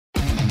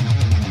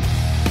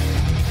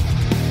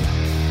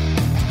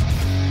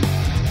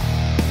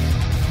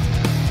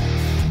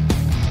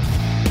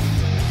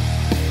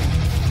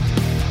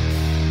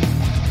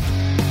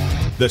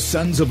The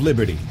Sons of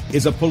Liberty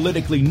is a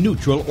politically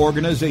neutral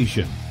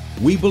organization.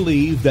 We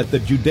believe that the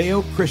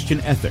Judeo-Christian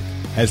ethic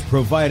has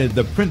provided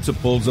the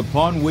principles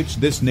upon which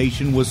this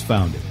nation was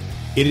founded.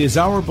 It is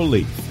our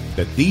belief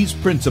that these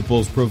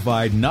principles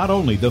provide not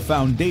only the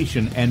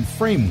foundation and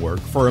framework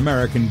for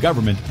American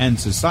government and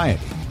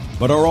society,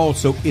 but are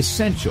also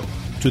essential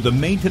to the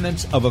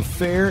maintenance of a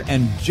fair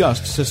and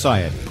just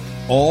society.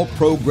 All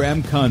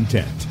program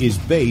content is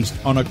based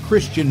on a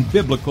Christian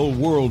biblical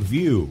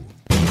worldview.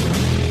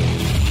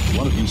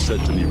 One of you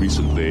said to me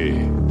recently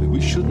that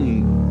we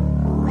shouldn't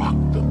rock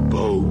the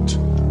boat.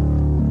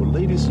 Well,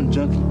 ladies and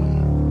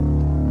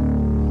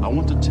gentlemen, I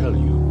want to tell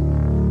you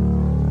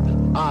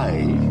that I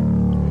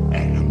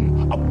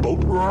am a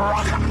boat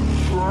rocker.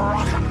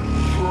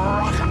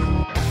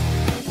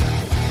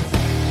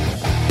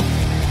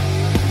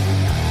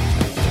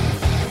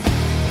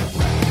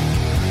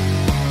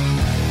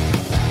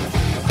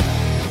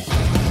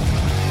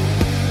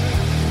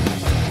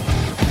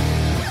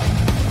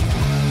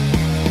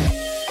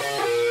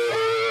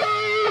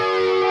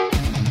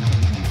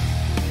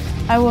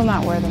 I will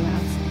not wear the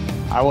mask.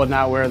 I will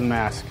not wear the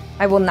mask.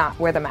 I will not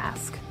wear the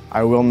mask.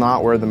 I will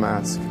not wear the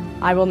mask.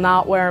 I will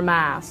not wear a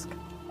mask.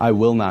 I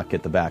will not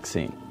get the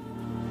vaccine.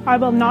 I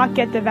will not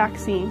get the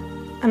vaccine.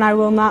 And I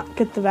will not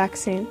get the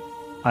vaccine.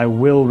 I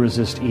will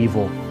resist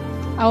evil.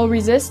 I will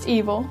resist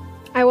evil.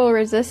 I will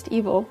resist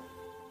evil.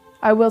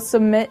 I will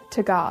submit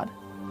to God.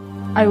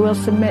 I will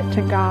submit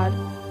to God.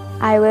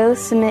 I will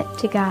submit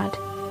to God.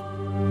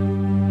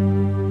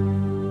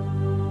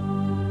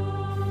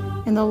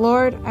 In the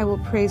Lord I will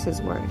praise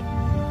His word.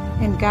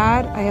 In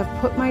God I have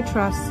put my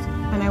trust,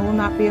 and I will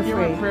not be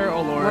afraid. Hear my prayer,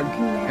 O Lord,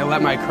 and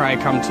let my cry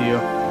come to you.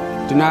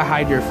 Do not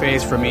hide your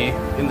face from me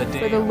in the day.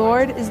 For the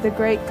Lord is the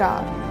great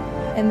God,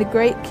 and the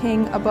great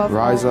King above all.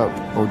 Rise up,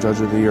 O judge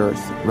of the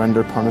earth,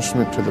 render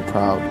punishment to the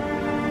proud.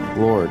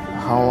 Lord,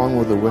 how long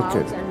will the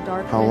wicked,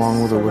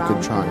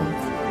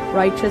 triumph?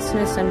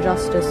 Righteousness and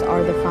justice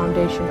are the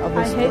foundation of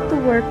His I hate the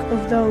work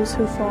of those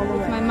who fall away.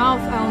 With my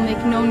mouth I will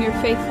make known your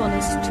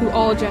faithfulness to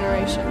all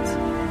generations.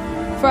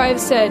 For I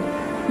have said,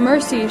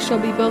 mercy shall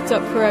be built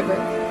up forever.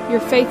 Your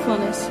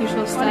faithfulness you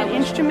shall establish. On an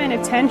instrument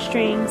of 10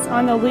 strings,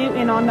 on the lute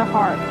and on the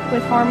harp,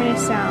 with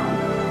harmonious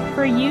sound.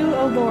 For you,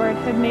 O Lord,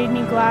 have made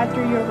me glad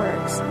through your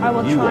works. I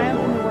will triumph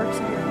in the works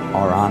of your hands.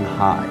 Are on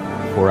high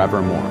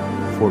forevermore.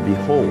 For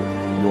behold,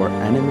 your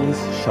enemies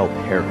shall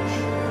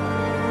perish.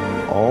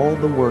 All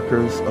the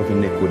workers of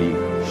iniquity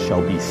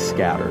shall be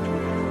scattered.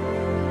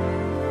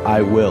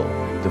 I will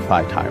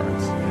defy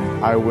tyrants.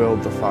 I will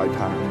defy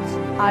tyrants.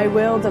 I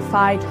will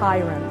defy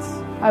tyrants.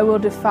 I will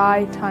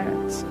defy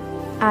tyrants.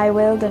 I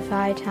will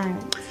defy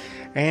tyrants.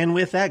 And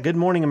with that, good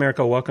morning,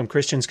 America. Welcome,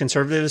 Christians,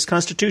 conservatives,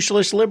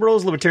 constitutionalists,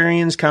 liberals,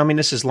 libertarians,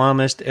 communists,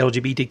 Islamists,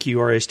 LGBTQ,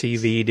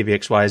 RSTV,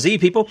 WXYZ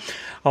people,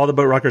 all the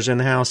boat rockers in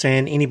the house,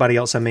 and anybody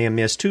else I may have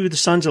missed, to the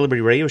Sons of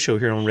Liberty radio show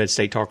here on Red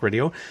State Talk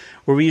Radio,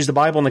 where we use the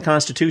Bible and the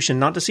Constitution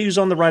not to see who's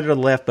on the right or the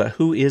left, but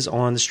who is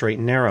on the straight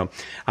and narrow.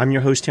 I'm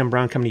your host, Tim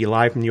Brown, coming to you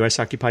live from the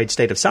U.S.-occupied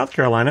state of South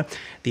Carolina,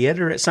 the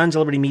editor at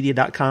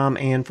sonsoflibertymedia.com,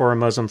 and for our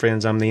Muslim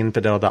friends, I'm the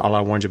infidel that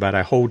Allah warns you about.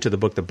 I hold to the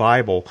book, the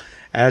Bible,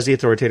 as the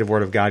authoritative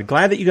Word of God.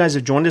 Glad that you guys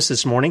have joined us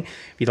this morning.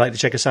 If you'd like to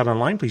check us out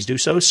online, please do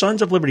so.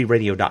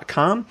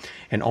 sonsoflibertyradio.com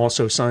and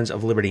also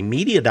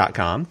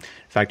sonsoflibertymedia.com. In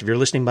fact, if you're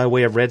listening by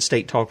way of Red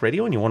State Talk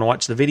Radio and you want to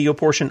watch the video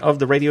portion of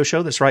the radio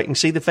show, that's right, and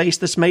see the face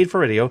that's made for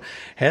radio,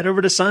 head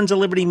over to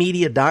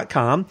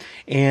sonsoflibertymedia.com,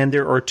 and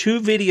there are 2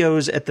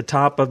 videos at the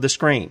top of the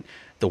screen.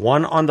 The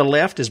one on the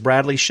left is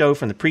Bradley's show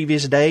from the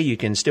previous day. You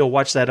can still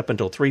watch that up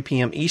until 3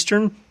 p.m.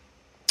 Eastern.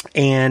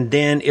 And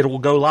then it will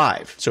go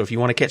live. So if you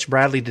want to catch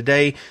Bradley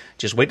today,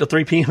 just wait till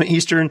 3 p.m.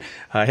 Eastern,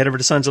 head over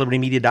to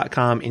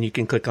sonsoflibertymedia.com, and you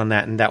can click on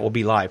that, and that will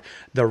be live.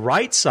 The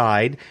right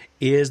side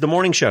is the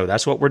morning show.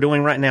 That's what we're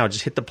doing right now.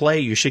 Just hit the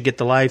play. You should get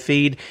the live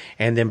feed,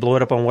 and then blow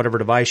it up on whatever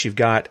device you've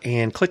got,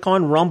 and click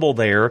on Rumble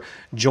there.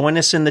 Join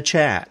us in the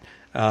chat.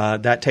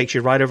 That takes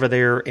you right over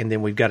there, and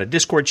then we've got a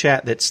Discord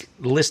chat that's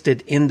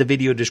listed in the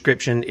video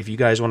description. If you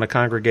guys want to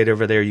congregate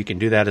over there, you can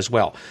do that as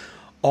well.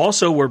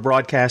 Also, we're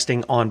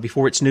broadcasting on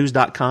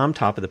beforeitsnews.com,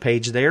 top of the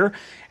page there,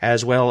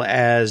 as well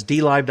as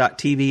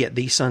dlive.tv at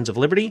The Sons of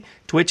Liberty,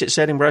 Twitch at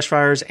Setting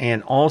Brushfires,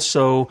 and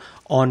also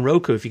on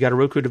Roku. If you got a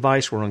Roku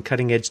device, we're on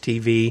Cutting Edge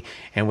TV,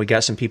 and we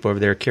got some people over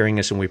there carrying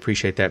us, and we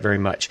appreciate that very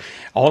much.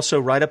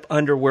 Also, right up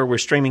under where we're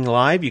streaming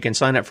live, you can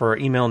sign up for our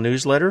email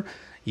newsletter.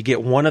 You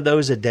get one of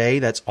those a day.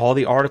 That's all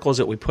the articles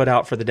that we put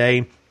out for the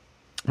day,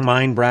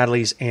 mine,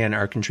 Bradley's, and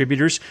our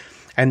contributors.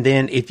 And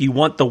then if you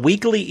want the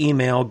weekly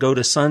email, go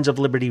to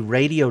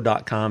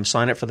sonsoflibertyradio.com,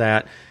 sign up for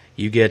that.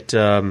 You get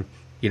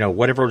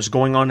whatever is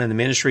going on in the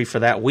ministry for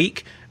that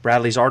week,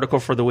 Bradley's article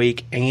for the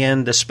week,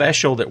 and the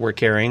special that we're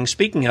carrying.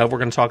 Speaking of, we're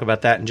going to talk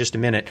about that in just a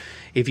minute.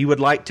 If you would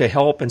like to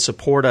help and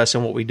support us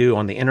in what we do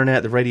on the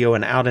internet, the radio,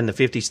 and out in the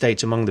 50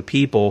 states among the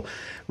people,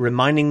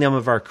 reminding them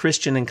of our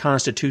Christian and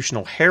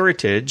constitutional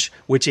heritage,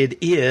 which it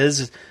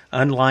is,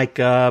 unlike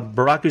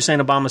Barack Hussein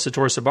Obama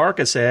Sator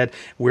Sabarka said,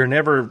 we're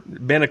never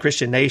been a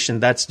Christian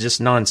nation. That's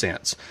just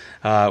nonsense.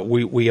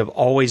 We have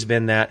always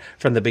been that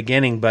from the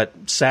beginning, but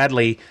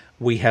sadly,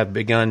 we have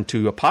begun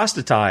to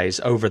apostatize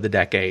over the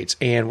decades,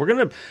 and we're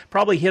going to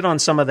probably hit on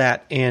some of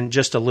that in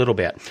just a little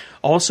bit.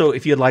 Also,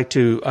 if you'd like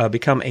to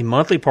become a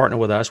monthly partner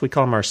with us, we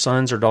call them our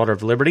Sons or Daughter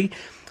of Liberty.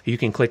 You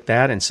can click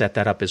that and set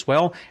that up as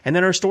well. And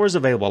then our store is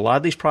available. A lot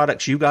of these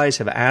products you guys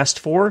have asked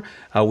for,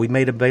 we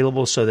made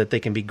available so that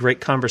they can be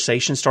great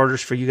conversation starters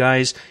for you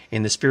guys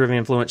in the sphere of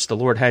influence the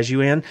Lord has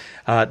you in.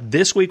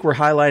 This week we're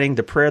highlighting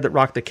the Prayer That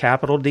Rocked the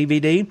Capitol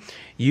DVD.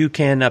 You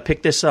can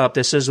pick this up.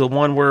 This is the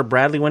one where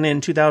Bradley went in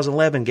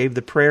 2011, gave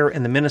the prayer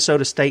in the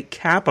Minnesota State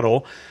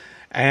Capitol,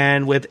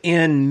 and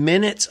within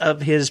minutes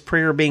of his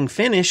prayer being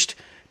finished,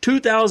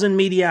 2,000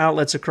 media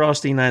outlets across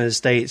the United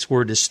States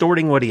were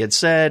distorting what he had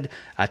said,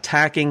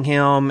 attacking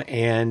him,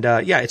 and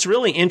it's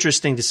really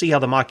interesting to see how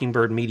the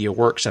Mockingbird media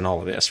works in all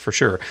of this, for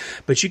sure.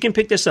 But you can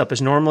pick this up.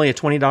 It's normally a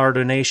 $20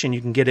 donation.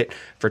 You can get it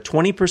for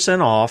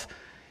 20% off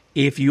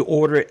if you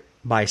order it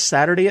by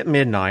Saturday at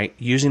midnight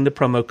using the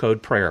promo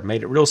code PRAYER.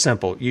 Made it real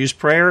simple. Use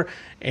PRAYER,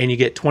 and you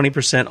get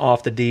 20%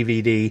 off the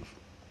DVD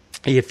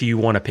if you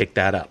want to pick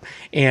that up.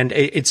 And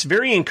it's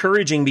very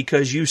encouraging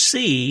because you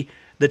see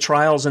the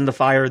trials and the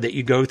fire that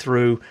you go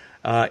through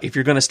if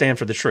you're going to stand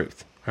for the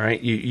truth. All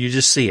right, you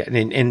just see it.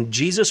 And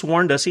Jesus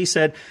warned us. He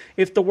said,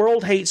 if the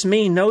world hates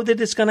me, know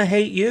that it's going to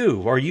hate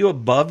you. Are you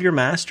above your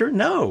master?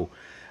 No.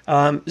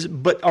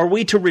 But are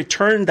we to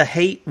return the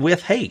hate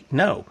with hate?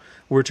 No.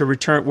 We're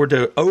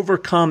to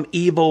overcome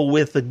evil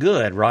with the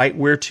good, right?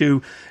 We're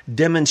to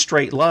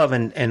demonstrate love,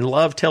 and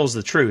love tells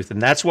the truth.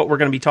 And that's what we're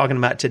going to be talking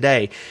about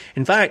today.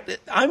 In fact,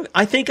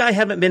 I think I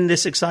haven't been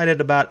this excited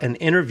about an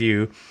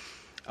interview.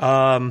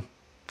 I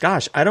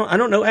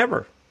don't know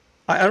ever.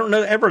 I don't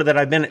know ever that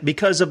I've been,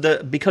 because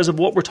of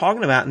what we're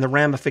talking about and the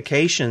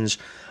ramifications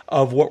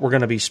of what we're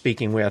going to be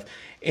speaking with.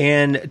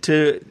 And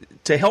to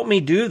help me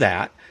do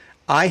that,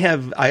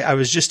 I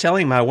was just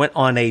telling him I went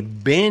on a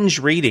binge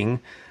reading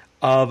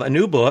of a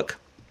new book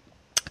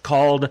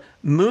called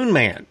Moon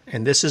Man,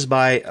 and this is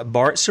by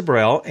Bart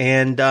Sibrel.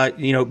 And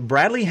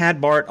Bradley had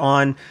Bart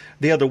on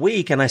the other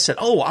week, and I said,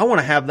 I want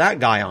to have that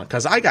guy on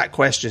because I got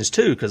questions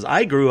too, because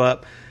I grew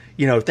up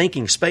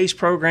thinking space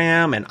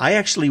program, and I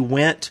actually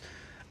went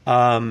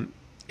and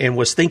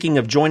was thinking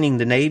of joining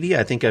the Navy.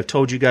 I think I've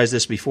told you guys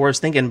this before. I was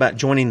thinking about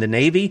joining the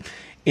Navy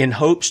in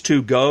hopes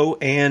to go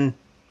and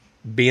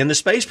be in the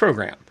space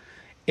program.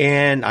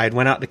 And I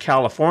went out to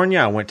California.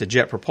 I went to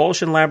Jet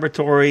Propulsion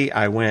Laboratory.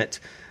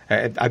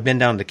 I've been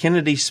down to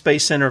Kennedy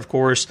Space Center, of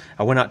course.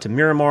 I went out to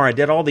Miramar. I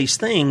did all these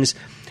things.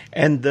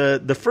 And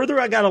the further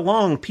I got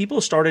along, people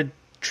started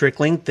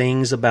trickling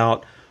things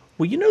about,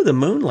 the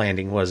moon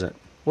landing wasn't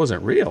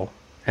real.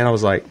 And I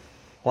was like,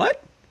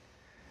 what?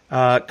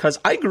 Because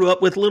I grew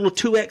up with little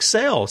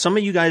 2XL. Some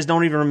of you guys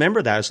don't even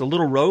remember that. It's a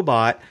little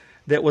robot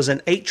that was an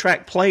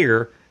 8-track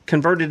player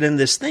converted in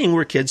this thing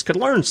where kids could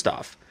learn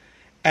stuff.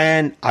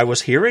 And I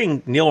was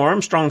hearing Neil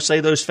Armstrong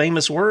say those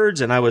famous words,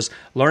 and I was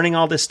learning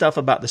all this stuff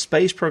about the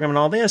space program and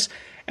all this.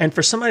 And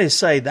for somebody to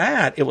say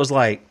that, it was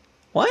like,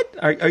 what?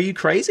 Are you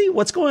crazy?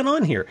 What's going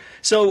on here?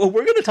 So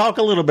we're going to talk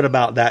a little bit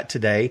about that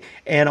today.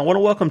 And I want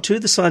to welcome to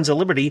the Sons of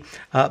Liberty,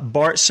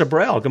 Bart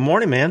Sibrel. Good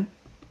morning, man.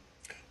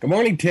 Good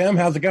morning, Tim.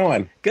 How's it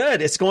going?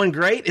 Good. It's going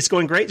great. It's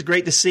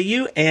great to see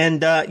you.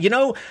 And,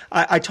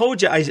 I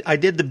told you I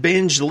did the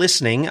binge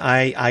listening.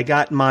 I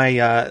got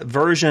my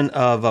version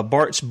of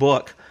Bart's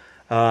book,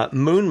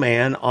 Moon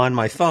Man, on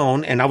my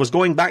phone, and I was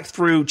going back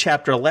through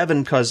chapter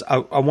 11 because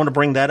I want to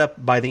bring that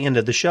up by the end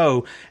of the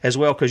show as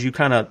well, because you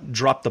kind of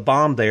dropped the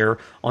bomb there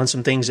on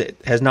some things that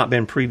has not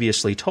been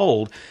previously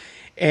told.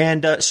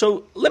 And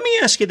so let me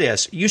ask you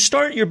this. You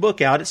start your book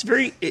out.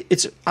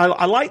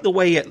 I like the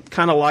way it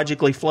kind of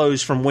logically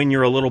flows from when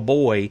you're a little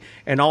boy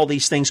and all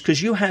these things,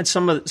 because you had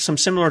some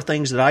similar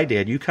things that I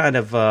did. You kind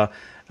of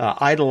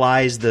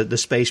idolized the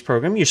space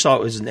program. You saw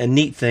it was a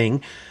neat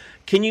thing.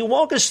 Can you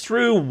walk us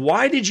through,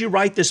 why did you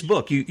write this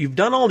book? You've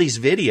done all these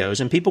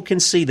videos, and people can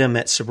see them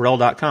at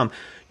Sibrel.com.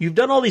 You've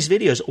done all these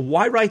videos.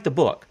 Why write the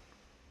book?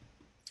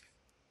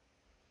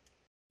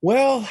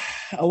 Well,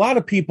 a lot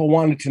of people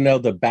wanted to know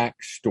the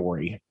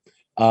backstory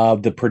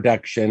of the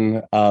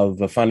production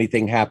of A Funny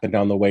Thing Happened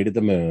on the Way to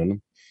the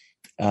Moon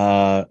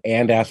and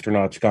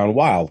Astronauts Gone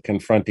Wild,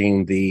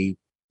 confronting the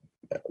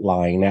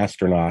lying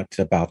astronauts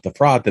about the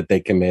fraud that they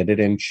committed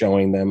and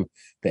showing them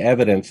the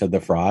evidence of the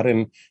fraud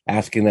and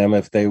asking them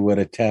if they would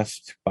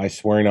attest by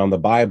swearing on the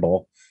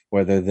Bible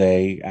whether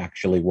they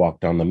actually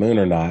walked on the moon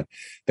or not.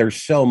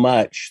 There's so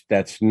much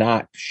that's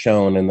not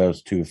shown in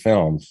those two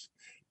films.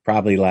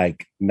 Probably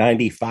like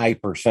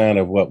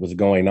 95% of what was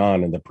going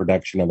on in the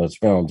production of those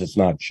films is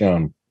not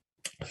shown.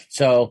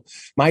 So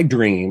my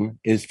dream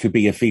is to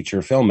be a feature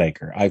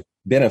filmmaker. I've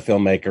been a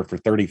filmmaker for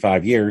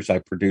 35 years. I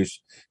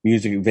produce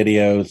music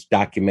videos,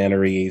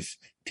 documentaries,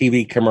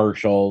 TV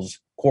commercials,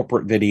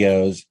 corporate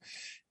videos,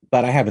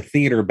 but I have a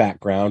theater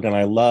background and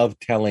I love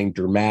telling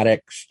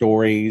dramatic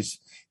stories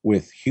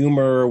with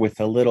humor, with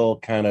a little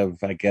kind of,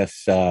 I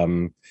guess,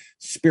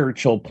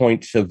 spiritual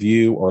points of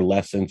view or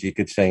lessons you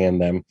could say in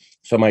them.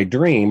 So my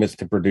dream is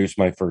to produce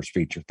my first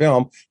feature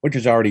film, which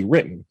is already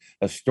written,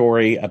 a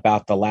story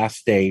about the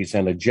last days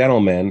and a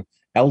gentleman,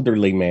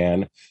 elderly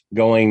man,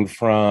 going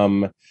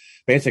from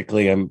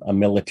basically a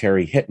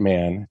military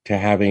hitman to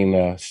having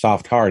a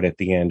soft heart at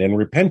the end and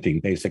repenting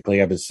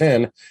basically of his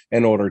sin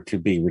in order to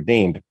be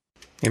redeemed.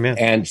 Amen.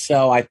 And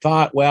so I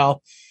thought,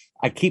 well,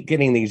 I keep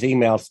getting these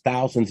emails,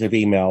 thousands of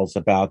emails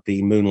about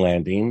the moon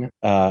landing,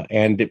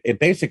 and it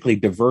basically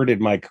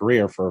diverted my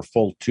career for a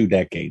full 2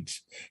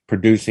 decades,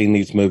 producing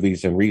these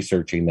movies and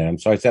researching them.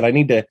 So I said, I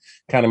need to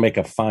kind of make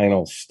a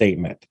final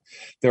statement.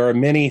 There are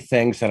many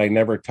things that I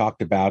never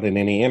talked about in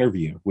any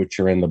interview, which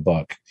are in the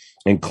book,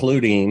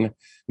 including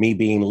me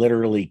being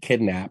literally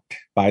kidnapped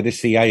by the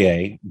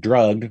CIA,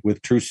 drugged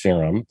with true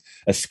serum,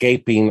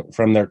 escaping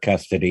from their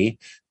custody,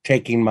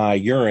 taking my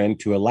urine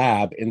to a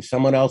lab in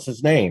someone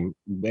else's name,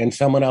 and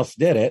someone else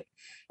did it,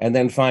 and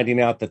then finding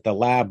out that the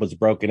lab was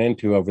broken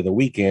into over the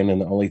weekend and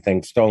the only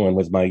thing stolen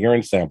was my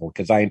urine sample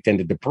because I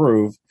intended to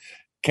prove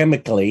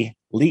chemically,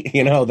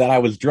 that I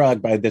was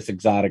drugged by this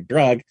exotic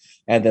drug.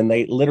 And then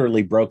they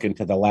literally broke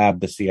into the lab,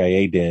 the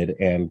CIA did,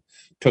 and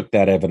took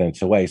that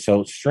evidence away.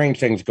 So strange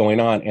things going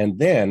on. And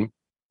then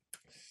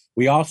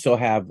we also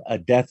have a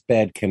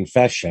deathbed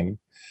confession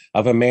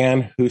of a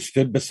man who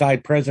stood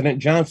beside President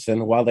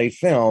Johnson while they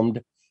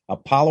filmed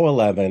Apollo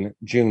 11,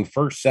 June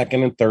 1st,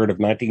 2nd, and 3rd of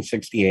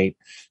 1968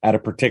 at a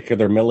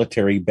particular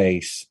military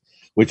base,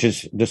 which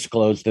is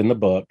disclosed in the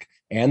book,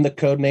 and the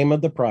code name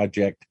of the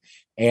project,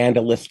 and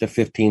a list of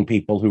 15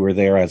 people who were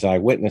there as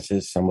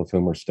eyewitnesses, some of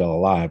whom are still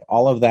alive.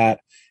 All of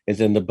that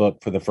is in the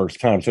book for the first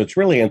time. So it's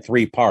really in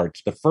 3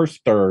 parts. The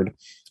first third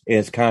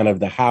is kind of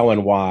the how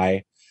and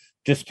why,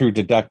 just through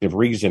deductive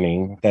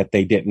reasoning, that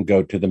they didn't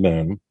go to the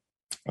moon.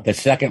 The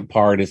second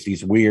part is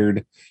these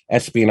weird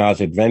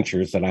espionage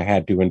adventures that I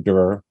had to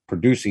endure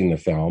producing the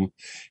film.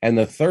 And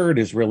the third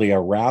is really a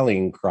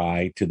rallying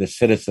cry to the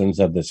citizens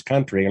of this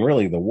country and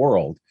really the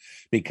world,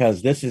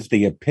 because this is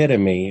the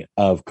epitome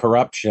of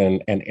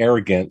corruption and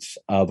arrogance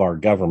of our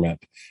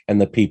government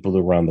and the people who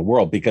run the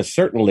world. Because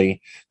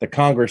certainly the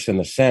Congress and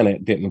the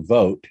Senate didn't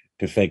vote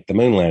to fake the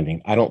moon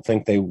landing. I don't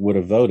think they would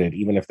have voted,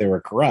 even if they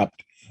were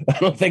corrupt. I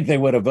don't think they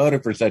would have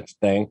voted for such a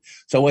thing.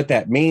 So what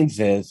that means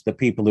is the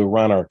people who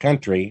run our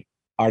country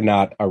are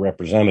not our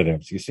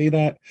representatives. You see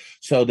that?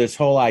 So this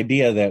whole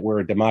idea that we're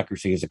a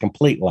democracy is a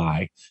complete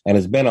lie and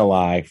has been a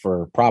lie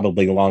for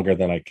probably longer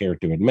than I care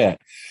to admit.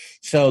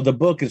 So the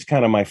book is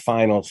kind of my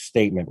final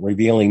statement,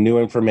 revealing new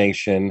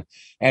information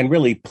and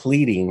really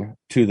pleading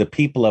to the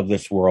people of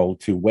this world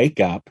to wake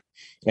up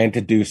and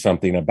to do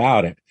something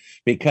about it.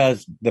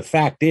 Because the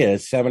fact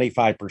is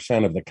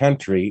 75% of the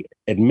country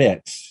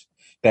admits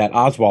that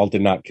Oswald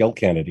did not kill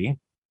Kennedy.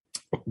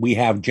 We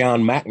have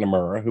John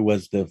McNamara, who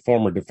was the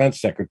former defense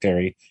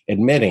secretary,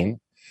 admitting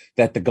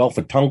that the Gulf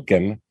of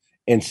Tonkin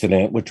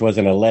incident, which was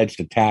an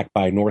alleged attack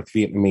by a North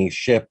Vietnamese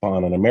ship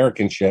on an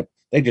American ship,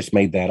 they just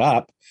made that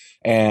up.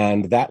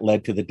 And that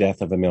led to the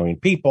death of 1 million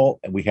people.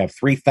 And we have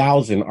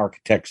 3,000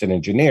 architects and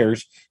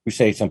engineers who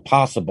say it's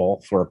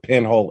impossible for a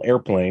pinhole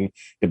airplane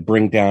to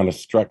bring down a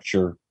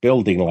structure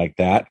building like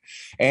that.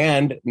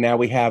 And now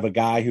we have a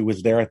guy who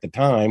was there at the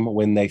time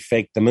when they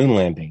faked the moon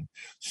landing.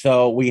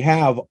 So we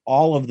have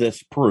all of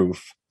this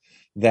proof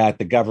that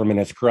the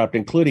government is corrupt,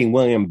 including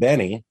William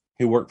Benny,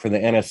 who worked for the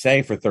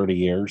NSA for 30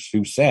 years,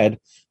 who said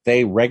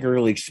they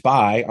regularly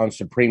spy on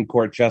Supreme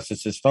Court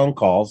justices' phone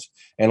calls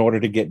in order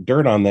to get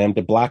dirt on them,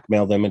 to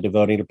blackmail them into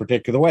voting a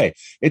particular way.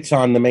 It's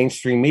on the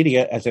mainstream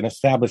media as an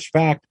established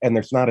fact, and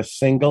there's not a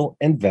single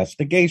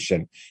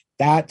investigation.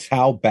 That's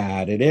how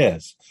bad it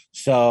is.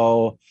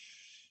 So,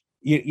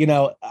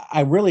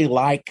 I really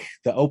like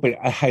the opening.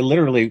 I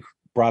literally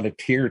brought a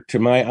tear to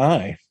my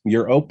eye.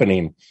 Your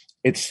opening,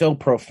 it's so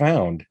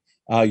profound.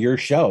 Your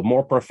show,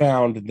 more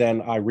profound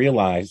than I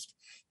realized,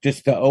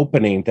 just the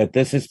opening, that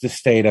this is the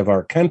state of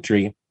our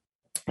country.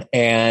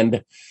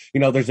 And,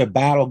 there's a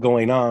battle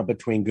going on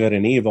between good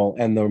and evil.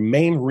 And the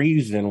main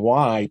reason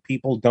why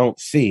people don't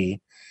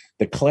see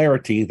the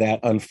clarity that,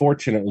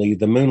 unfortunately,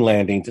 the moon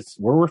landings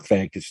were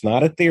faked, it's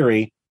not a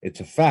theory, it's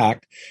a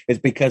fact, is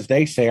because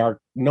they say our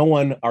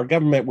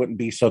government wouldn't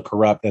be so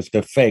corrupt as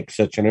to fake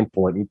such an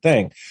important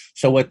thing.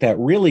 So what that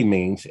really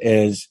means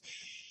is,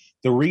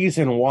 the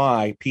reason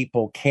why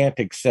people can't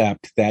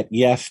accept that,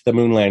 yes, the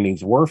moon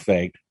landings were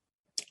faked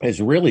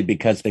is really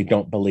because they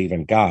don't believe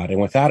in God.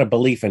 And without a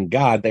belief in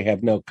God, they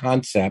have no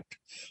concept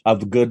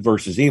of good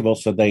versus evil.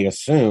 So they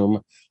assume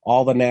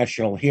all the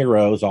national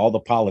heroes, all the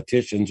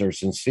politicians are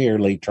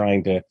sincerely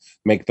trying to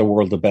make the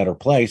world a better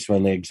place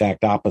when the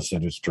exact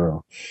opposite is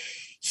true.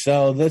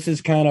 So this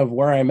is kind of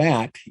where I'm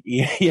at.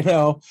 You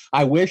know,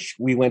 I wish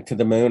we went to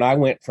the moon. I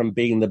went from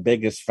being the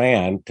biggest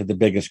fan to the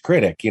biggest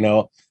critic. You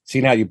know,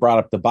 seeing how you brought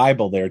up the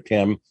Bible there,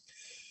 Tim.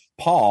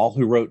 Paul,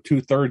 who wrote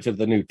 2/3 of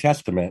the New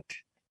Testament,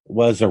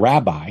 was a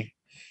rabbi.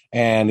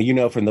 And, you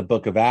know, from the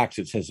book of Acts,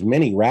 it says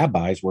many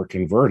rabbis were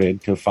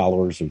converted to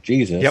followers of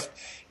Jesus. Yep.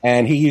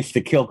 And he used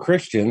to kill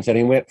Christians. And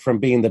he went from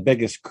being the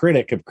biggest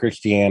critic of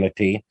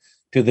Christianity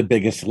to the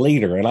biggest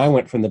leader. And I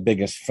went from the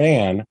biggest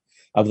fan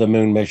of the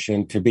moon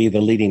mission to be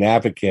the leading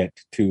advocate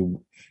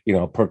to, you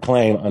know,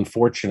 proclaim,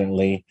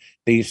 unfortunately,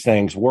 these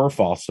things were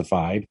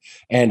falsified.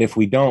 And if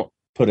we don't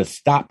put a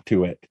stop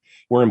to it,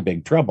 we're in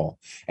big trouble.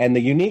 And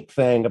the unique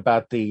thing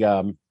about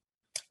the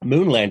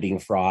moon landing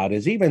fraud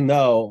is, even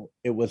though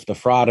it was the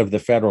fraud of the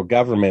federal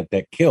government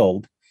that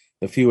killed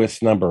the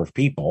fewest number of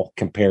people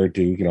compared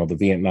to, you know, the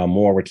Vietnam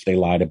War, which they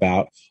lied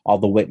about, all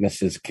the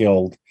witnesses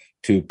killed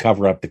to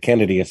cover up the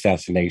Kennedy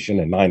assassination,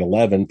 and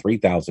 9/11,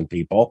 3,000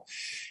 people.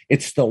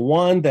 It's the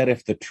one that,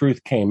 if the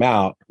truth came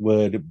out,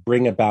 would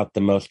bring about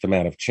the most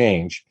amount of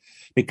change,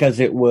 because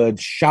it would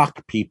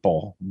shock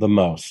people the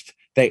most.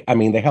 They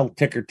held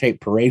ticker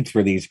tape parades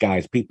for these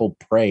guys. People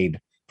prayed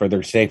for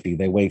their safety.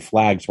 They waved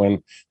flags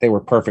when they were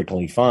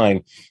perfectly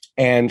fine.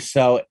 And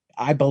so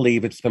I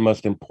believe it's the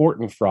most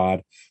important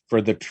fraud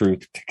for the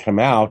truth to come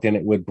out, and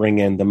it would bring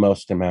in the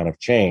most amount of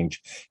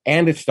change.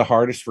 And it's the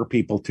hardest for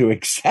people to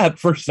accept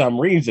for some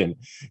reason.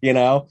 You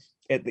know,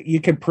 you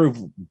can prove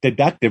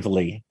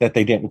deductively that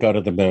they didn't go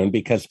to the moon,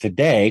 because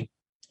today,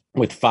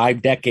 with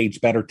 5 decades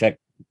better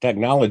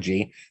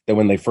technology than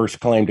when they first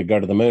claimed to go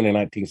to the moon in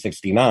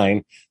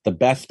 1969, the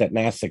best that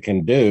NASA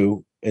can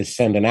do is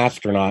send an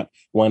astronaut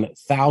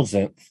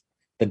 1,000th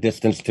the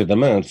distance to the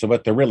moon. So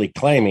what they're really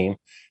claiming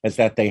is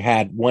that they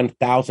had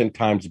 1,000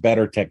 times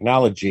better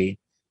technology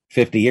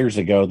 50 years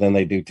ago than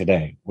they do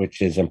today,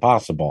 which is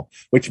impossible,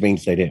 which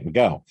means they didn't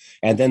go.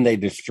 And then they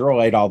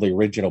destroyed all the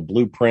original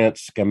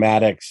blueprints,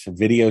 schematics,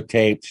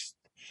 videotapes,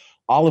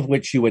 all of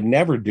which you would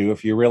never do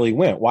if you really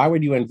went. Why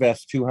would you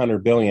invest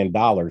 $200 billion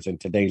in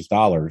today's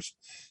dollars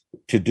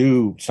to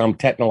do some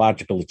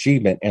technological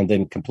achievement and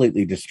then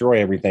completely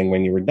destroy everything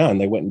when you were done?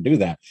 They wouldn't do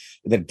that.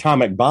 The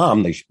atomic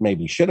bomb, they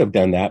maybe should have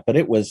done that, but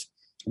it was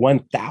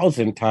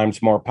 1,000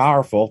 times more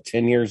powerful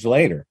 10 years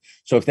later.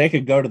 So if they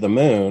could go to the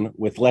moon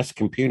with less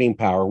computing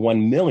power,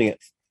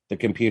 1/1,000,000th the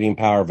computing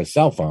power of a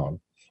cell phone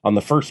on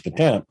the first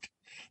attempt,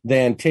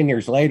 then 10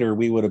 years later,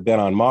 we would have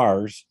been on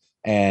Mars.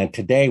 And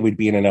today we'd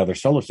be in another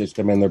solar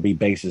system, and there'd be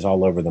bases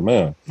all over the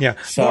moon. Yeah.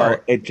 So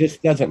Bart, it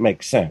just doesn't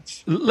make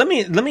sense. Let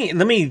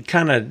me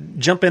kind of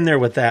jump in there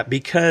with that,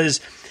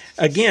 because,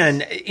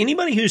 again,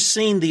 anybody who's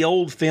seen the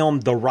old film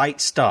The Right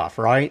Stuff,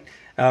 right,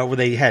 where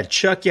they had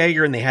Chuck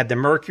Yeager and they had the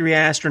Mercury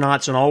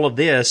astronauts and all of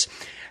this,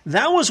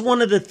 that was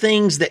one of the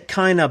things that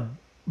kind of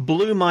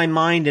blew my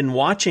mind in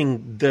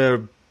watching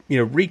the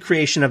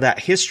recreation of that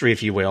history,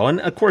 if you will.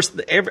 And of course,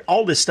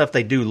 all this stuff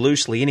they do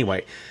loosely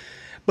anyway.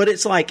 But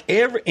it's like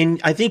and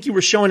I think you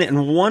were showing it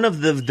in one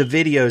of the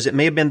videos. It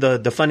may have been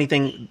the funny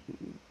thing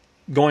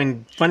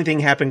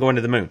happened going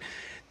to the moon.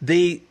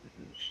 They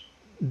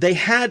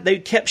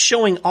kept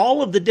showing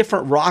all of the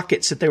different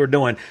rockets that they were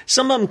doing.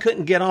 Some of them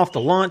couldn't get off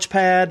the launch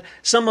pad.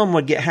 Some of them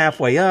would get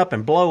halfway up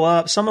and blow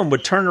up. Some of them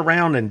would turn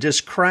around and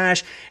just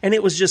crash. And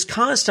it was just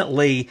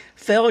constantly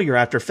failure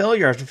after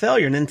failure after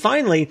failure. And then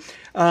finally,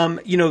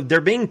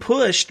 they're being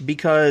pushed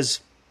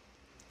because,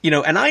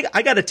 and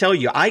I got to tell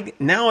you,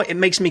 now it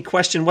makes me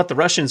question what the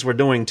Russians were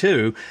doing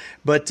too.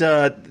 But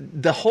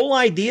the whole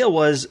idea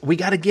was, we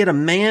got to get a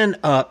man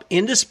up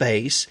into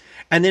space.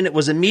 And then it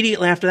was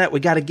immediately after that, we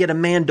got to get a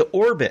man to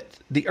orbit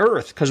the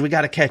Earth because we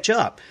got to catch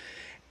up.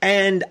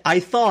 And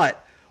I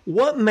thought,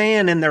 what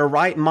man in their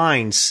right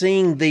mind,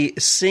 seeing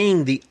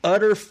the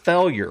utter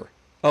failure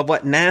of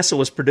what NASA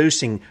was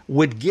producing,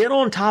 would get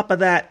on top of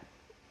that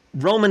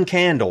Roman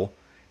candle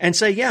and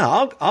say, yeah,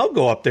 I'll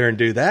go up there and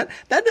do that?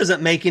 That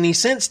doesn't make any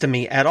sense to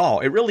me at all.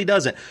 It really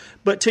doesn't.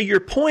 But to your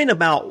point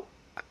about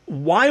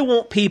why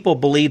won't people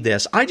believe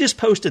this, I just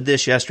posted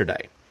this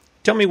yesterday.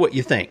 Tell me what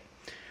you think.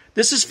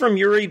 This is from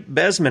Yuri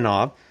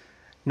Bezmenov,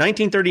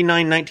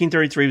 1939,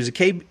 1933. He was a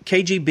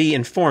KGB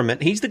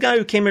informant. He's the guy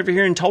who came over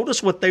here and told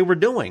us what they were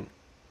doing.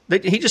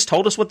 He just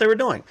told us what they were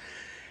doing.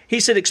 He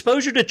said,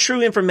 exposure to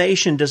true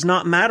information does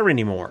not matter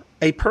anymore.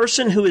 A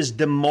person who is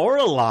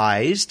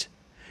demoralized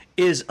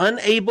is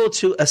unable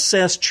to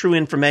assess true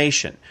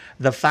information.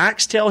 The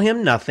facts tell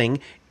him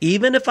nothing.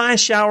 Even if I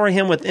shower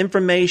him with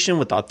information,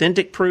 with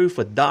authentic proof,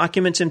 with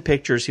documents and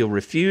pictures, he'll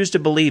refuse to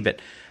believe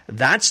it.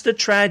 That's the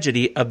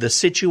tragedy of the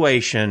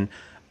situation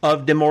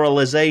of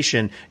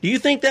demoralization. Do you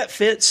think that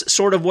fits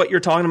sort of what you're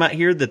talking about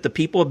here, that the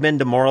people have been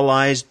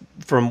demoralized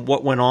from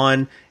what went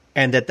on,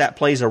 and that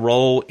plays a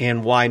role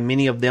in why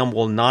many of them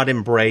will not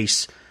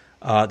embrace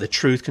the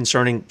truth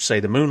concerning, say,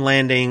 the moon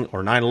landing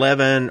or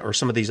 9/11 or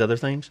some of these other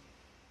things?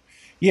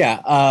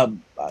 Yeah.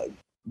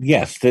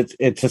 Yes,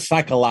 it's a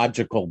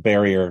psychological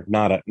barrier,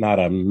 not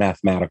a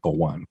mathematical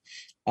one.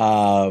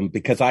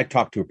 Because I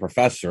talked to a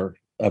professor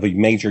of a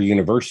major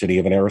university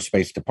of an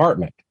aerospace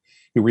department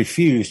who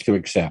refused to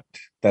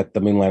accept that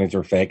the moon landings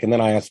are fake. And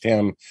then I asked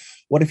him,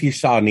 what if you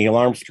saw Neil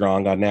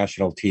Armstrong on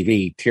national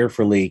TV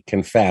tearfully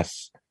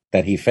confess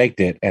that he faked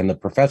it? And the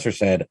professor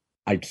said,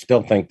 I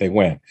still think they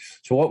went.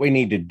 So what we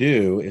need to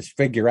do is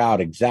figure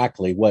out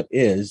exactly what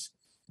is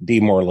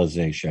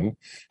demoralization.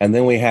 And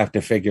then we have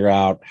to figure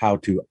out how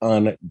to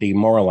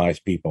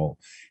undemoralize people.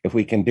 If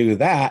we can do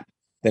that,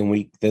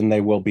 then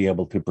they will be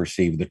able to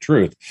perceive the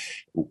truth.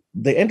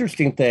 The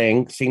interesting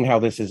thing, seeing how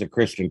this is a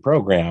Christian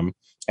program,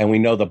 and we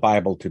know the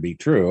Bible to be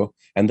true,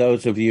 and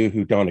those of you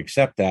who don't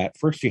accept that,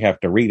 first you have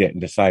to read it and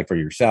decide for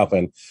yourself.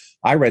 And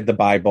I read the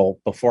Bible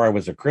before I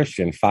was a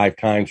Christian 5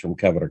 times from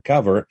cover to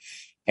cover.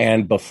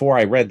 And before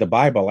I read the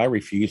Bible, I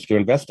refused to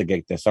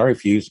investigate this. I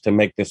refused to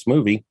make this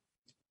movie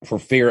for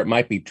fear it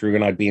might be true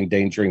and I'd be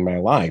endangering my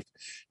life.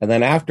 And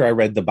then after I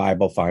read the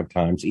Bible 5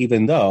 times,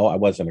 even though I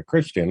wasn't a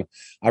Christian,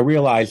 I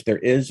realized there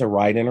is a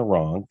right and a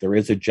wrong. There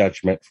is a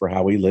judgment for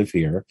how we live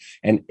here.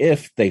 And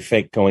if they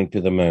fake going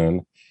to the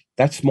moon,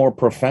 that's more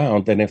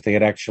profound than if they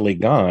had actually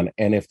gone.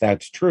 And if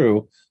that's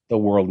true, the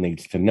world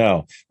needs to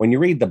know. When you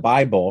read the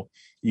Bible,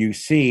 you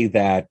see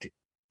that,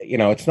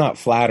 it's not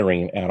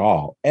flattering at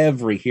all.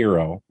 Every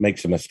hero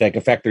makes a mistake.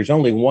 In fact, there's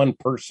only one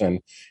person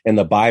in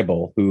the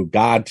Bible who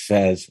God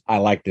says, I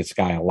like this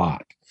guy a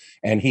lot.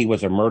 And he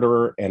was a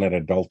murderer and an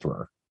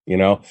adulterer,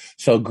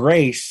 So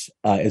grace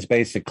is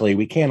basically,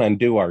 we can't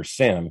undo our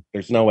sin.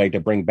 There's no way to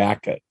bring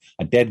back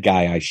a dead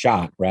guy I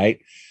shot,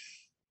 right?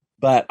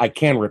 But I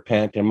can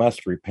repent and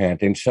must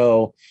repent. And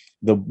so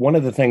one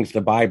of the things the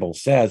Bible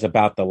says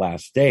about the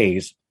last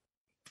days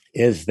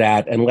is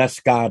that unless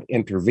God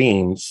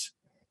intervenes,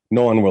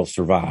 no one will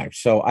survive.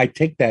 So I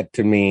take that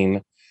to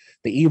mean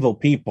the evil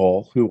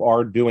people who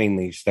are doing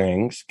these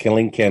things,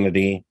 killing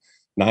Kennedy,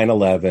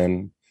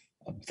 9/11,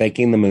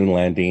 faking the moon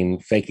landing,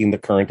 faking the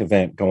current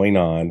event going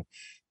on,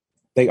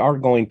 they are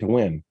going to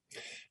win.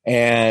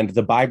 And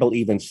the Bible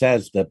even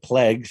says the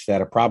plagues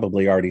that have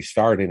probably already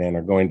started and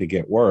are going to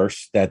get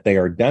worse, that they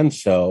are done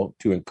so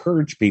to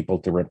encourage people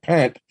to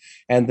repent.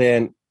 And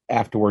then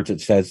afterwards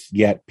it says,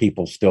 yet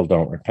people still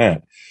don't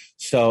repent.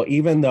 So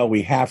even though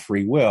we have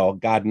free will,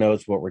 God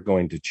knows what we're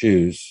going to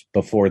choose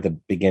before the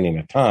beginning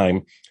of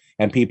time,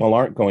 and people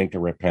aren't going to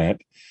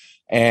repent.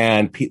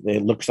 And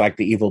it looks like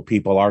the evil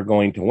people are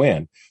going to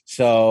win.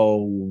 So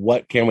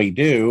what can we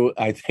do?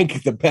 I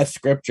think the best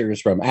scripture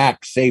is from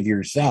Acts, save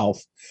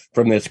yourself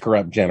from this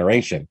corrupt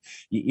generation.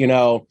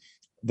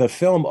 The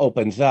film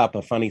opens up,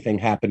 a funny thing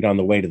happened on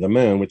the way to the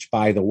moon, which,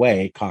 by the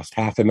way, cost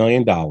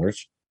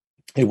 $500,000.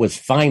 It was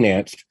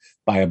financed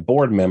by a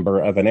board member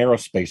of an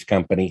aerospace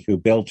company who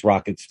builds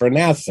rockets for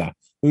NASA,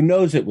 who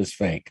knows it was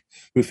fake,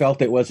 who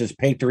felt it was his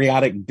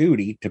patriotic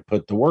duty to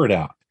put the word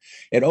out.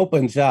 It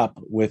opens up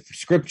with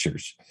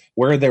scriptures.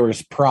 Where there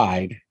is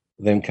pride,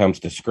 then comes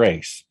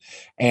disgrace.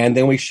 And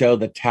then we show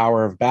the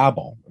Tower of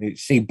Babel. You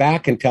see,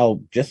 back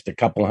until just a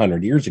couple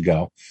hundred years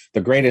ago,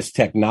 the greatest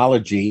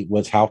technology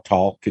was how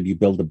tall could you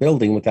build a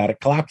building without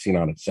it collapsing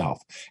on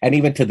itself. And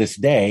even to this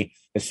day,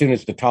 as soon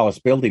as the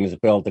tallest building is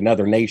built,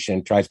 another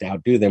nation tries to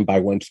outdo them by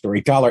 1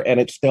 story taller, and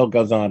it still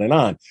goes on and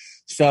on.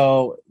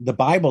 So the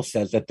Bible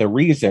says that the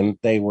reason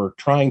they were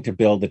trying to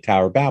build the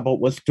Tower of Babel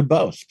was to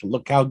boast.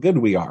 Look how good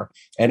we are.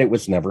 And it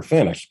was never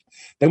finished.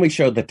 Then we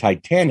showed the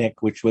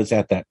Titanic, which was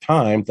at that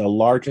time the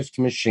largest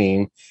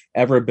machine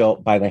ever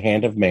built by the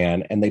hand of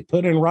man. And they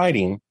put in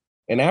writing,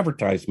 an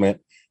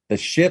advertisement, the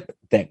ship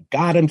that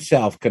God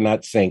himself could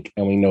not sink.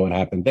 And we know what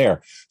happened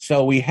there.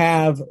 So we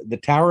have the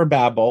Tower of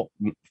Babel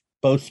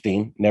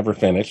boasting, never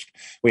finished.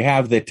 We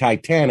have the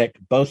Titanic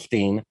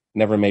boasting,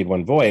 never made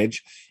one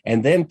voyage.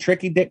 And then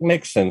Tricky Dick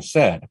Nixon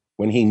said,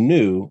 when he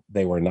knew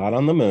they were not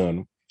on the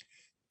moon,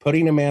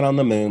 putting a man on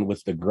the moon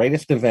was the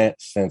greatest event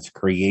since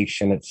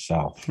creation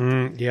itself.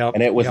 And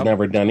it was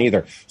never done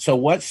either. So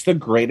what's the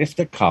greatest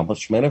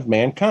accomplishment of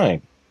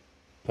mankind?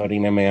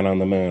 Putting a man on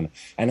the moon.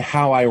 And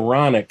how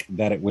ironic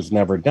that it was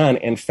never done.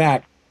 In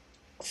fact,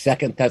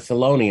 2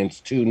 Thessalonians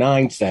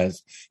 2:9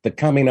 says, the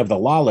coming of the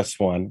lawless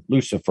one,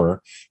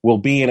 Lucifer, will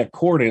be in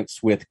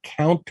accordance with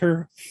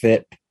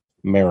counterfeit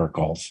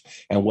miracles.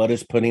 And what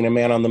is putting a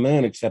man on the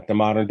moon except a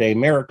modern day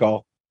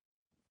miracle?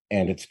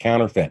 And it's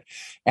counterfeit.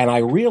 And I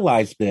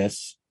realized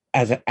this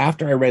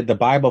after I read the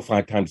Bible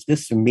 5 times.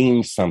 This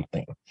means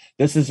something.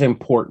 This is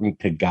important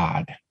to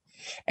God.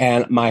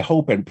 And my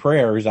hope and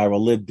prayer is I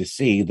will live to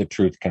see the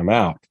truth come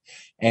out.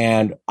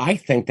 And I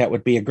think that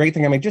would be a great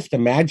thing. I mean, just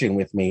imagine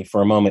with me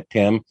for a moment,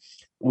 Tim,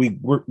 we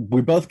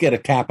both get a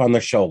tap on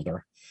the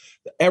shoulder.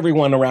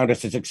 Everyone around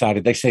us is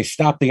excited. They say,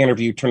 stop the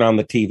interview, turn on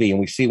the TV. And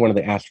we see one of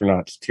the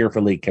astronauts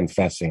tearfully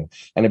confessing.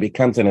 And it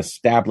becomes an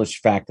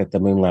established fact that the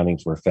moon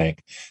landings were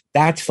fake.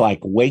 That's like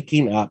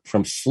waking up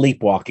from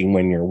sleepwalking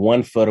when you're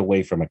 1 foot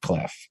away from a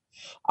cliff.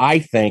 I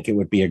think it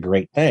would be a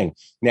great thing.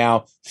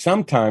 Now,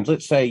 sometimes,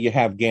 let's say you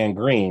have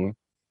gangrene,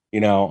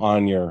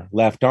 on your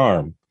left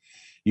arm.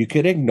 You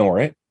could ignore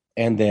it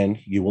and then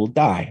you will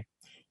die.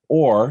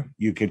 Or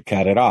you could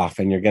cut it off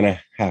and you're going to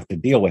have to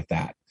deal with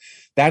that.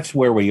 That's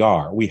where we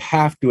are. We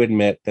have to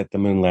admit that the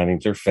moon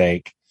landings are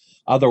fake.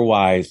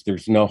 Otherwise,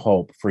 there's no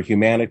hope for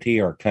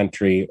humanity or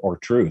country or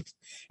truth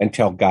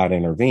until God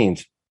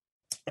intervenes.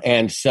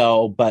 And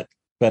so, but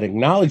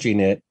acknowledging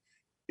it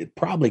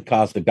probably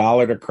caused the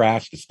dollar to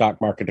crash, the stock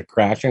market to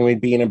crash, and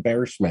we'd be an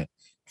embarrassment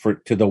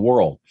to the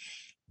world.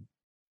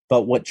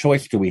 But what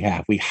choice do we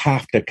have? We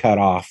have to cut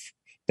off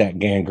that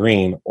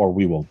gangrene or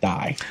we will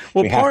die.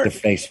 Well, we have to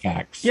face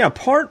facts. Yeah,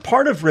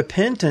 part of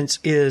repentance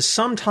is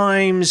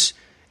sometimes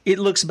it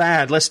looks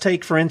bad. Let's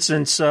take, for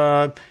instance,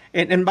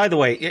 and by the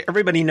way,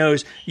 everybody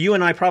knows you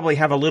and I probably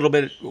have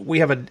we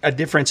have a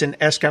difference in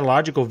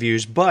eschatological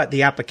views, but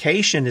the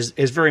application is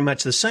very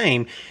much the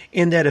same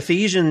in that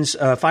Ephesians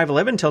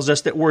 5:11 tells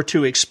us that we're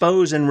to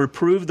expose and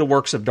reprove the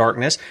works of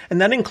darkness,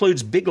 and that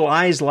includes big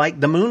lies like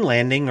the moon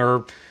landing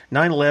or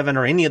 9/11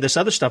 or any of this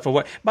other stuff.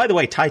 By the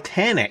way,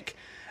 Titanic,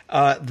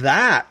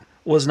 that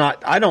was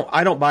not, I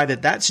don't buy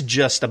that that's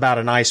just about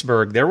an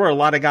iceberg. There were a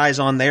lot of guys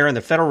on there, and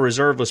the Federal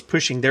Reserve was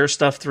pushing their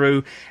stuff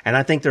through, and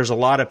I think there's a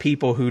lot of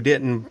people who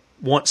didn't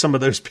want some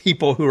of those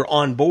people who are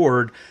on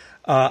board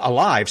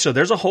alive. So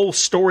there's a whole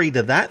story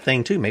to that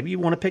thing, too. Maybe you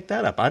want to pick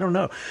that up. I don't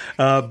know.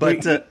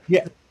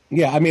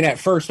 Yeah, I mean, at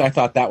first I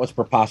thought that was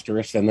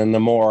preposterous, and then the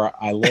more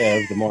I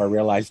lived, the more I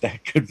realized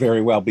that could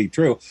very well be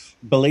true.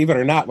 Believe it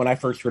or not, when I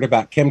first heard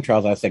about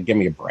chemtrails, I said, give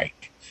me a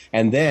break.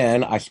 And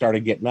then I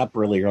started getting up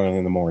really early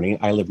in the morning.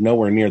 I live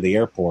nowhere near the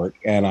airport,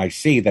 and I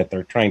see that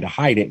they're trying to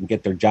hide it and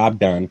get their job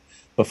done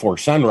before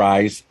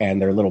sunrise, and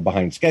they're a little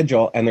behind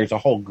schedule, and there's a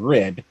whole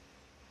grid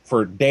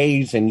for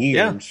days and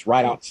years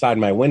right outside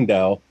my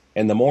window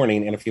in the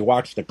morning, and if you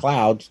watch the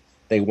clouds,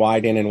 they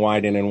widen and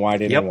widen and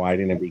widen and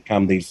widen and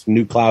become these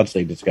new clouds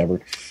they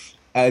discovered.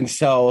 And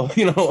so,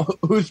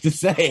 who's to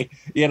say,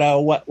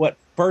 what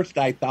first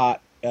I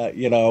thought,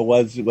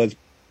 was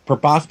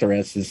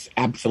preposterous is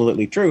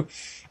absolutely true.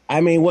 I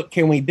mean, what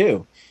can we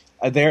do?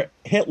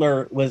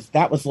 Hitler was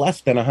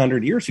less than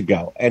 100 years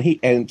ago,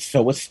 and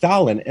so was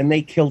Stalin, and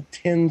they killed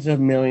tens of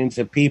millions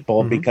of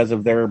people because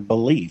of their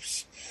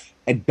beliefs.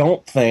 I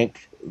don't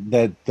think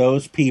that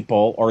those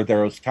people or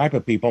those type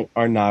of people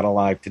are not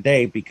alive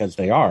today, because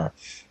they are.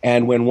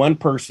 And when one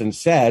person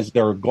says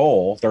their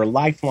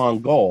lifelong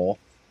goal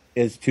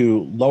is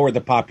to lower the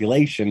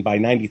population by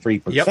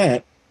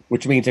 93%,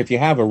 which means if you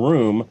have a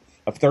room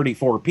of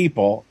 34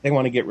 people, they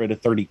want to get rid of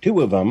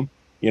 32 of them,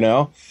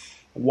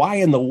 why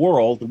in the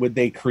world would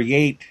they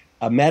create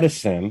a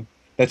medicine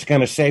that's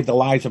going to save the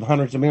lives of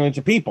hundreds of millions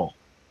of people?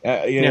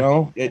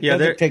 It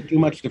doesn't take too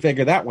much to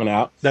figure that one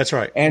out. That's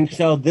right. And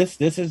so this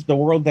is the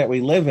world that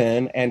we live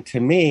in. And to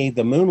me,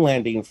 the moon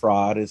landing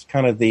fraud is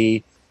kind of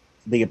the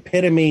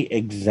epitome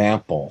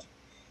example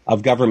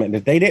of government.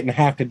 If they didn't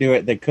have to do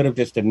it, they could have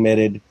just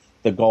admitted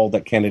the goal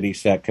that Kennedy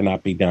set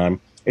cannot be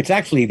done. It's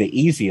actually the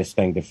easiest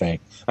thing to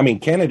fake. I mean,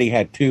 Kennedy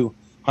had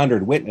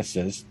 200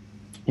 witnesses.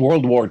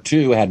 World War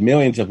II had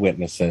millions of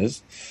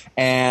witnesses,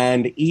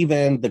 and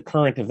even the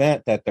current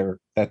event that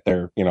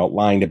they're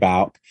lying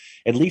about,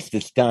 at least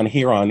it's done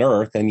here on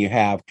Earth, and you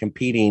have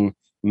competing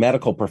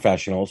medical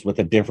professionals with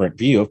a different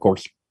view. Of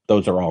course,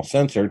 those are all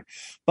censored.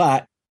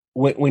 But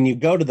when you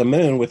go to the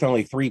moon with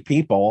only 3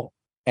 people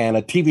and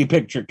a TV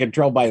picture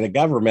controlled by the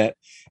government,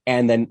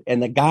 and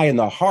the guy in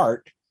the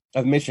heart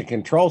of mission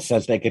control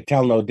says they could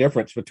tell no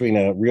difference between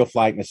a real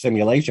flight and a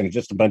simulation. It's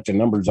just a bunch of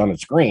numbers on a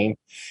screen.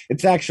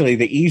 It's actually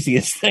the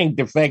easiest thing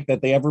to fake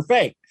that they ever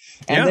faked.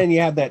 And then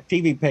you have that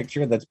TV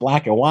picture that's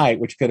black and white,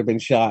 which could have been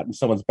shot in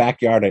someone's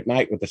backyard at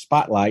night with a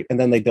spotlight. And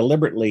then they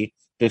deliberately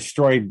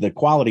destroyed the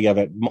quality of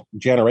it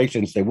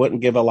generations. They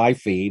wouldn't give a live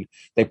feed.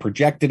 They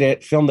projected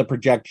it, filmed the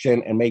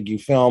projection, and made you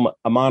film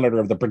a monitor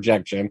of the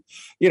projection,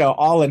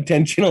 all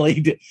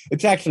intentionally.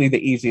 It's actually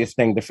the easiest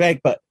thing to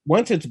fake. But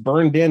once it's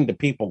burned into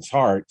people's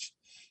hearts,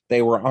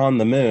 they were on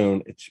the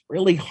moon. It's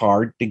really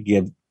hard to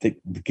give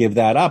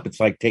that up. It's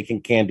like taking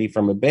candy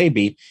from a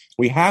baby.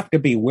 We have to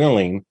be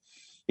willing.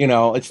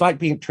 It's like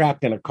being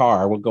trapped in a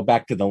car. We'll go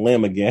back to the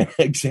limb again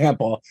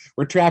example.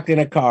 We're trapped in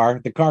a car.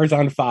 The car's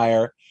on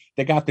fire.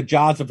 They got the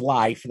jaws of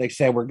life. They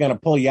say, we're going to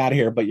pull you out of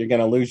here, but you're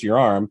going to lose your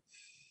arm.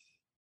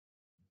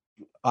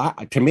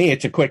 To me,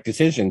 it's a quick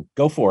decision.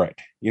 Go for it.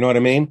 You know what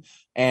I mean?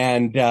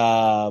 And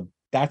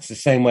that's the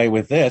same way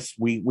with this.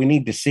 We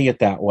need to see it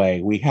that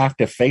way. We have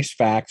to face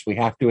facts. We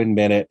have to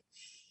admit it.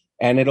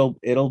 And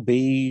it'll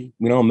be,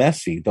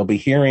 messy. There'll be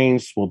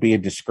hearings, will be a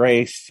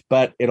disgrace,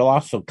 but it'll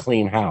also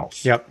clean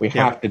house. We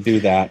have to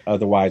do that.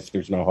 Otherwise,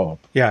 there's no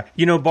hope. Yeah.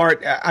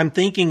 Bart, I'm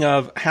thinking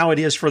of how it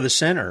is for the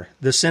sinner.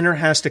 The sinner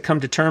has to come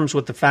to terms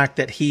with the fact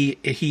that he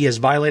has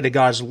violated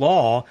God's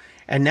law,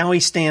 and now he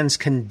stands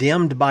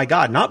condemned by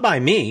God, not by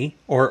me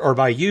or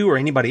by you or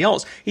anybody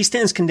else. He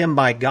stands condemned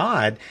by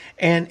God,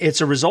 and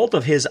it's a result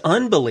of his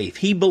unbelief.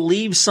 He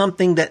believes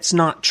something that's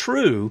not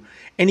true,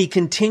 and he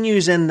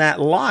continues in that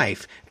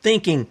life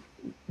thinking,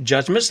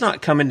 Judgment's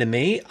not coming to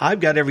me. I've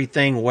got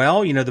everything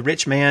well. The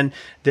rich man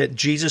that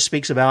Jesus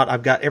speaks about,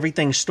 I've got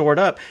everything stored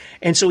up.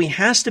 And so he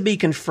has to be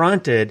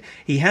confronted.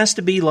 He has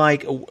to be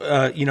like,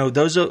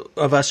 those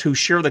of us who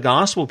share the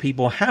gospel,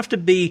 people have to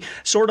be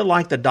sort of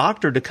like the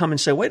doctor to come and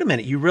say, wait a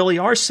minute, you really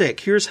are sick.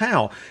 Here's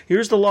how.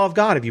 Here's the law of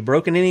God. Have you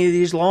broken any of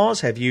these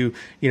laws? Have you,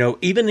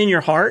 even in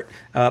your heart,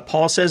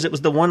 Paul says it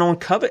was the one on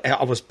covet.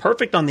 I was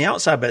perfect on the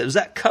outside, but it was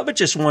that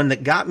covetous one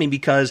that got me,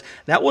 because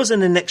that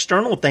wasn't an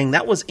external thing.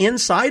 That was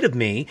inside of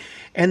me.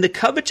 And the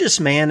covetous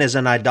man is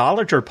an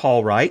idolater,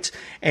 Paul writes,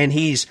 and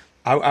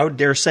I would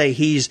dare say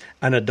he's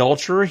an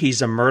adulterer,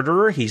 he's a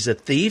murderer, he's a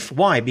thief.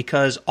 Why?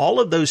 Because all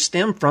of those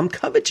stem from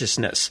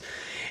covetousness.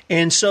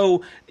 And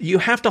so you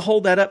have to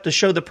hold that up to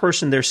show the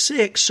person they're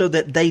sick so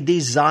that they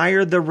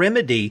desire the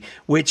remedy,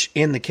 which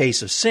in the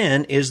case of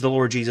sin is the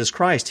Lord Jesus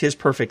Christ, his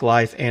perfect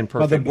life and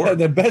perfect work.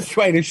 The best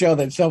way to show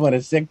that someone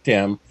is sick,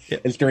 Tim,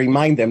 is to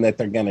remind them that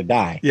they're going to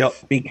die. Yep.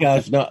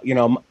 Because,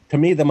 to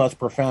me, the most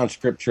profound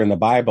scripture in the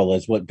Bible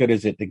is, what good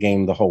is it to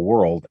gain the whole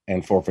world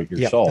and forfeit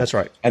your soul? That's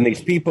right. And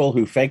these people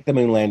who faked the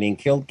moon landing,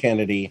 killed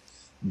Kennedy,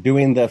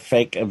 doing the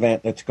fake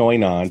event that's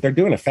going on, they're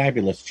doing a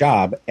fabulous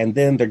job, and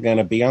then they're going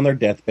to be on their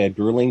deathbed,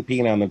 drooling,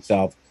 peeing on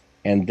themselves,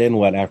 and then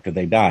what after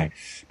they die?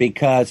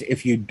 Because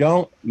if you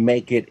don't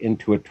make it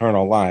into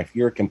eternal life,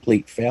 you're a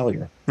complete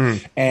failure.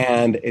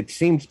 And it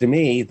seems to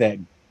me that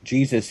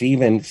Jesus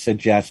even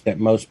suggests that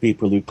most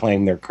people who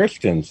claim they're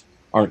Christians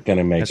aren't going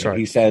to make it. Right.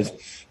 He says,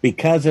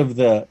 because of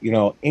the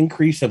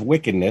increase of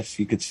wickedness,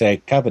 you could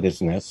say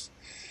covetousness,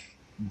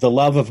 the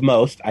love of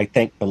most, I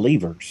think,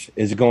 believers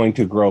is going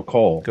to grow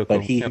cold.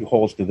 But he who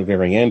holds to the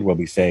very end will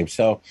be saved.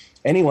 So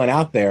anyone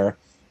out there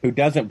who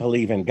doesn't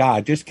believe in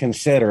God, just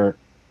consider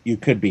you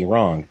could be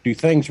wrong. Do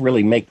things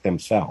really make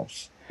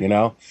themselves?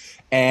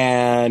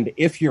 And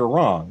if you're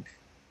wrong,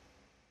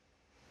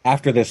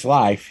 after this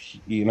life,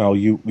 you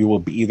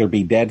will either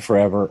be dead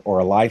forever or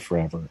alive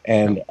forever.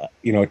 And,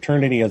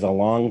 eternity is a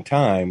long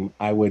time.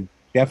 I would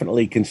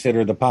definitely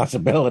consider the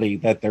possibility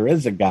that there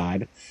is a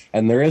God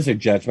and there is a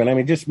judgment. I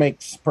mean, it just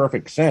makes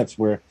perfect sense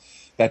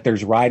that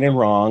there's right and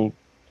wrong,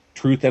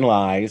 truth and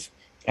lies,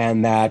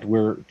 and that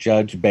we're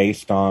judged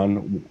based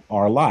on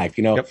our life.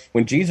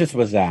 When Jesus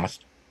was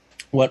asked,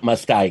 what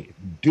must I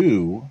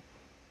do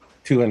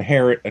to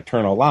inherit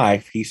eternal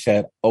life? He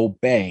said,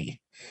 obey.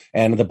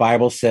 And the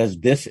Bible says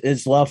this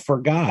is love for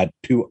God,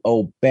 to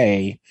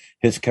obey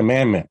his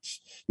commandments.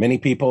 Many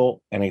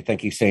people, and I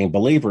think he's saying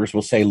believers,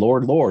 will say,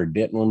 Lord, Lord,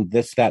 didn't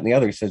this, that, and the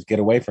other. He says, get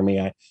away from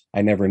me.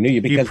 I never knew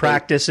you. Because you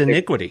practice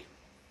iniquity.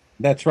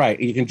 That's right.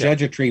 You can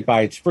judge a tree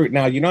by its fruit.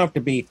 Now, you don't have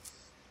to be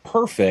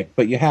perfect,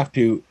 but you have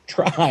to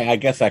try, I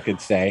guess I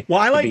could say. Well,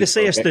 I like to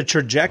say it's the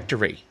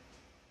trajectory.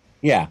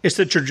 Yeah. It's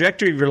the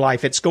trajectory of your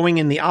life. It's going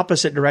in the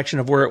opposite direction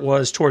of where it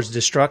was towards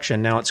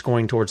destruction. Now it's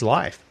going towards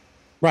life.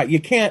 Right.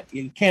 You can't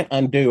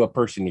undo a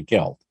person you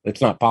killed.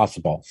 It's not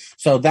possible.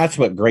 So that's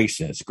what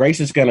grace is. Grace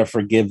is going to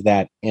forgive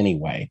that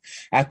anyway.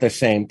 At the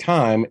same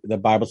time, the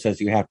Bible says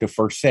you have to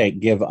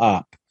forsake, give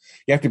up.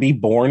 You have to be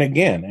born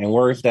again. And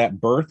where is that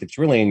birth? It's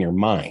really in your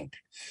mind.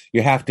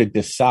 You have to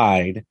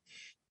decide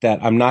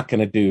that I'm not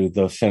going to do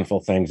those sinful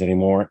things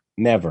anymore.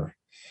 Never.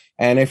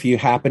 And if you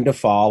happen to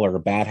fall, or a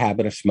bad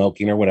habit of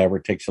smoking or whatever,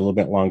 it takes a little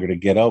bit longer to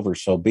get over.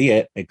 So be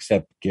it,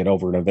 except get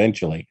over it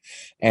eventually.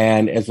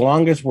 And as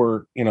long as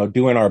we're,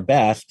 doing our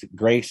best,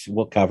 grace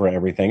will cover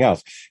everything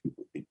else.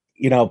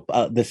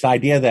 This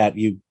idea that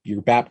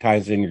you're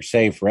baptized and you're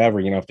saved forever,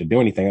 you don't have to do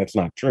anything. That's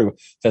not true.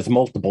 It says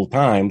multiple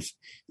times,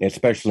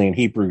 especially in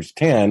Hebrews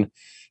 10,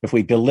 if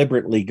we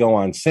deliberately go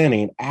on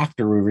sinning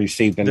after we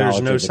receive the knowledge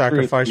of the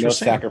truth, no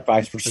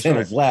sacrifice for sin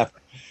is left.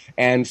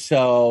 And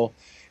so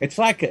it's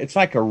like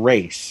a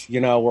race.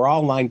 We're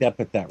all lined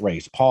up at that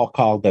race. Paul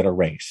called it a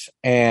race.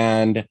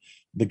 And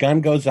the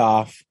gun goes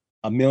off.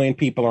 1 million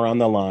people are on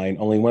the line.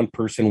 Only one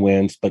person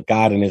wins, but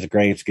God in his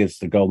grace gives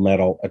the gold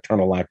medal,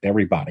 eternal life to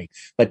everybody.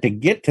 But to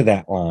get to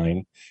that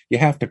line, you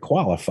have to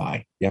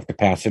qualify. You have to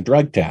pass a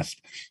drug test.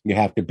 You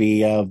have to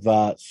be of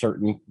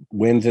certain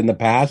wins in the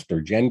past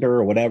or gender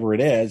or whatever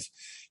it is.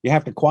 You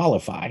have to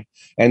qualify.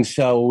 And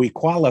so we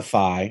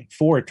qualify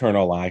for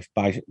eternal life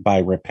by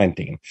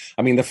repenting.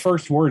 I mean, the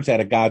first words out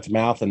of God's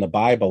mouth in the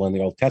Bible in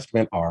the Old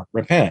Testament are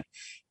repent.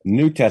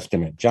 New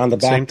Testament, John the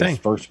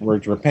Baptist, first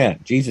words,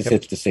 repent. Jesus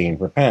hits the scene,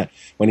 repent.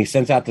 When he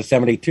sends out the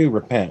 72,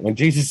 repent. When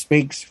Jesus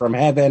speaks from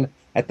heaven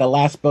at the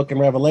last book in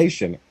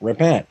Revelation,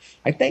 repent.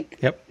 I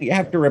think you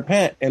have to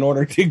repent in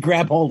order to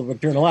grab hold of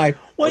eternal life.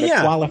 Well, to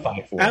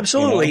qualify for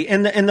absolutely.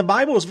 it. And the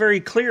Bible is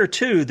very clear,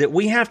 too, that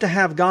we have to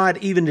have God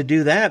even to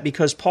do that,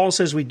 because Paul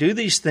says we do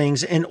these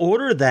things in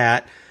order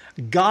that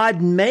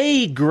God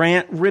may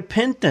grant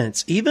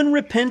repentance. Even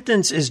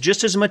repentance is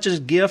just as much a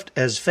gift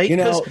as faith,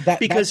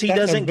 because he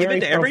doesn't give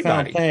it to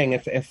everybody.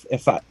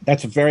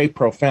 That's very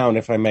profound,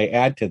 if I may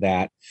add to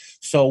that.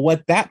 So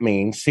what that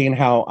means, seeing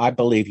how I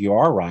believe you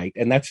are right,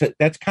 and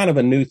that's kind of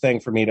a new thing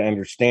for me to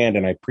understand,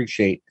 and I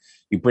appreciate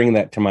you bringing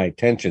that to my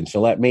attention.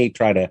 So let me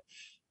try to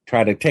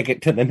take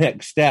it to the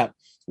next step,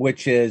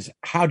 which is,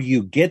 how do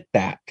you get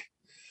that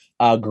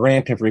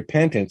grant of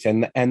repentance,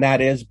 and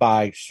that is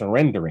by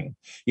surrendering.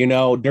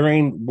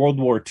 During World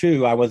War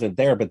II, I wasn't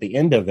there, but the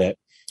end of it,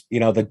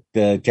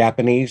 the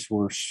Japanese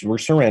were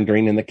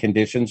surrendering, and the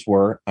conditions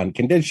were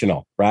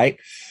unconditional, right?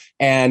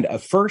 And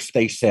first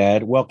they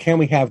said, well, can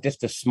we have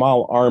just a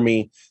small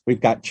army?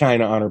 We've got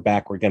China on our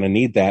back. We're going to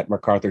need that.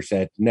 MacArthur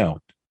said, no,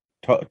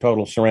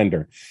 total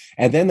surrender.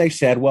 And then they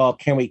said, well,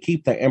 can we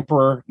keep the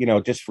emperor,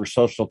 just for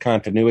social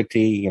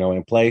continuity,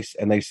 in place?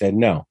 And they said,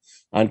 no,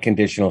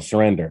 unconditional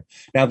surrender.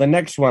 Now, the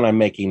next one I'm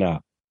making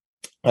up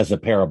as a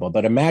parable,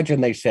 but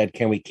imagine they said,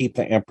 can we keep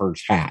the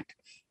emperor's hat?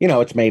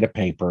 It's made of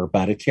paper,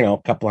 but it's, a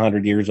couple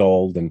 100 years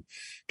old. And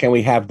can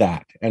we have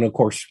that? And of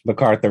course,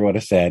 MacArthur would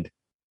have said,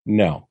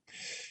 no.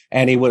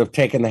 And he would have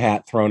taken the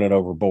hat, thrown it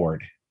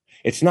overboard.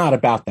 It's not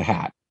about the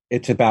hat.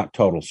 It's about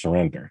total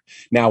surrender.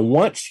 Now,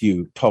 once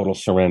you total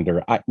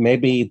surrender,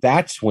 maybe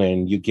that's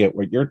when you get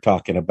what you're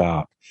talking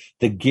about,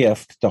 the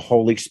gift, the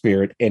Holy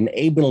Spirit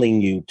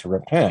enabling you to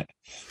repent.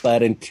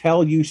 But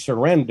until you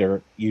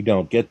surrender, you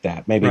don't get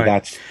that. Maybe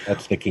that's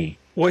the key.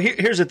 Well,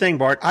 here's the thing,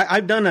 Bart.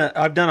 I've done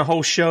a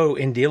whole show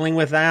in dealing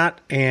with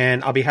that,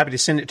 and I'll be happy to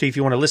send it to you if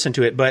you want to listen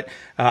to it. But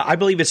I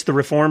believe it's the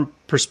Reformed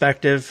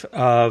perspective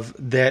of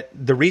that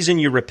the reason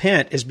you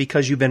repent is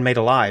because you've been made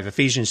alive,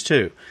 Ephesians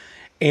 2.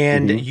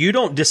 And you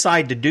don't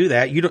decide to do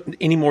that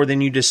any more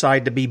than you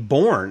decide to be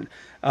born.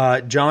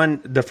 John,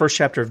 the first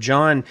chapter of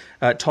John,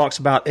 talks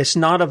about it's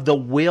not of the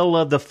will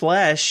of the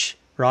flesh,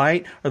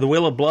 right, or the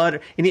will of blood,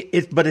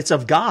 but it's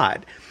of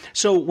God.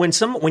 So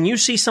when you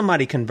see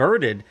somebody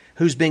converted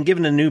who's been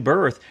given a new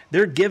birth,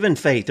 they're given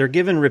faith, they're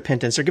given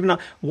repentance, they're given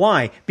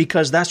why?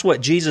 Because that's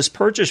what Jesus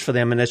purchased for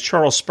them. And as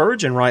Charles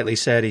Spurgeon rightly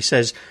said, he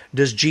says,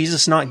 "Does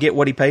Jesus not get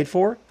what he paid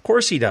for? Of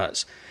course he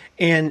does."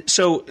 And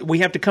so we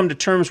have to come to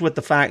terms with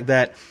the fact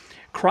that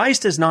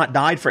Christ has not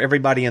died for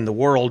everybody in the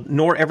world,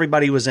 nor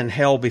everybody was in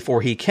hell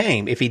before he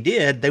came. If he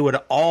did, they would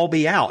all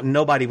be out and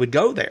nobody would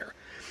go there.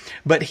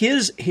 But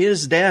his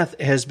death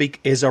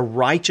is a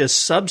righteous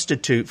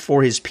substitute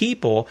for his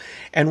people,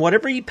 and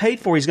whatever he paid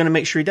for, he's going to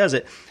make sure he does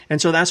it.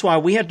 And so that's why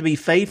we have to be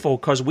faithful,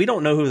 because we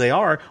don't know who they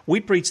are. We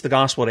preach the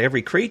gospel to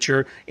every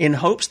creature in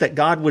hopes that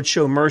God would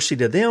show mercy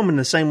to them in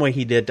the same way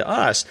he did to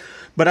us.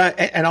 But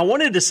I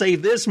wanted to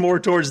save this more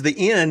towards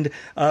the end,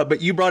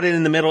 but you brought it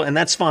in the middle, and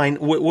that's fine.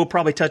 We'll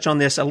probably touch on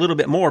this a little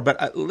bit more.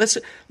 But let's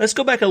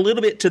go back a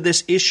little bit to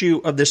this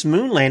issue of this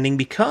moon landing,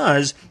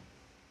 because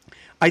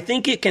I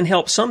think it can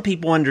help some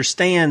people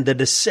understand the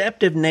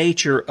deceptive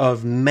nature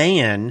of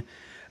man,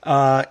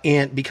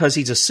 and because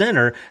he's a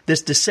sinner,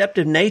 this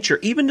deceptive nature,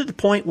 even to the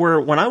point where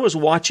when I was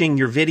watching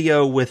your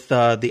video with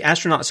the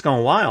Astronauts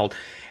Gone Wild,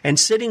 and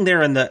sitting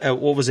there in the,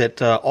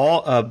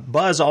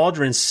 Buzz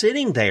Aldrin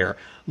sitting there,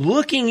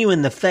 looking you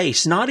in the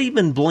face, not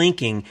even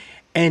blinking,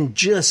 and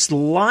just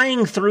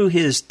lying through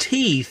his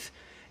teeth,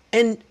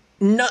 and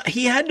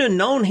he had to have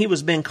known he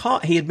had been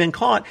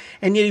caught,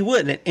 and yet he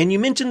wouldn't. And you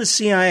mentioned the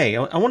CIA.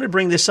 I wanted to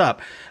bring this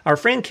up. Our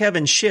friend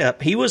Kevin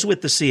Shipp, he was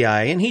with the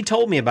CIA, and he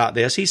told me about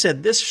this. He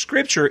said, this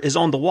scripture is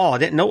on the wall. I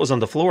didn't know it was on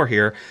the floor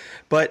here.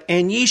 But,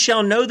 and ye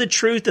shall know the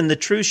truth, and the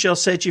truth shall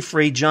set you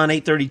free, John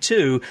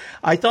 8:32.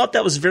 I thought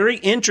that was very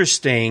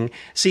interesting.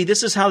 See,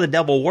 this is how the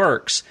devil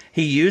works.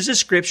 He uses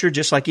scripture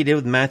just like he did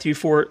with Matthew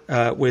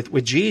 4,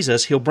 with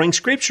Jesus. He'll bring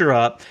scripture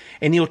up,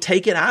 and he'll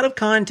take it out of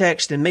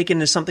context and make it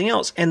into something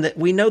else. And that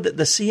we know that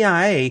the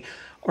CIA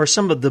are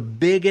some of the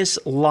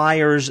biggest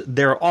liars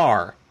there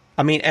are.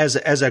 I mean, as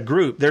a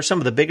group, they're some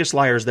of the biggest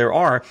liars there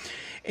are.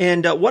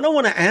 And what I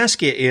want to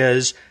ask you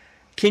is,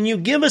 can you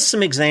give us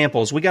some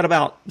examples? We got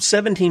about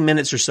 17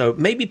 minutes or so.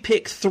 Maybe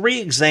pick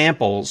 3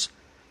 examples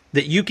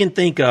that you can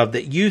think of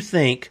that you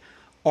think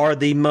are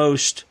the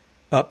most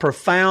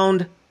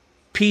profound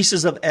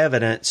pieces of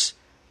evidence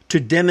to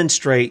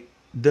demonstrate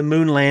the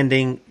moon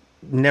landing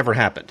never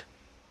happened.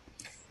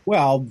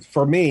 Well,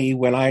 for me,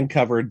 when I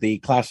uncovered the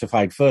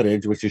classified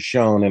footage, which is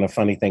shown in A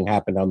Funny Thing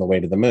Happened on the Way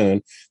to the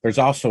Moon, there's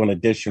also an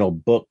additional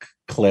book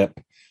clip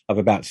of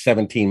about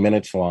 17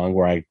 minutes long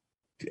where I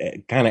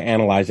kind of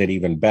analyze it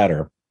even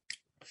better.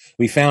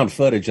 We found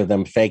footage of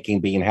them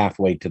faking being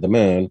halfway to the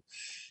moon.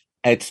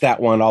 It's that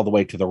one all the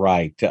way to the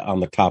right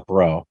on the top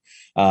row.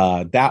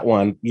 That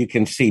one, you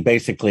can see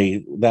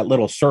basically that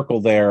little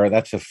circle there,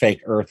 that's a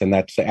fake Earth, and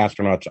that's the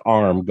astronaut's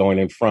arm going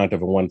in front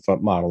of a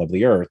 1-foot model of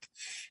the Earth.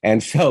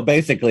 And so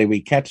basically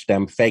we catch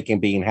them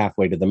faking being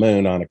halfway to the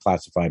moon on a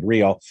classified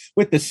reel,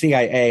 with the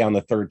CIA on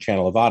the 3rd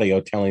channel of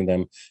audio telling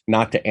them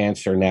not to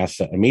answer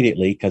NASA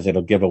immediately because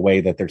it'll give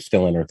away that they're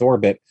still in Earth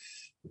orbit,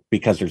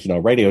 because there's no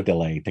radio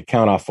delay, to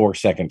count off 4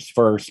 seconds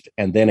first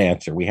and then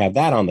answer. We have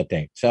that on the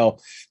tape. So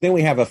then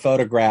we have a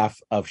photograph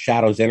of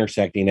shadows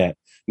intersecting at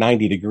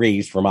 90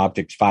 degrees from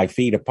objects 5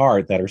 feet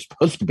apart that are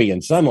supposed to be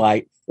in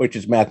sunlight, which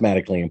is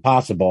mathematically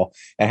impossible.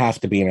 It has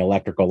to be an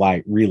electrical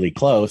light really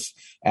close,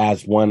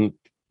 as one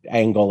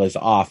angle is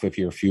off if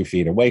you're a few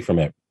feet away from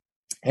it.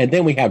 And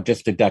then we have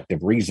just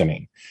deductive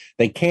reasoning.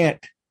 They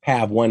can't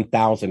have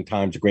 1,000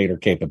 times greater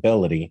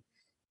capability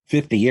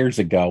 50 years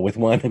ago with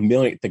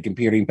 1/1,000th the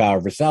computing power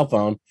of a cell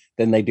phone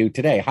than they do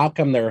today. How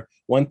come they're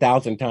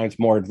 1,000 times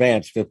more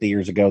advanced 50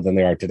 years ago than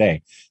they are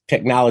today?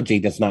 Technology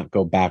does not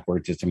go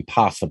backwards. It's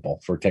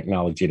impossible for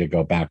technology to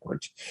go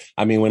backwards.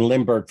 I mean, when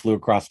Lindbergh flew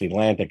across the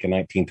Atlantic in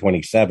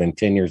 1927,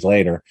 10 years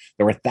later,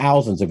 there were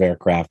thousands of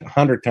aircraft,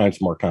 100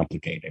 times more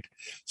complicated.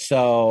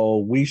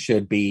 So we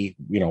should be,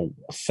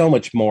 so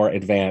much more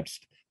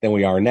advanced than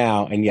we are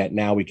now. And yet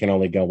now we can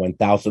only go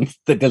 1,000th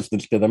the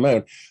distance to the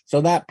moon.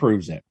 So that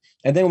proves it.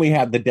 And then we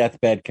have the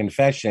deathbed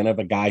confession of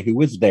a guy who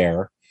was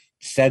there,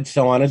 said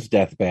so on his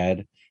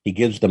deathbed. He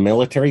gives the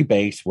military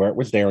base where it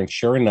was there. And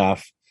sure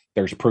enough,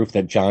 there's proof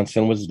that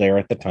Johnson was there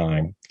at the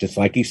time, just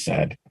like he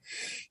said.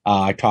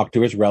 I talked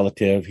to his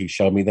relative. He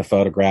showed me the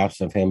photographs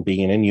of him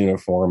being in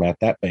uniform at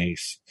that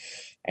base.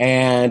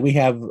 And we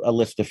have a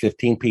list of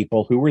 15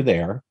 people who were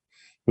there,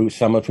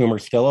 some of whom are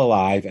still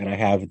alive. And I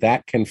have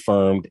that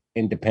confirmed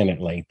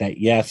independently that,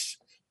 yes,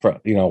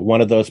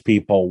 one of those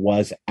people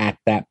was at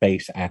that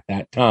base at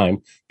that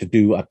time to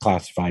do a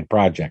classified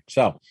project.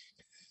 So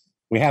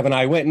we have an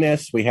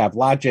eyewitness, we have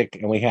logic,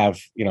 and we have,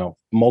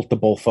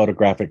 multiple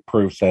photographic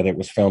proofs that it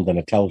was filmed in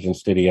a television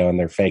studio and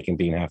they're faking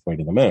being halfway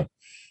to the moon.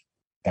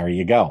 There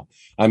you go.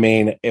 I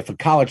mean, if a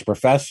college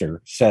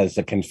professor says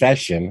a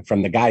confession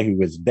from the guy who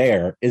was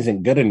there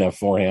isn't good enough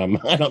for him,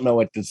 I don't know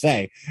what to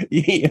say,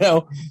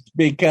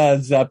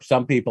 because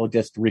some people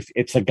just,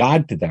 it's a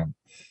god to them.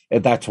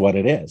 That's what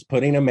it is.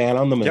 Putting a man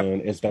on the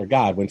moon is their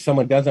God. When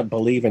someone doesn't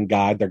believe in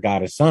God, their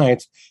God is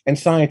science, and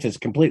science is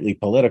completely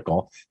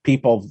political.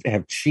 People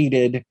have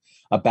cheated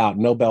about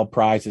Nobel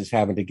Prizes,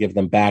 having to give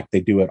them back. They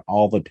do it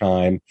all the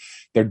time.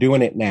 They're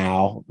doing it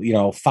now.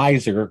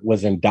 Pfizer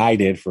was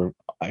indicted for,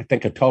 I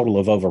think, a total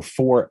of over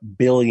 $4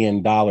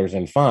 billion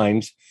in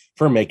fines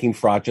for making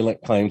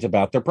fraudulent claims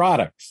about their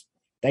products.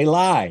 They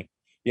lie.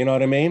 You know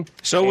what I mean?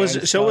 So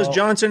was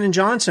Johnson &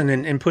 Johnson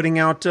in putting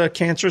out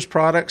cancerous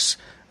products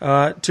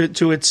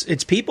to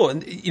its people.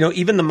 And,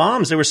 even the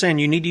moms, they were saying,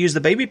 you need to use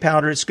the baby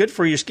powder. It's good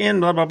for your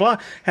skin, blah, blah, blah.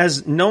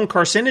 Has known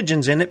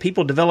carcinogens in it.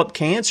 People develop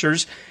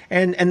cancers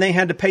and they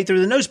had to pay through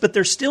the nose, but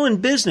they're still in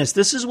business.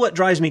 This is what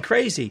drives me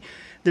crazy.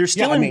 They're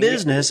still in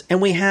business,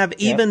 and we have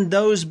even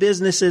those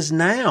businesses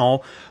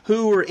now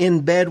who were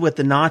in bed with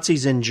the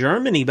Nazis in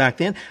Germany back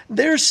then.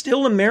 There's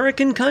still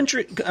American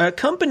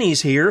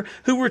companies here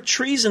who were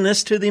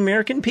treasonous to the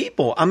American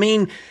people. I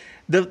mean,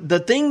 the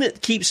thing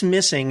that keeps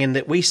missing, and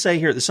that we say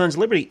here at the Sons of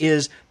Liberty,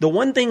 is the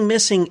one thing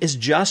missing is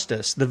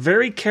justice. The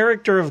very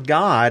character of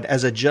God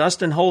as a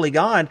just and holy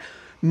God,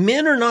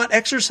 men are not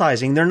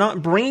exercising. They're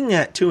not bringing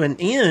that to an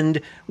end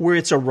where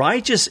it's a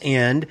righteous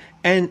end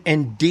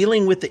and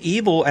dealing with the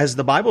evil, as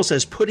the Bible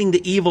says, putting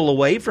the evil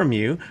away from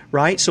you,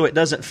 right? So it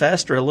doesn't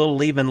fester. A little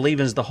leaven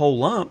leavens the whole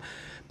lump.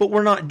 But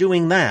we're not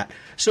doing that.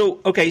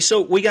 So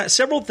we got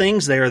several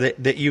things there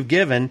that you've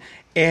given,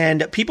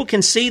 and people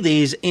can see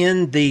these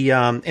in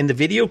the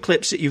video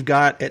clips that you've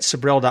got at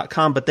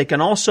Sibrel.com, but they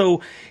can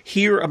also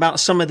hear about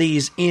some of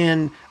these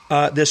in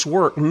this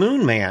work,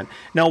 Moon Man.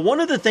 Now, one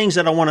of the things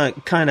that I want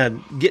to kind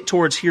of get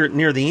towards here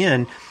near the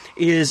end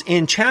is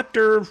in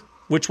chapter,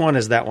 which one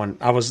is that one?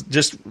 I was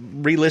just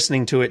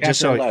re-listening to it.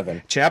 Chapter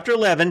 11. Chapter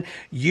 11,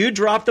 you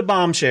dropped a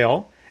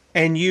bombshell,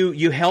 and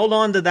you held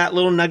on to that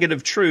little nugget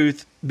of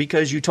truth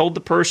because you told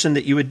the person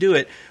that you would do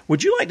it.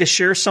 Would you like to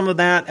share some of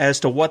that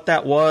as to what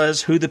that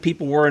was, who the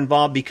people were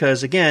involved?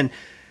 Because, again,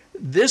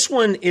 this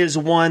one is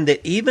one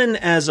that even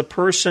as a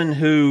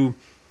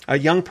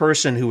young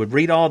person who would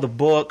read all the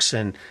books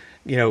and,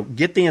 I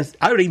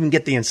would even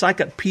get the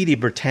Encyclopedia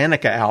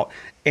Britannica out.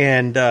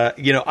 And,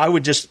 I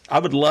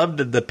would love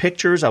the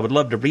pictures. I would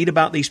love to read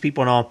about these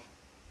people and all.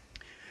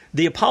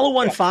 The Apollo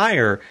 1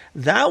 fire,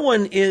 that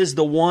one is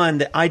the one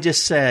that I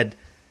just said,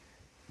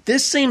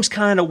 this seems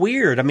kind of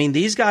weird. I mean,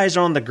 these guys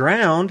are on the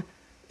ground.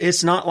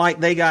 It's not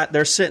like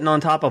they're sitting on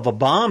top of a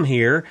bomb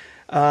here,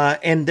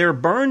 and they're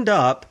burned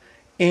up,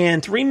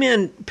 and 3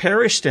 men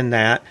perished in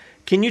that.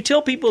 Can you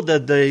tell people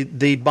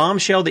the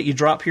bombshell that you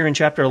drop here in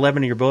chapter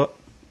 11 of your book?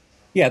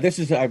 Yeah, this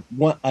is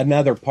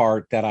another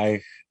part that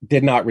I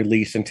did not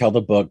release until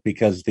the book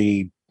because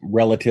the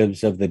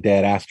relatives of the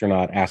dead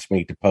astronaut asked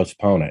me to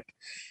postpone it.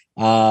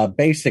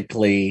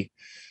 Basically,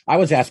 I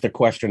was asked a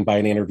question by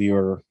an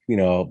interviewer,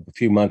 a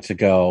few months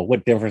ago,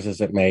 what difference does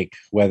it make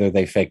whether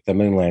they faked the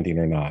moon landing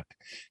or not?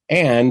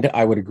 And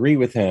I would agree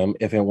with him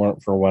if it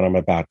weren't for what I'm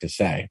about to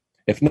say.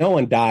 If no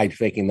one died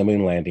faking the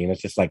moon landing,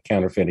 it's just like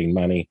counterfeiting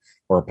money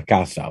or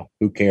Picasso.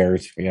 Who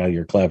cares?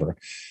 You're clever.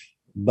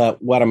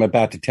 But what I'm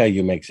about to tell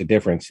you makes a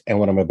difference. And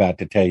what I'm about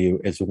to tell you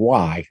is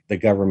why the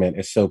government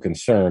is so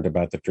concerned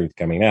about the truth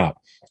coming out.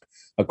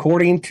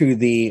 According to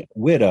the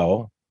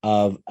widow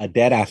of a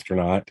dead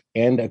astronaut,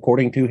 and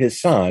according to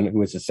his son,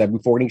 who is a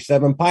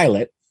 747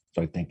 pilot,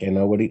 so I think I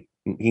know what he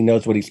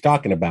knows what he's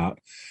talking about,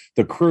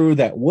 the crew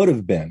that would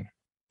have been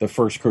the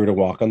first crew to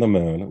walk on the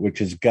moon, which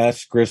is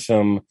Gus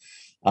Grissom,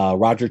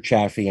 Roger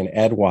Chaffee, and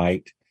Ed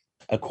White,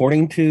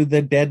 according to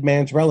the dead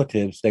man's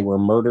relatives, they were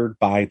murdered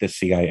by the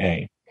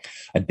CIA.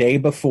 A day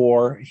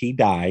before he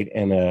died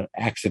in an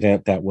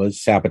accident that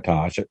was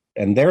sabotage,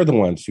 and they're the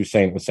ones who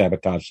say it was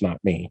sabotage,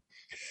 not me.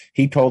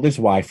 He told his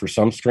wife, for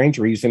some strange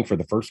reason, for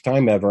the first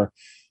time ever,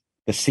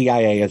 the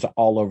CIA is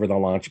all over the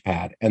launch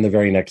pad. And the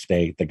very next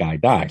day, the guy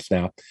dies.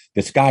 Now,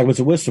 this guy was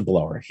a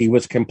whistleblower. He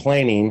was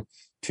complaining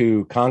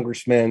to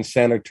congressmen,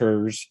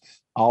 senators,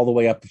 all the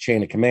way up the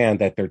chain of command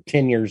that they're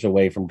 10 years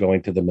away from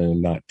going to the moon,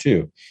 not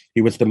 2.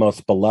 He was the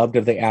most beloved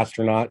of the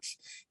astronauts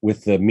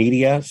with the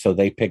media, so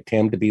they picked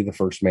him to be the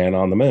first man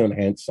on the moon,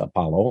 hence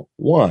Apollo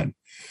 1.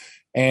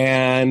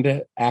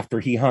 And after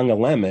he hung a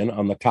lemon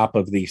on the top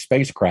of the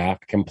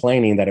spacecraft,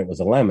 complaining that it was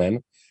a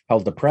lemon,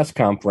 held a press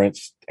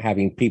conference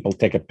having people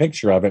take a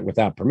picture of it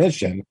without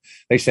permission,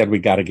 they said, we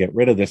got to get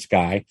rid of this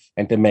guy.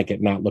 And to make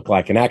it not look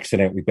like an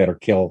accident, we better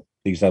kill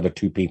these other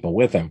 2 people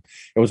with him.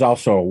 It was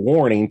also a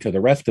warning to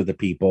the rest of the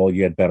people,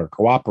 you had better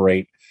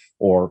cooperate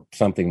or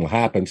something will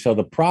happen. So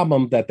the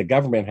problem that the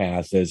government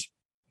has is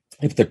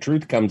if the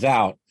truth comes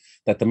out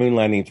that the moon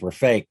landings were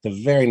fake, the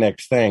very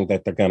next thing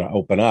that they're going to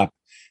open up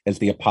is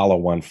the Apollo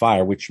 1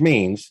 fire, which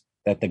means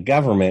that the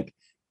government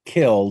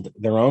killed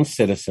their own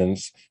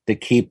citizens to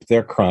keep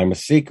their crime a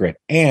secret.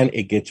 And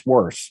it gets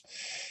worse.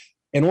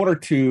 In order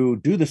to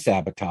do the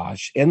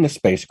sabotage in the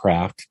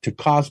spacecraft, to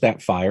cause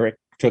that fire, it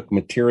took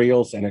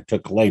materials and it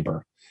took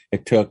labor.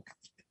 It took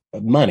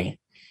money,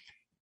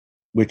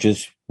 which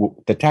is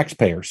the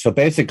taxpayers. So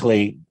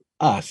basically,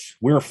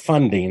 we're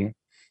funding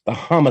the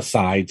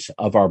homicides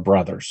of our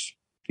brothers.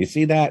 You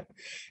see that?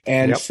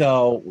 And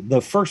so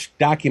the first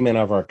document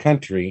of our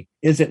country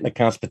isn't the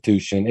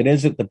Constitution. It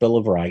isn't the Bill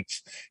of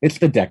Rights. It's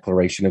the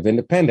Declaration of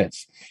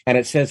Independence. And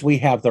it says we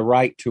have the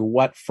right to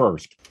what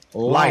first?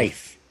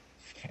 Life.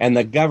 And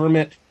the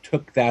government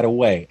took that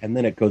away. And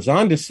then it goes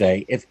on to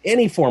say, if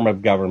any form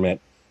of government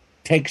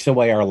takes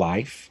away our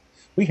life,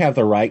 we have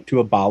the right to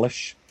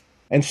abolish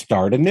and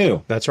start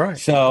anew. That's right.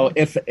 So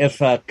if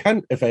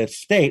a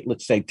state,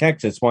 let's say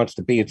Texas, wants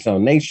to be its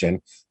own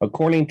nation,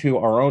 according to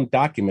our own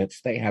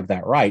documents, they have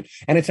that right.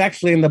 And it's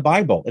actually in the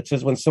Bible. It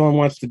says when someone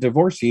wants to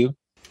divorce you,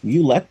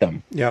 you let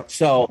them. Yep.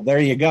 So there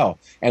you go.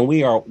 And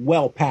we are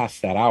well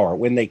past that hour.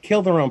 When they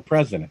kill their own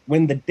president,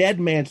 when the dead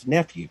man's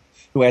nephew,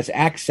 who has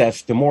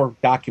access to more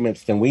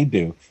documents than we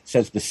do,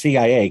 says the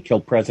CIA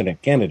killed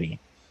President Kennedy,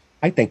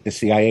 I think the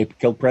CIA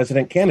killed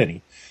President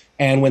Kennedy.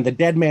 And when the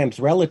dead man's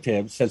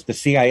relative says the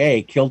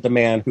CIA killed the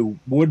man who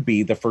would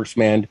be the first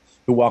man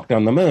who walked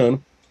on the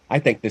moon, I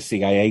think the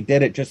CIA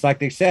did it just like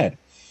they said.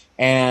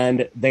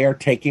 And they are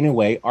taking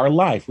away our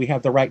life. We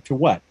have the right to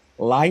what?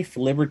 Life,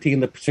 liberty,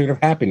 and the pursuit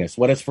of happiness.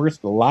 What is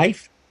first?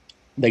 Life.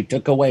 They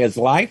took away his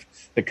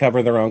life to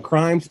cover their own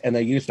crimes, and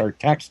they used our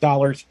tax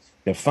dollars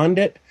to fund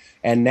it.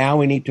 And now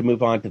we need to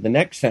move on to the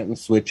next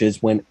sentence, which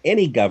is when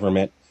any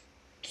government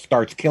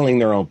starts killing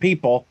their own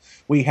people,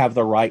 we have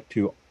the right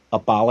to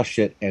abolish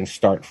it and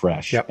start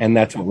fresh. Yep. And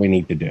that's what we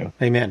need to do.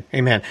 Amen.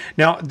 Amen.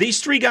 Now, these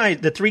 3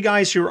 guys, the 3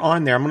 guys who are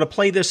on there, I'm going to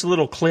play this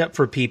little clip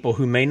for people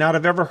who may not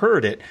have ever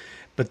heard it,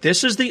 but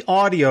this is the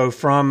audio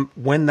from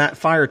when that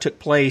fire took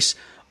place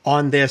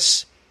on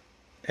this.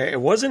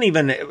 It wasn't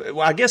even,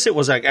 I guess it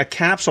was a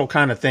capsule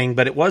kind of thing,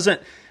 but it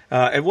wasn't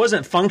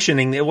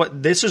functioning.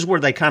 This is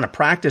where they kind of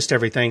practiced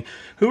everything.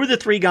 Who are the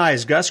 3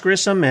 guys, Gus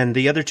Grissom and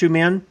the other 2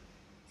 men?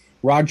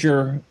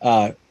 Roger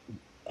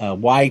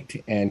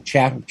White and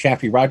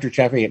Roger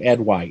Chaffee and Ed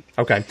White.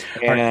 Okay.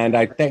 And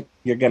I think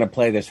you're going to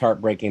play this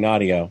heartbreaking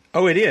audio.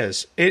 Oh, it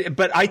is.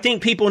 But I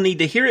think people need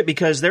to hear it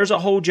because there's a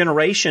whole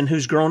generation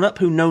who's grown up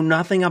who know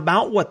nothing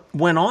about what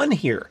went on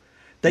here.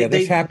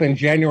 This happened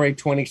January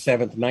 27th,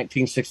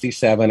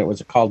 1967. It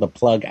was called the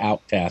plug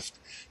out test.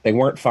 They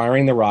weren't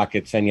firing the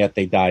rockets, and yet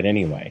they died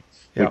anyway,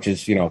 which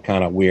is,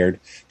 kind of weird.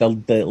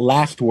 The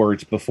last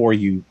words before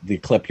the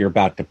clip you're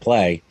about to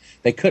play,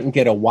 they couldn't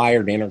get a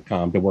wired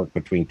intercom to work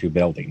between 2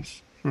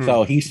 buildings.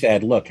 So he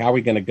said, look, how are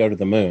we going to go to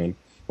the moon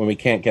when we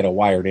can't get a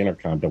wired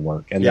intercom to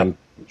work? And then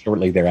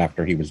shortly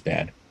thereafter, he was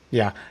dead.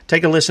 Yeah.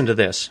 Take a listen to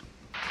this.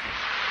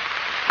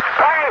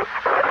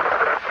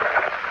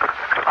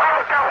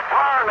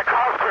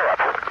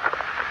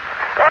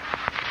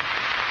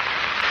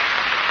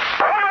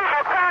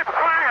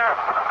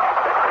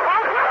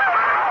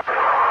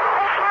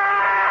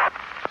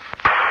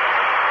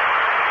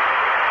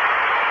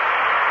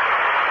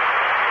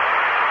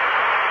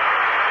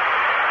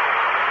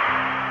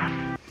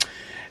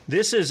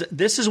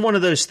 This is one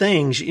of those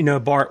things,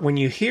 Bart, when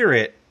you hear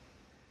it,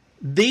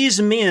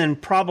 these men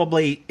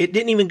probably, it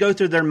didn't even go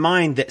through their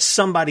mind that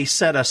somebody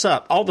set us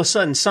up. All of a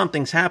sudden,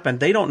 something's happened.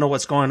 They don't know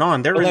what's going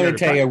on. Let me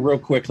tell you real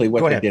quickly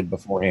what they did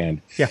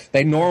beforehand. Yeah.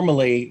 They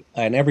normally,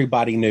 and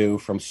everybody knew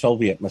from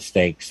Soviet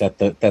mistakes that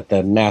the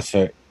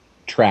NASA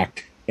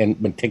tracked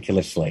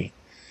meticulously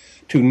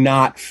to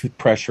not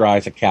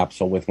pressurize a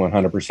capsule with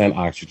 100%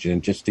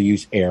 oxygen, just to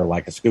use air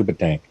like a scuba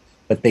tank.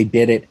 But they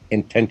did it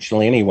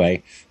intentionally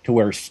anyway, to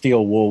where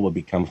steel wool would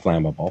become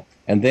flammable.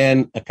 And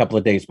then a couple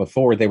of days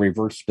before, they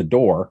reversed the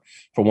door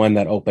from one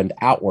that opened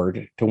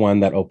outward to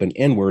one that opened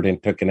inward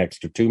and took an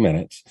extra 2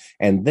 minutes.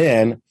 And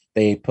then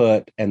they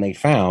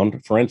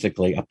found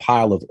forensically a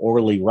pile of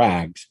oily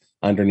rags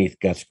underneath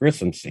Gus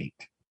Grissom's seat.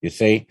 You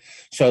see?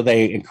 So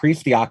they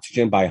increased the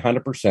oxygen by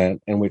 100%,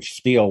 in which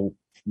steel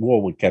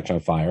wool would catch on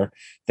fire.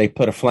 They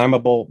put a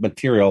flammable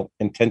material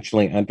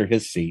intentionally under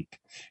his seat,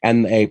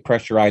 and they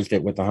pressurized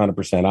it with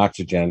 100%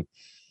 oxygen,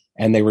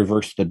 and they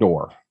reversed the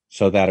door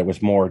so that it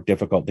was more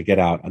difficult to get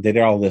out. They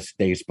did all this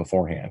days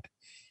beforehand.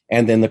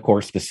 And then, of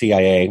course, the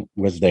CIA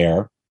was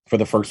there for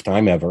the first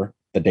time ever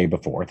the day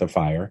before the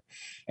fire.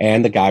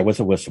 And the guy was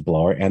a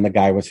whistleblower, and the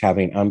guy was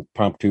having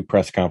impromptu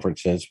press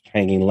conferences,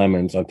 hanging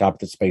lemons on top of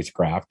the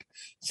spacecraft,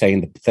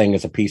 saying the thing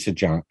is a piece of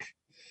junk.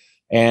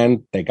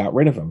 And they got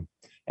rid of him.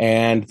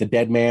 And the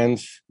dead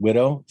man's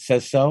widow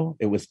says so.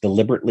 It was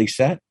deliberately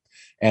set.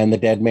 And the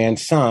dead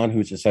man's son,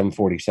 who's a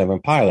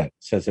 747 pilot,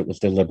 says it was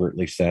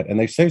deliberately set. And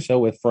they say so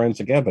with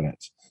forensic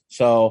evidence.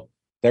 So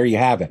there you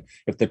have it.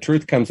 If the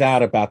truth comes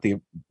out about the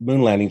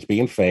moon landings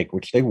being fake,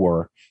 which they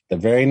were, the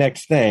very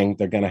next thing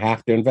they're going to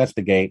have to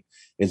investigate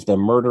is the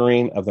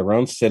murdering of their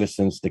own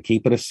citizens to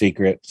keep it a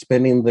secret,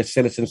 spending the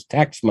citizens'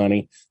 tax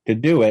money to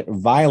do it,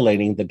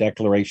 violating the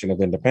Declaration of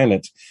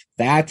Independence.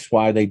 That's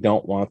why they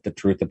don't want the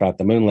truth about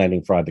the moon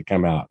landing fraud to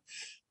come out.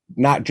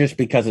 Not just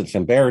because it's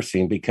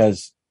embarrassing,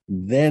 because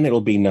then it'll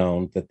be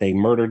known that they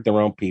murdered their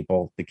own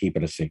people to keep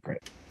it a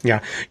secret.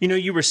 Yeah.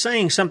 You were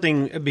saying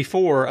something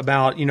before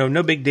about,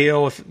 no big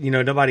deal if,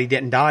 nobody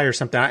didn't die or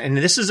something. And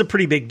this is a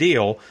pretty big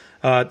deal.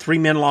 3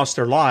 men lost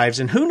their lives.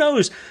 And who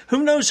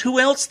knows who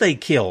else they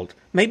killed?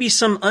 Maybe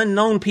some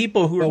unknown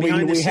people who are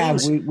behind the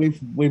scenes.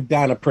 We've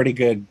done a pretty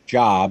good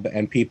job,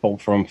 and people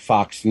from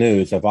Fox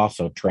News have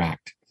also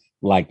tracked.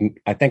 Like,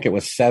 I think it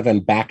was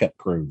 7 backup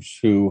crews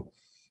who,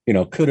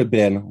 could have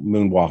been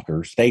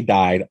moonwalkers. They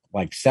died,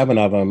 like 7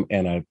 of them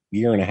in a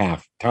year and a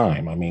half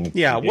time. I mean,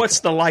 yeah. What's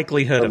the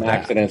likelihood of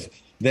accidents?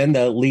 Then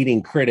the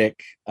leading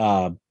critic,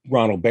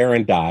 Ronald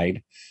Barron,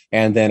 died.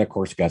 And then, of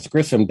course, Gus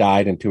Grissom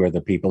died, and 2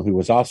 other people who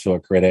was also a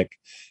critic.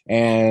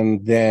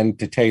 And then,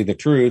 to tell you the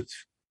truth,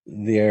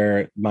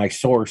 my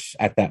source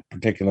at that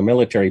particular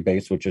military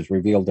base, which is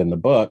revealed in the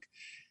book,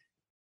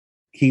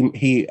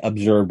 he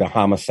observed a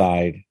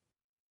homicide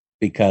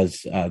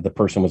because the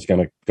person was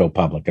going to go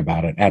public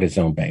about it at his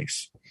own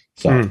base.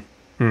 So,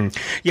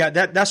 yeah,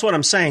 that's what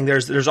I'm saying.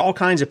 There's all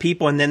kinds of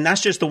people, and then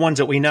that's just the ones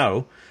that we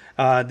know.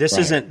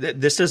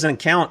 This doesn't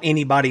count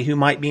anybody who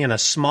might be in a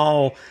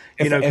small,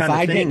 kind of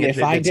thing.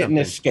 If I didn't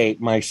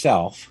escape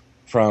myself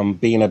from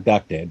being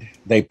abducted,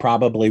 they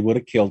probably would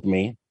have killed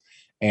me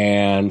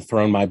and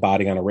thrown my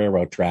body on a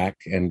railroad track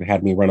and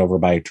had me run over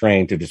by a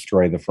train to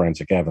destroy the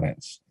forensic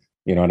evidence.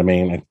 You know what I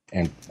mean?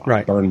 And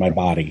burn my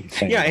body.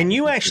 Yeah, and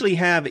you actually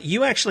have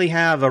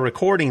a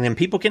recording, and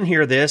people can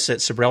hear this at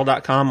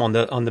Sibrel.com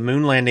on the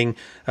moon landing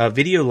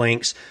video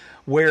links,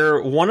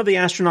 where one of the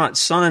astronauts'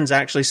 sons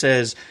actually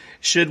says,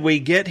 "Should we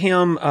get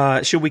him?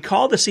 Should we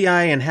call the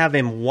CIA and have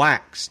him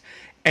waxed?"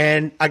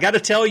 And I got to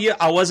tell you,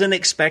 I wasn't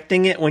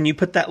expecting it when you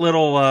put that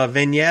little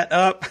vignette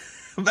up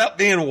about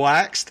being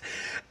waxed.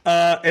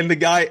 And the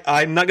guy,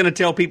 I'm not going to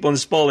tell people and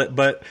spoil it,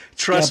 but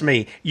trust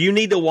me, you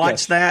need to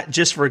watch that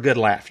just for a good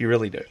laugh. You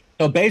really do.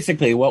 So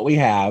basically what we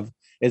have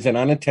is an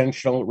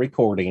unintentional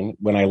recording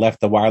when I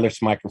left the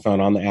wireless microphone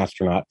on the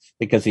astronaut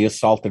because he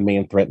assaulted me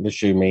and threatened to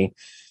shoot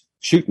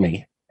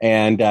me.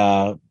 And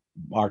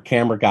our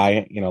camera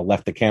guy,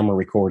 left the camera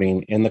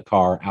recording in the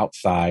car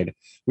outside.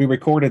 We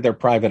recorded their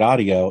private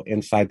audio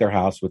inside their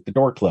house with the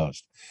door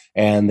closed.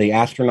 And the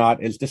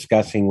astronaut is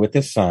discussing with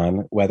his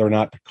son whether or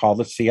not to call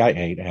the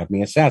CIA to have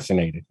me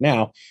assassinated.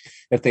 Now,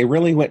 if they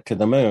really went to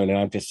the moon, and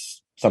I'm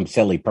just some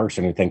silly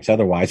person who thinks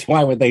otherwise,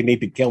 why would they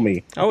need to kill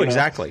me? Oh,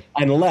 exactly.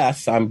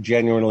 Unless I'm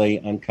genuinely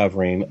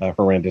uncovering a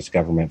horrendous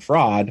government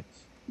fraud,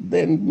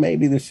 then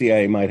maybe the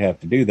CIA might have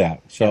to do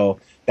that. So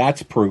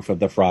that's proof of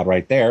the fraud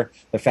right there.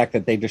 The fact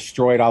that they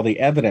destroyed all the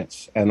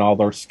evidence and all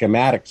their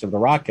schematics of the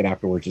rocket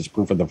afterwards is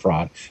proof of the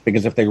fraud.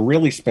 Because if they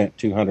really spent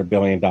 $200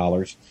 billion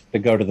to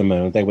go to the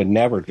moon, they would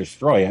never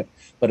destroy it.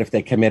 But if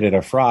they committed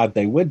a fraud,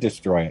 they would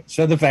destroy it.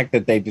 So the fact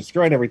that they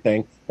destroyed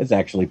everything is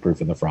actually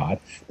proof of the fraud.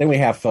 Then we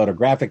have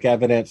photographic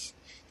evidence.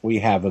 We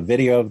have a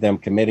video of them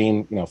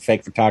committing,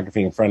 fake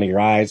photography in front of your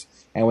eyes.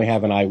 And we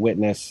have an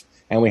eyewitness.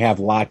 And we have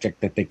logic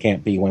that they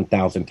can't be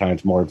 1,000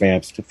 times more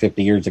advanced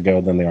 50 years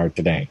ago than they are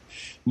today.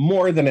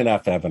 More than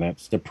enough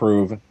evidence to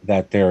prove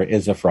that there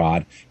is a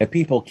fraud. If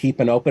people keep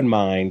an open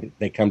mind,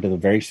 they come to the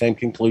very same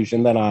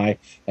conclusion that I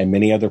and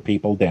many other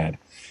people did.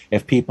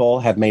 If people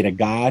have made a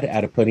god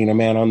out of putting a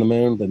man on the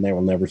moon, then they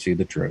will never see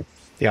the truth.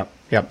 Yeah.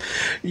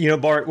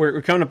 Bart,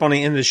 we're coming up on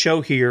the end of the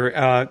show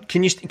here.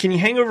 Can you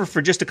hang over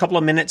for just a couple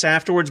of minutes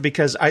afterwards?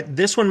 Because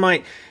this one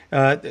might,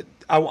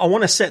 I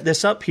want to set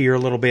this up here a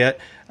little bit.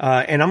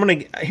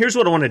 And here's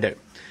what I want to do.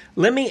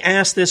 Let me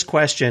ask this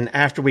question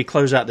after we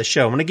close out the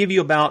show. I'm going to give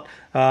you you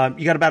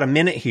got about a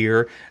minute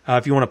here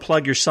if you want to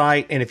plug your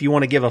site and if you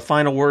want to give a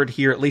final word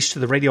here, at least to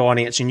the radio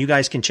audience. And you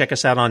guys can check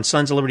us out on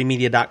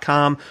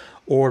sonsoflibertymedia.com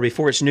or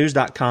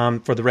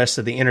beforeitsnews.com for the rest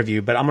of the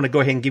interview. But I'm going to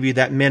go ahead and give you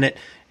that minute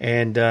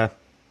and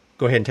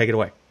go ahead and take it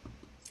away.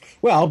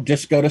 Well,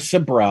 just go to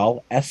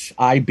Sibrel,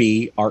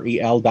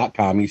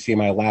 Sibrel.com. You see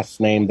my last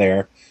name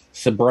there.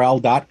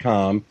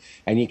 Sibrel.com,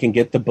 and you can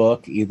get the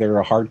book, either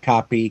a hard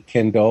copy,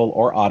 Kindle,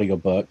 or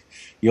audiobook.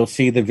 You'll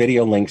see the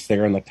video links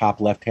there in the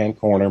top left-hand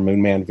corner,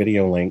 Moonman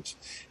video links,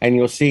 and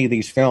you'll see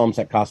these films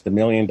that cost $1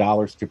 million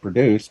to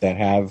produce that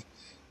have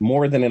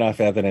more than enough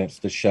evidence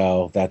to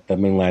show that the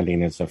moon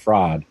landing is a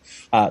fraud.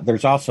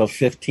 There's also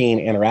 15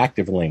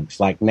 interactive links,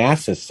 like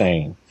NASA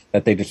saying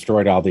that they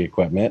destroyed all the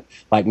equipment,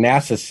 like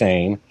NASA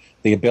saying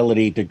the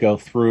ability to go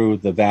through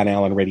the Van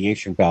Allen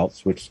radiation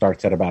belts, which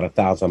starts at about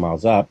 1,000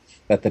 miles up,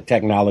 that the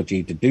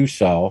technology to do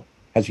so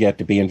has yet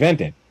to be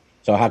invented.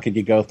 So how could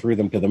you go through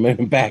them to the moon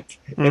and back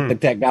if the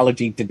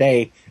technology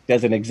today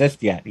doesn't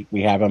exist yet?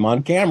 We have them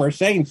on camera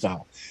saying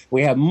so.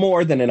 We have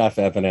more than enough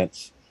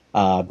evidence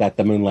that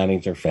the moon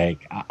landings are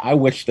fake. I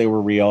wish they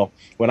were real.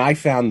 When I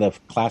found the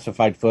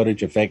classified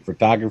footage of fake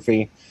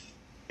photography,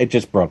 it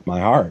just broke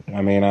my heart.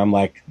 I mean, I'm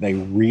like, they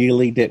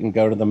really didn't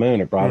go to the moon.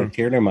 It brought a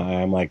tear to my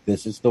eye. I'm like,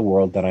 this is the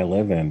world that I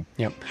live in.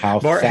 Yep. How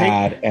Bart,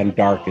 sad and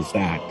dark is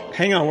that?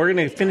 Hang on. We're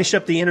going to finish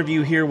up the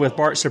interview here with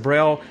Bart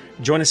Sibrel.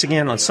 Join us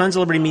again on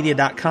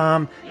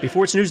sonsoflibertymedia.com,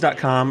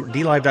 beforeitsnews.com,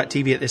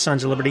 dlive.tv at the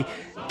Sons of Liberty.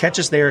 Catch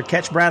us there.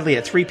 Catch Bradley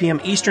at 3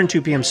 p.m. Eastern,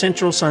 2 p.m.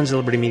 Central,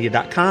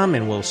 sonsoflibertymedia.com,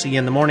 and we'll see you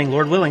in the morning,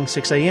 Lord willing,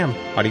 6 a.m.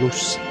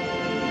 Adios.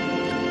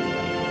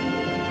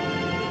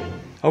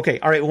 Okay,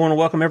 all right, we want to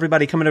welcome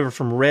everybody coming over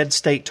from Red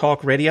State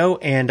Talk Radio.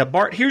 And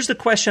Bart, here's the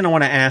question I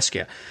want to ask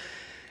you.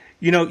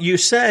 You know, you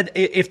said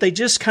if they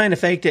just kind of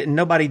faked it and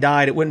nobody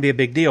died, it wouldn't be a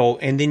big deal.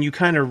 And then you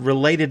kind of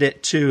related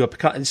it to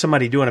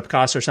somebody doing a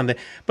Picasso or something.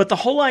 But the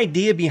whole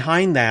idea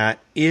behind that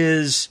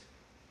is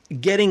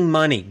getting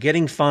money,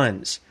 getting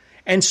funds.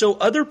 And so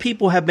other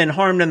people have been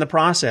harmed in the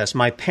process.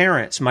 My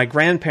parents, my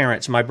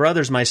grandparents, my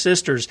brothers, my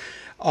sisters,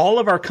 all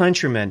of our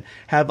countrymen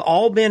have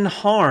all been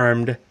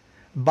harmed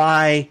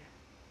by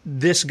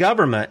this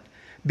government,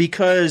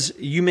 because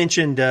you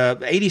mentioned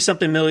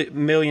 $80-something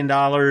million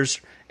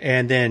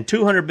and then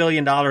 $200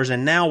 billion,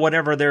 and now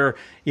whatever they're,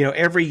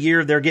 every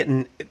year they're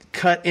getting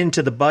cut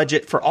into the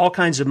budget for all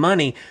kinds of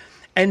money.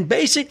 And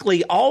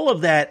basically all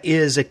of that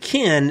is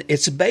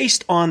it's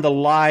based on the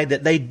lie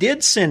that they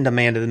did send a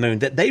man to the moon,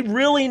 that they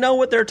really know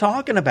what they're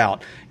talking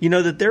about,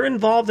 that they're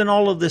involved in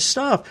all of this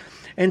stuff.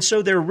 And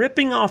so they're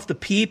ripping off the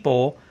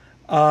people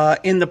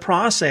in the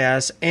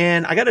process.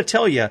 And I got to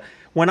tell you,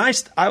 when I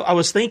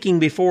was thinking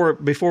before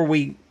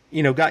we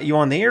got you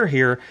on the air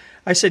here,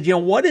 I said,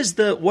 what is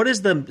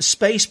the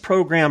space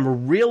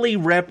program really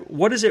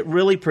what is it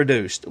really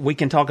produced? We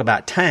can talk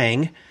about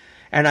Tang,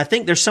 and I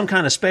think there's some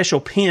kind of special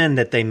pen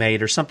that they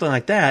made or something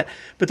like that.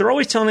 But they're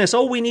always telling us,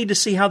 we need to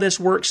see how this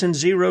works in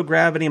zero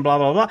gravity and blah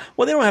blah blah.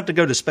 Well, they don't have to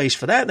go to space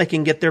for that. They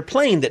can get their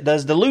plane that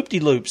does the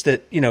loop-de-loops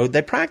that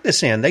they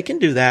practice in. They can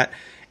do that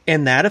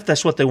if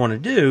that's what they want to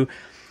do.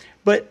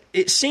 But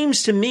it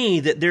seems to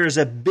me that there's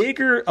a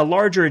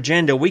larger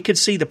agenda. We could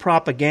see the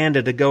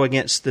propaganda to go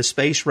against the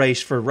space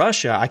race for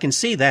Russia. I can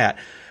see that.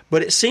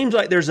 But it seems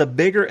like there's a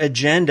bigger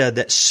agenda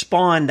that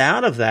spawned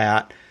out of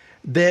that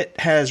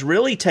has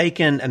really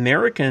taken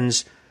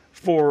Americans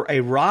for a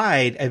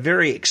ride, a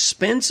very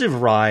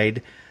expensive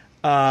ride,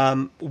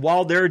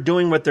 while they're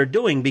doing what they're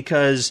doing.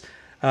 Because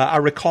I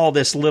recall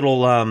this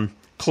little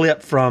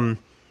clip from,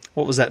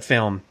 what was that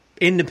film?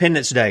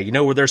 Independence Day,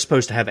 where they're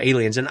supposed to have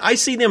aliens, and I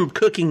see them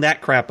cooking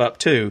that crap up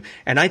too.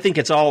 And I think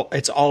it's all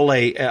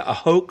a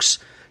hoax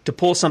to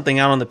pull something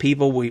out on the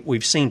people.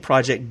 We've seen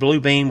Project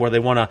Bluebeam, where they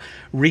want to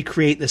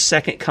recreate the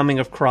second coming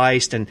of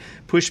Christ and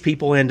push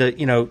people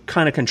into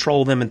kind of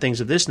control them and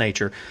things of this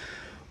nature.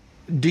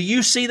 Do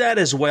you see that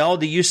as well?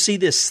 Do you see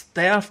this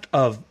theft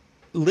of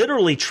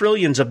literally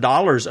trillions of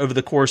dollars over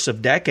the course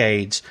of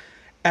decades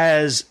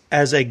as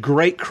a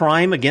great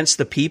crime against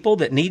the people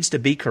that needs to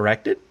be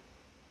corrected?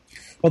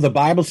 Well, the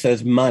Bible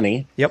says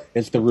money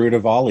is the root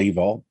of all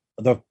evil.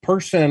 The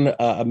person,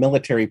 a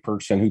military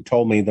person who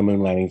told me the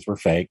moon landings were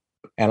fake,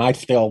 and I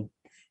still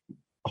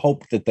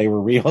hope that they were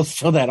real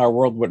so that our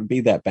world wouldn't be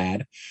that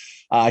bad.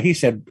 He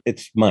said,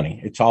 it's money.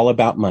 It's all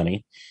about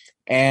money.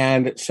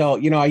 And so,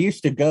 I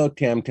used to go,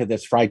 Tim, to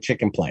this fried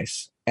chicken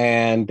place,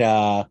 and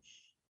I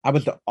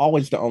was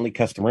always the only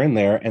customer in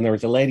there. And there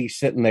was a lady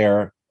sitting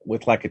there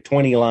with like a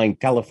 20-line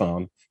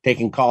telephone,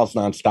 taking calls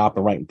nonstop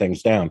and writing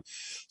things down.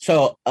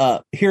 So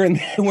here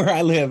and where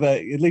I live,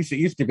 at least it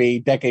used to be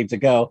decades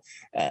ago,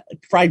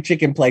 fried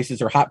chicken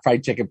places or hot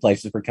fried chicken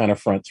places were kind of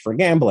fronts for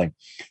gambling.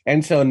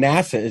 And so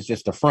NASA is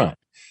just a front.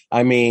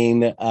 I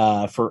mean,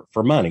 for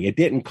money. It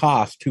didn't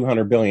cost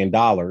 $200 billion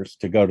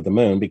to go to the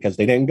moon because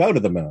they didn't go to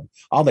the moon.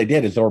 All they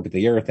did is orbit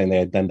the Earth, and they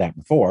had done that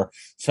before.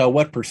 So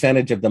what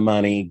percentage of the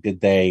money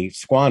did they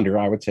squander?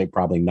 I would say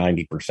probably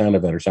 90%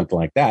 of it or something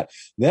like that.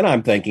 Then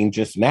I'm thinking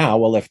just now,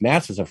 well, if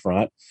NASA's a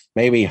front,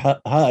 maybe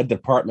HUD,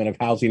 Department of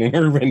Housing and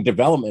Urban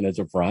Development, is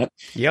a front.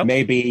 Yep.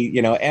 Maybe,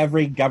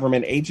 every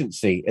government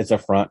agency is a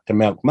front to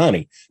milk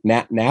money.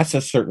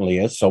 NASA certainly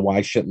is, so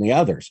why shouldn't the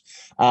others?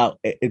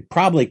 It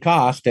probably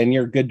cost, and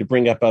you're good to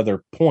bring up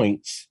other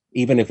points,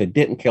 even if it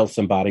didn't kill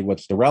somebody,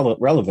 what's the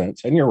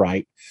relevance? And you're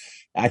right.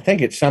 I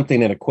think it's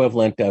something an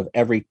equivalent of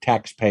every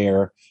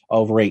taxpayer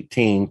over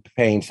 18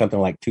 paying something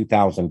like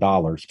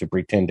 $2,000 to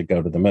pretend to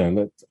go to the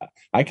moon.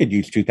 I could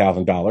use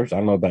 $2,000. I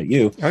don't know about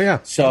you. Oh yeah.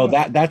 So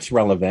that's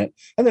relevant.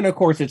 And then of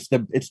course it's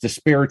the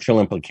spiritual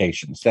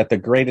implications that the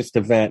greatest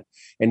event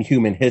in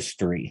human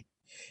history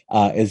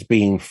is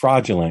being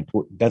fraudulent.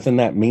 Doesn't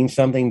that mean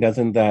something?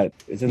 Isn't there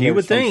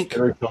some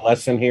spiritual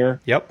lesson here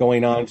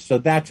going on? So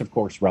that's of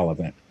course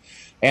relevant.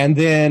 And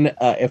then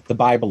if the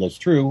Bible is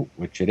true,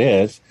 which it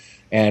is,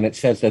 and it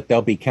says that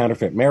there'll be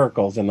counterfeit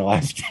miracles in the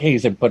last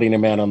days, and putting a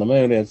man on the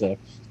moon is a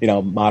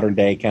modern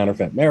day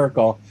counterfeit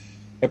miracle,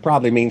 it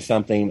probably means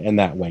something in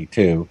that way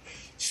too.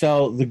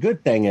 So the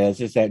good thing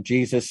is that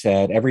Jesus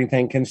said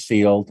everything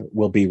concealed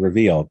will be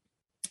revealed.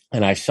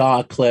 And I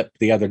saw a clip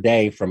the other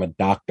day from a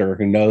doctor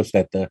who knows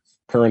that the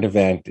current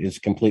event is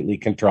completely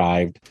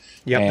contrived.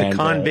 Yep, the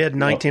Convid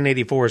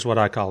 1984 is what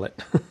I call it.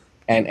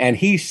 And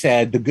he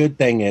said the good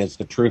thing is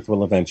the truth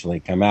will eventually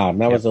come out.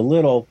 And that was a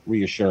little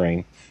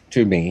reassuring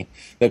to me.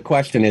 The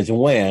question is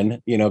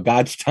when.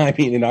 God's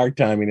timing and our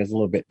timing is a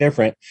little bit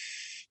different.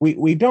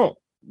 We don't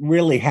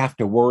really have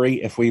to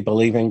worry. If we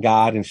believe in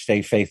God and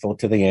stay faithful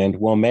to the end,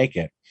 we'll make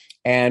it.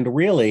 And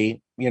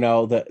really,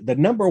 the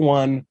number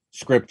one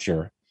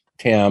scripture,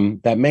 Tim,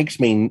 that makes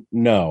me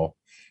know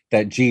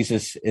that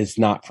Jesus is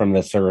not from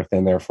this earth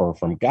and therefore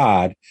from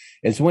God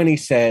is when he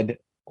said,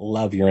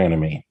 love your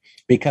enemy.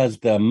 Because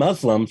the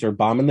Muslims are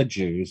bombing the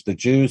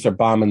Jews are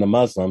bombing the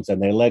Muslims,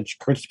 and the alleged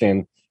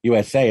Christian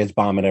USA is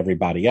bombing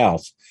everybody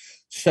else.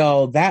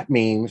 So that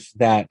means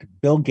that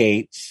Bill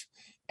Gates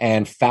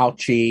and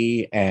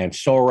Fauci and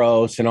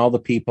Soros and all the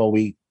people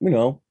we,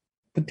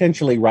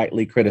 potentially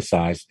rightly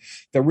criticize,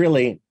 they're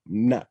really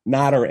not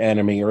our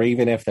enemy, or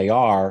even if they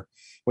are,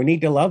 we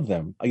need to love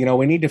them.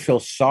 We need to feel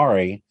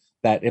sorry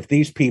that if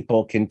these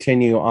people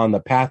continue on the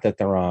path that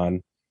they're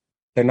on,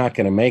 they're not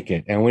going to make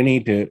it. And we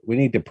need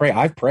to pray.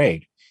 I've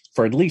prayed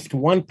for at least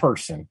one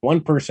person,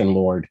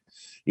 Lord,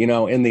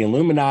 in the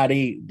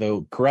Illuminati,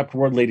 the corrupt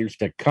world leaders,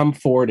 to come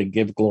forward and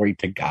give glory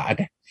to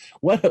God.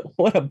 What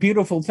a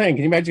beautiful thing.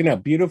 Can you imagine how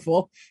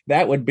beautiful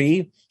that would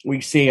be?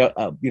 We see,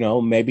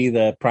 maybe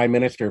the Prime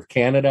Minister of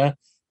Canada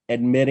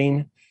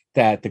admitting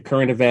that the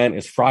current event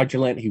is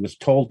fraudulent. He was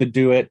told to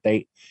do it.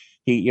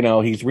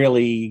 He's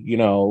really,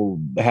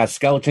 has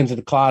skeletons in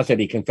the closet.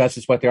 He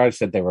confesses what they are. He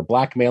said they were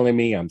blackmailing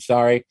me. I'm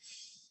sorry.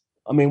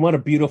 I mean, what a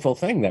beautiful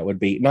thing that would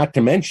be. Not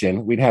to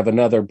mention, we'd have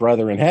another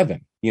brother in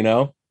heaven,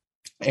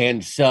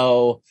 And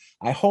so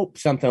I hope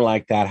something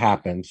like that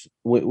happens.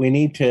 We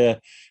need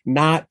to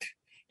not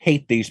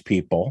hate these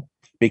people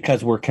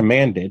because we're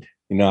commanded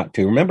not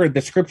to. Remember,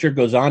 the scripture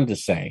goes on to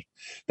say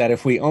that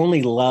if we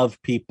only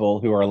love people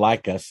who are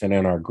like us and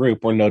in our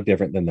group, we're no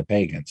different than the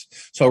pagans.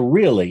 So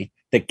really,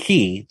 the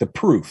key, the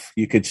proof,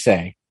 you could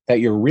say, that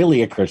you're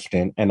really a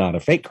Christian and not a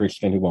fake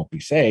Christian who won't be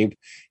saved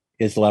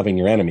is loving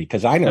your enemy.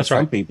 Because I know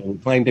some people who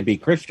claim to be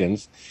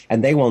Christians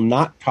and they will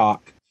not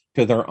talk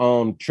to their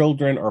own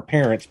children or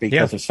parents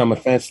because of some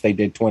offense they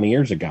did 20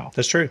 years ago.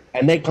 That's true.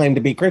 And they claim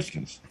to be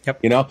Christians.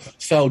 Yep.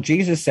 So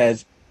Jesus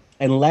says,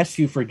 unless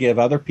you forgive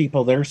other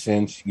people their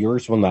sins,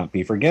 yours will not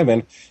be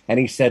forgiven. And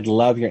he said,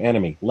 love your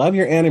enemy. Love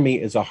your enemy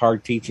is a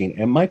hard teaching.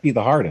 It might be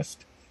the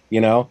hardest.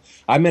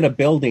 I'm in a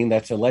building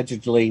that's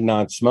allegedly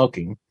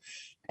non-smoking,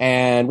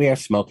 and we have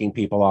smoking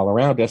people all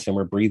around us, and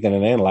we're breathing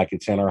it in like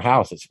it's in our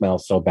house. It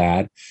smells so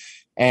bad.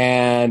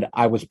 And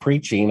I was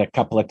preaching a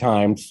couple of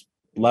times,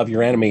 love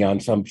your enemy,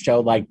 on some show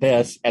like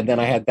this. And then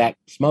I had that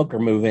smoker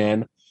move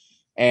in,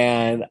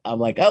 and I'm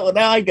like, oh,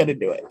 now I got to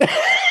do it.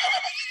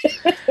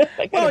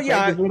 Well,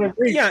 yeah,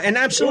 and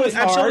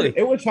absolutely.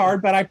 It was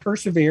hard, but I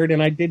persevered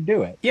and I did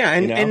do it. Yeah,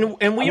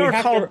 and we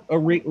are called to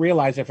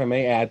realize, if I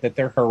may add, that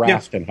they're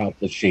harassed and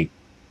helpless sheep.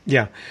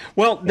 Yeah.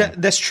 Well,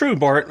 that's true,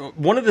 Bart.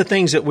 One of the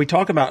things that we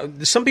talk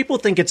about, some people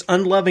think it's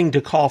unloving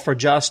to call for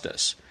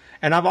justice.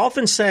 And I've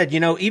often said,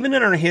 even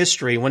in our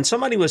history, when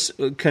somebody was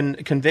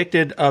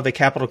convicted of a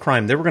capital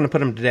crime, they were going to put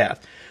them to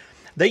death.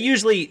 They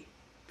usually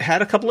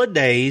had a couple of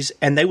days,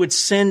 and they would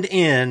send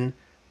in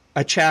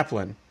a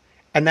chaplain.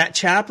 And that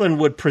chaplain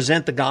would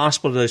present the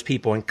gospel to those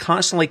people and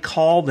constantly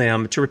call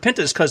them to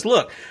repentance. Because,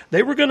 look,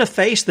 they were going to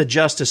face the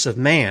justice of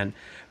man,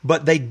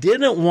 but they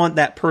didn't want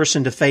that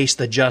person to face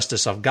the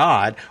justice of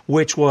God,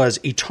 which was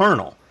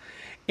eternal.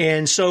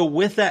 And so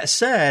with that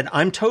said,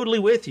 I'm totally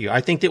with you.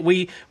 I think that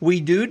we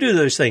do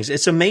those things.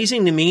 It's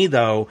amazing to me,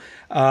 though,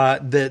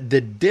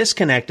 the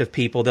disconnect of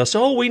people. They'll say,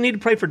 oh, we need to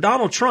pray for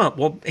Donald Trump.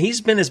 Well,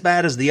 he's been as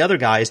bad as the other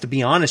guys, to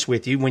be honest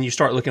with you, when you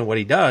start looking at what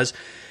he does.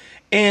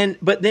 And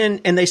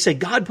they say,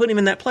 God put him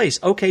in that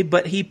place. Okay,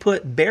 but he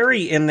put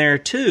Barry in there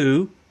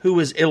too, who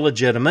was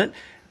illegitimate.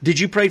 Did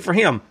you pray for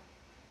him?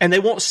 And they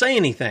won't say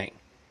anything.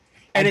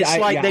 And it's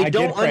they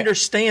don't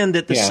understand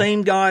that the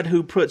same God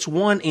who puts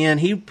one in,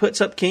 he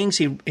puts up kings,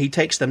 he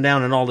takes them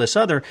down and all this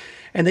other,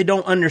 and they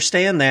don't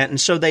understand that.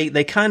 And so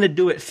they kind of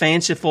do it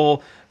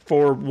fanciful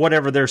for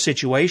whatever their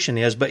situation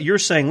is. But you're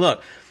saying,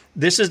 look,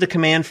 this is the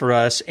command for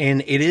us,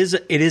 and it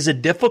is a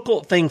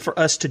difficult thing for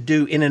us to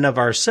do in and of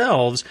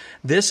ourselves.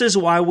 This is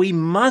why we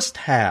must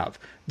have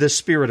the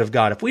Spirit of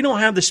God. If we don't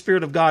have the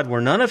Spirit of God,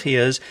 we're none of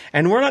His,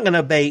 and we're not going to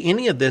obey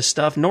any of this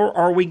stuff, nor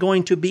are we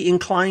going to be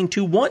inclined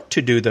to want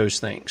to do those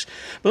things.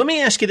 But let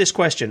me ask you this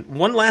question.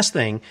 One last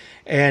thing,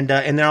 and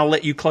then I'll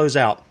let you close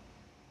out.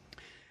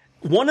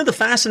 One of the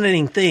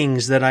fascinating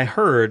things that I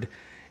heard,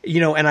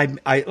 and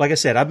I like I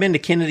said, I've been to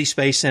Kennedy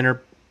Space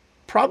Center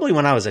probably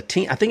when I was a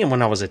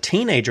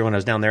teenager when I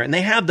was down there, and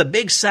they have the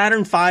big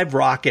Saturn V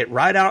rocket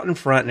right out in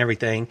front and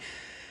everything.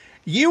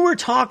 You were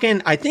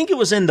talking, I think it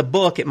was in the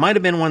book, it might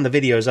have been one of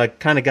the videos, I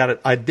kind of got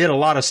it, I did a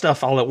lot of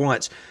stuff all at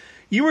once.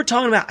 You were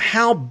talking about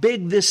how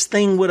big this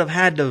thing would have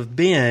had to have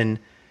been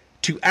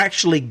to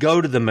actually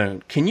go to the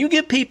moon. Can you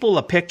give people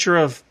a picture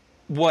of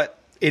what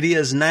it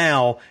is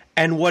now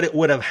and what it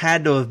would have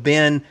had to have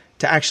been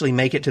to actually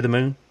make it to the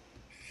moon?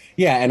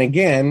 Yeah, and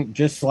again,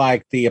 just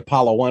like the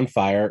Apollo 1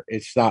 fire,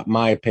 it's not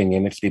my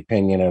opinion, it's the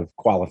opinion of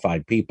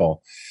qualified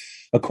people.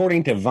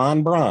 According to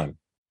von Braun,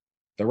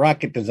 the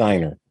rocket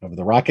designer of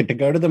the rocket to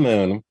go to the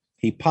moon,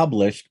 he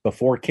published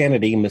before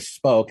Kennedy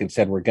misspoke and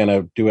said we're going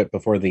to do it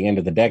before the end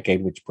of the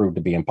decade, which proved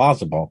to be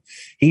impossible.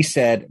 He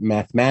said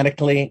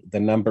mathematically the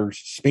numbers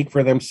speak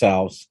for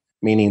themselves,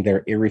 meaning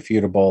they're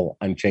irrefutable,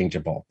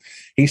 unchangeable.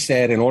 He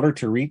said in order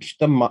to reach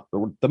the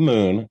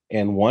moon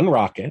in one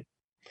rocket,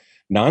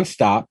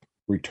 nonstop,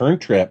 return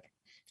trip,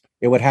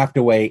 it would have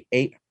to weigh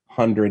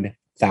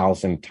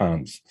 800,000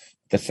 tons.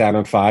 The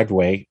Saturn V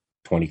weigh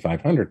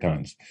 2,500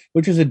 tons,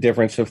 which is a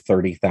difference of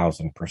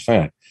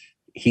 30,000%.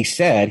 He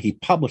said, he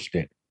published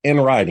it in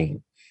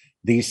writing.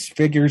 These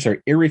figures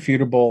are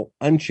irrefutable,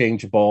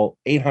 unchangeable,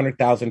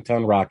 800,000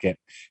 ton rocket.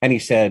 And he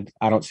said,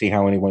 I don't see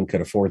how anyone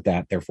could afford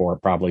that. Therefore,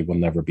 it probably will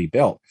never be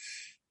built.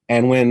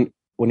 And when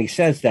he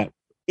says that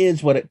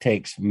is what it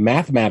takes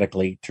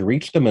mathematically to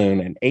reach the moon,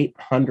 an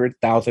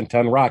 800,000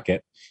 ton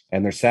rocket,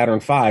 and their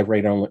Saturn V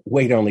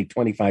weighed only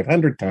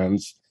 2,500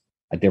 tons,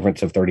 a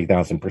difference of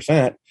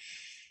 30,000%.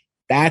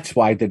 That's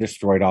why they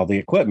destroyed all the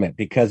equipment,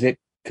 because it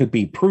could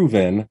be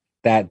proven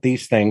that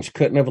these things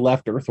couldn't have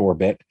left Earth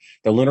orbit.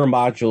 The lunar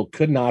module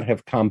could not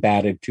have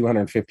combated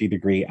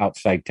 250-degree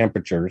outside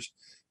temperatures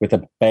with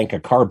a bank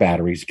of car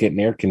batteries getting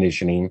air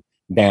conditioning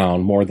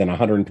down more than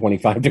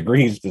 125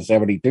 degrees to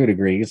 72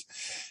 degrees.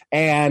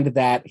 And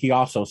that he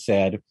also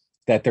said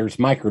that there's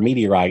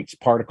micrometeorites,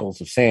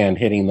 particles of sand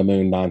hitting the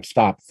moon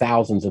nonstop,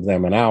 thousands of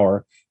them an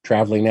hour,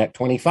 traveling at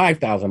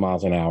 25,000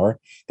 miles an hour,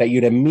 that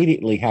you'd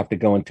immediately have to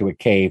go into a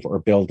cave or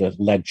build a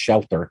lead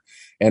shelter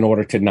in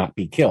order to not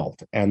be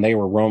killed. And they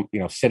were,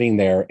 sitting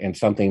there in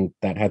something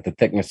that had the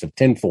thickness of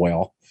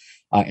tinfoil,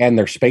 and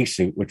their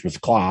spacesuit, which was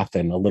cloth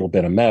and a little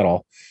bit of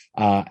metal,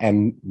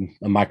 and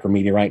a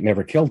micrometeorite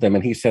never killed them.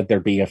 And he said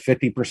there'd be a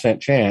 50%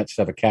 chance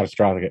of a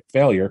catastrophic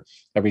failure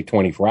every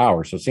 24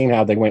 hours. So seeing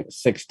how they went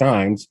 6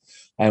 times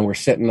and we're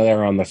sitting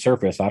there on the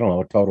surface, I don't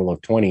know, a total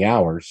of 20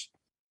 hours,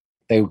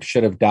 they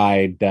should have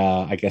died,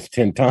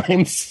 10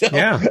 times. So,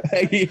 yeah.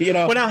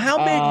 Well, now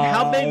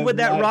how big would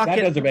that rocket?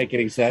 That doesn't make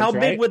any sense. How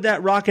big would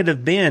that rocket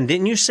have been?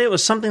 Didn't you say it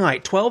was something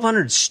like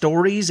 1,200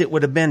 stories? It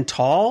would have been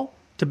tall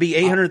to be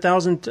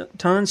 800,000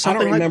 tons. I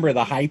don't remember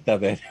the height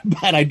of it,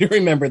 but I do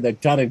remember the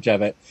tonnage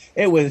of it.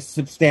 It was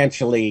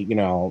substantially,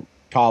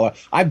 taller.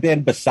 I've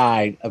been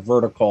beside a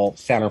vertical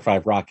Saturn V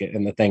rocket,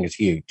 and the thing is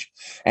huge.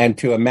 And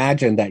to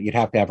imagine that you'd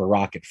have to have a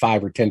rocket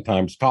 5 or 10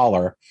 times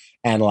taller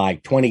and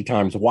like 20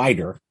 times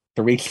wider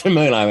to reach the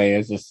moon, I mean,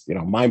 it's just,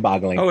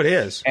 mind-boggling. Oh, it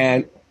is.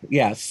 And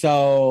yeah,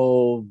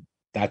 so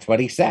that's what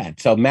he said.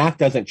 So math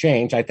doesn't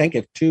change. I think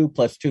if 2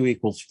 + 2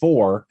 =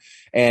 4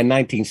 in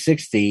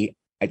 1960,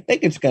 I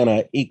think it's going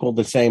to equal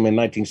the same in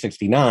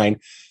 1969.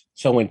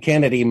 So when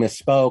Kennedy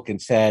misspoke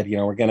and said,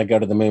 we're going to go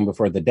to the moon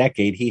before the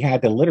decade, he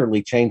had to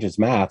literally change his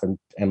math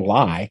and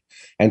lie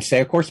and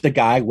say, of course, the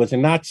guy was a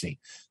Nazi.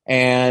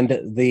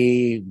 And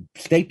the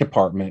State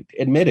Department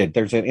admitted,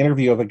 there's an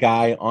interview of a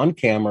guy on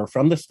camera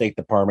from the State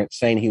Department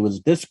saying he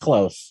was this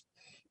close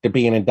to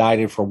being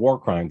indicted for war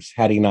crimes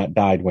had he not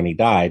died when he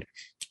died.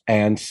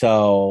 And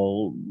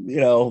so,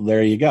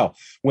 there you go.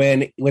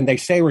 When they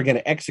say we're going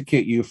to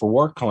execute you for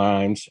war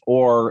crimes,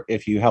 or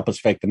if you help us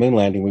fake the moon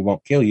landing, we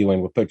won't kill you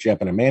and we'll put you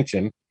up in a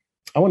mansion.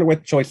 I wonder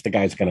what choice the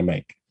guy's going to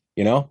make,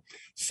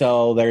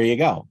 So there you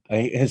go.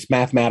 His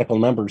mathematical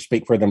numbers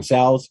speak for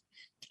themselves.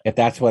 If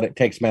that's what it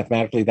takes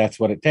mathematically, that's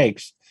what it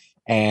takes.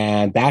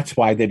 And that's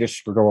why they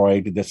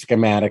destroyed the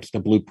schematics, the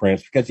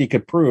blueprints, because you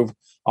could prove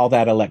all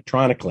that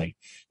electronically.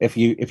 If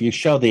you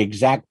show the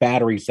exact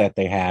batteries that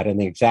they had and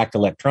the exact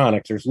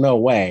electronics, there's no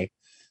way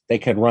they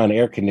could run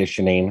air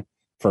conditioning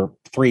for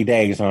 3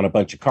 days on a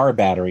bunch of car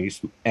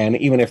batteries. And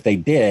even if they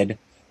did,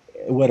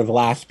 it would have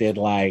lasted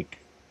like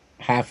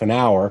half an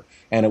hour,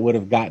 and it would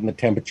have gotten the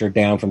temperature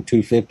down from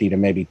 250 to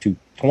maybe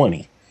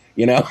 220.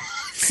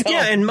 So,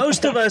 yeah, and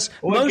most of us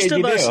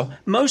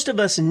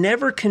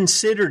never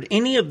considered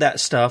any of that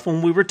stuff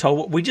when we were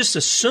told. We just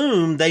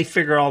assumed they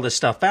figure all this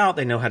stuff out.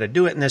 They know how to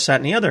do it, and this, that,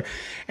 and the other,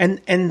 and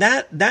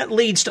that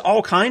leads to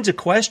all kinds of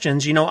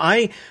questions.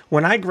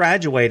 When I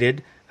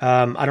graduated,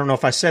 I don't know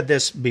if I said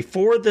this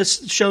before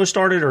this show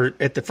started or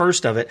at the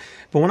first of it,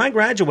 but when I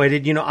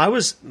graduated,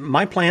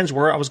 my plans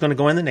were I was going to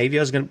go in the Navy.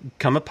 I was going to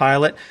become a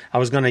pilot. I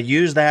was going to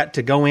use that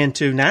to go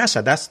into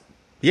NASA.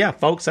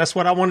 That's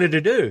what I wanted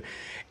to do.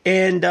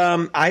 And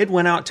I had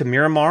went out to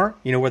Miramar,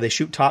 where they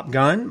shoot Top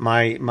Gun.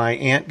 My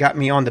aunt got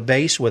me on the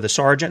base with a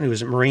sergeant who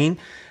was a Marine.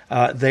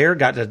 There,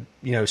 got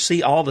to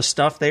see all the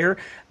stuff there.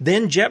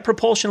 Then Jet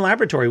Propulsion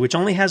Laboratory, which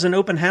only has an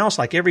open house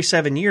like every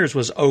 7 years,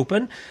 was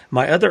open.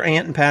 My other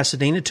aunt in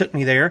Pasadena took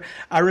me there.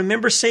 I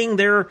remember seeing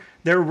their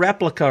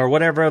replica or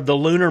whatever of the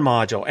lunar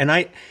module,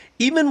 and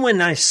even when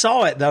I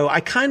saw it though,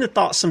 I kind of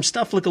thought some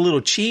stuff looked a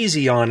little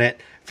cheesy on it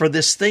for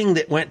this thing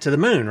that went to the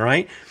moon,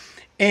 right?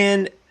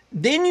 And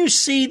then you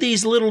see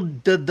these little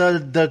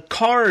the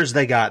cars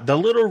they got, the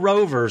little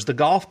rovers, the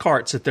golf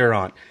carts that they're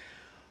on.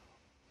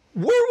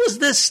 Where was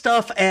this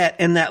stuff at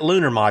in that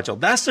lunar module?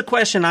 That's the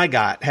question I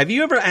got. Have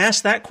you ever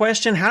asked that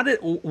question?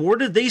 Where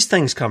did these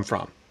things come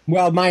from?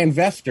 Well, my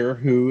investor,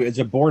 who is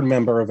a board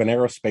member of an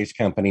aerospace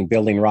company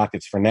building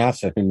rockets for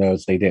NASA, who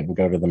knows they didn't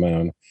go to the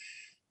moon,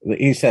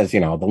 he says, the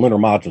lunar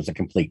module is a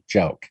complete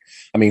joke.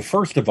 I mean,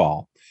 first of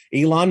all,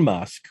 Elon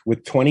Musk,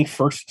 with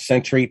 21st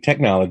century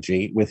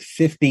technology, with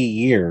 50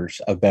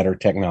 years of better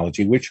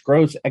technology, which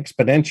grows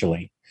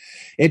exponentially,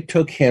 it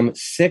took him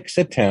 6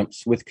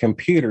 attempts with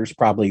computers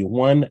probably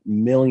 1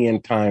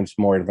 million times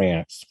more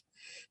advanced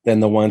than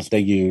the ones they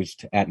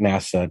used at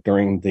NASA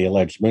during the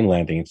alleged moon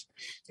landings.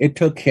 It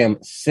took him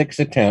 6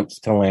 attempts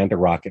to land a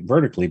rocket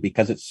vertically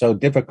because it's so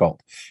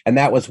difficult. And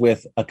that was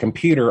with a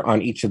computer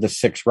on each of the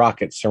 6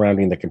 rockets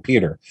surrounding the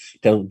computer.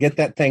 To get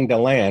that thing to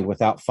land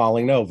without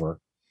falling over,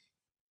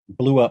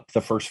 blew up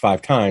the first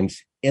 5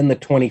 times in the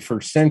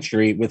 21st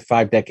century with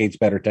 5 decades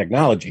better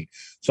technology.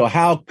 So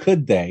how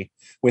could they,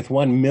 with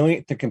 1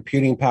 millionth the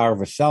computing power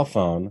of a cell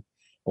phone,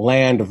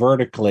 land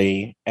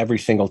vertically every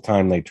single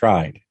time they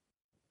tried?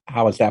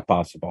 How is that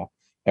possible?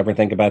 Ever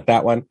think about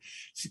that one?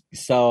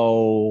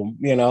 So,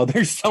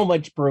 there's so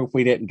much proof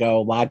we didn't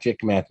go. Logic,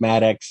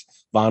 mathematics,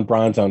 von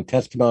Braun's own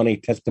testimony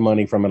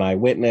from an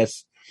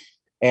eyewitness.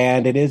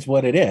 And it is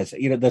what it is.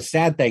 The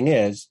sad thing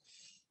is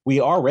we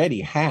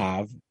already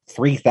have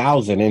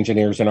 3,000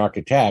 engineers and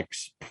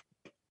architects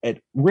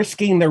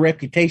risking their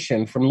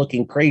reputation from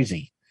looking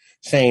crazy,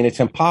 saying it's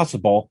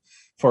impossible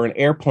for an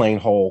airplane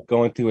hole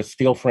going through a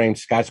steel frame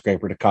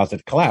skyscraper to cause it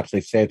to collapse.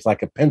 They say it's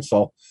like a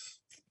pencil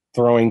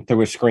throwing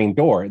through a screen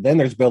door. Then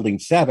there's Building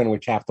 7,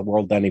 which half the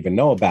world doesn't even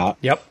know about.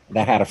 Yep.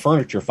 That had a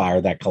furniture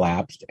fire that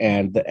collapsed.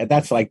 And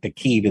that's like the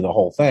key to the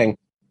whole thing.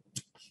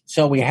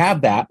 So we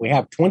have that. We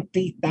have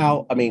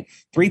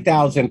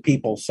 3,000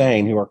 people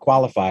saying who are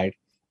qualified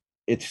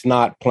it's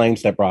not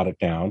planes that brought it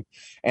down.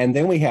 And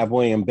then we have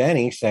William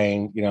Benny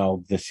saying,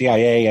 the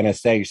CIA,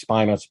 NSA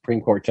spying on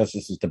Supreme Court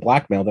justices to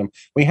blackmail them.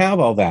 We have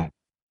all that.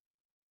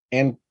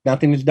 And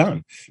nothing is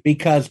done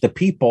because the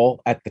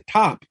people at the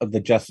top of the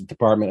Justice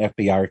Department,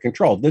 FBI, are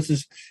controlled. This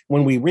is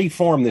when we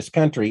reform this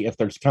country, if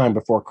there's time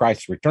before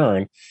Christ's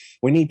return,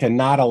 we need to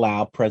not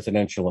allow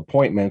presidential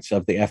appointments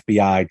of the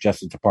FBI,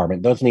 Justice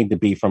Department. Those need to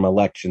be from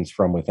elections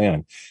from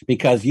within,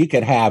 because you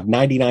could have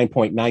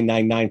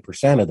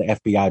 99.999% of the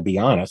FBI be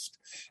honest.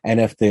 And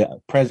if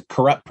the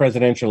corrupt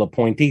presidential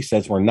appointee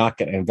says we're not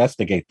going to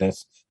investigate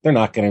this, they're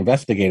not going to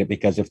investigate it,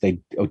 because if they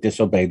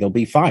disobey, they'll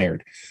be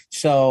fired.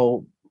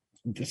 So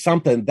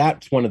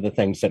that's one of the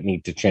things that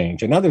need to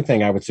change. Another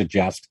thing I would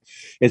suggest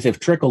is if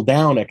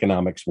trickle-down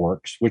economics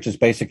works, which is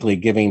basically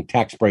giving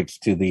tax breaks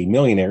to the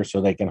millionaires so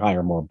they can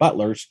hire more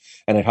butlers,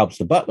 and it helps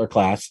the butler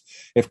class.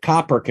 If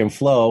copper can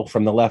flow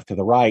from the left to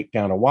the right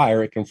down a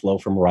wire, it can flow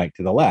from right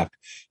to the left.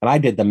 And I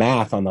did the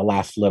math on the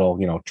last little,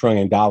 $1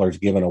 trillion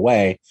given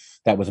away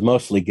that was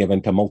mostly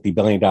given to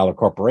multi-billion-dollar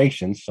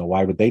corporations. So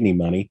why would they need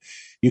money?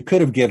 You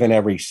could have given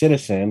every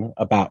citizen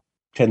about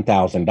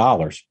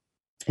 $10,000.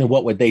 And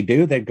what would they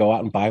do? They'd go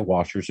out and buy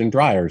washers and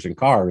dryers and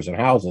cars and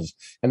houses,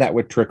 and that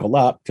would trickle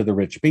up to the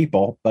rich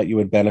people, but you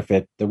would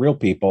benefit the real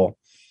people.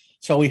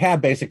 So we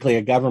have basically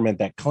a government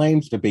that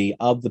claims to be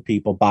of the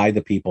people, by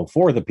the people,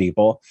 for the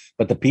people,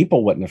 but the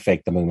people wouldn't have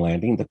faked the moon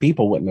landing. The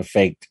people wouldn't have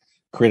faked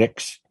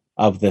critics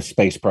of the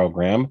space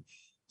program.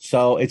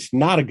 So it's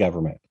not a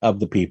government of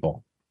the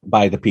people,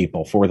 by the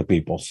people, for the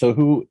people. So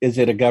who is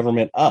it a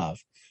government of?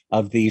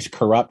 Of these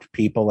corrupt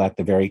people at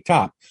the very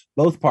top.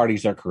 Both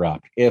parties are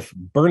corrupt. If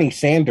Bernie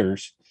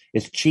Sanders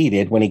is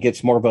cheated when he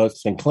gets more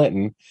votes than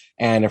Clinton,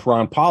 and if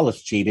Ron Paul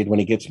is cheated when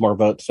he gets more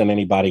votes than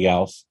anybody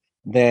else,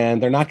 then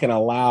they're not going to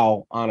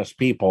allow honest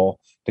people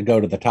to go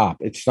to the top.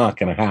 It's not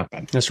going to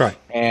happen. That's right.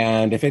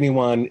 And if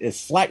anyone is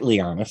slightly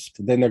honest,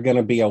 then they're going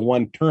to be a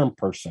one-term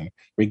person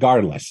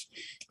regardless.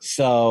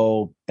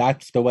 So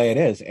that's the way it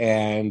is.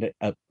 And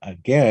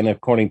again,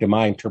 according to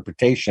my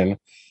interpretation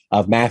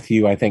of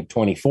Matthew, I think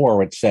 24,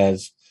 which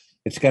says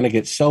it's going to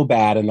get so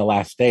bad in the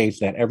last days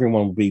that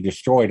everyone will be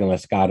destroyed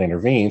unless God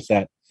intervenes,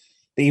 that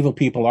the evil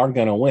people are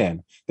going to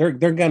win. They're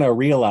going to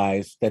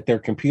realize that their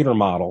computer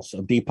models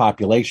of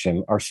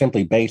depopulation are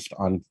simply based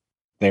on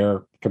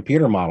their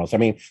computer models. I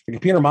mean, the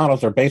computer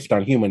models are based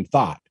on human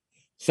thought.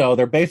 So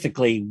they're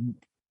basically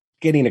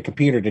getting a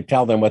computer to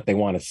tell them what they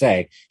want to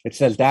say. It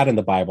says that in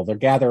the Bible. They'll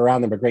gather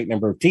around them a great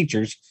number of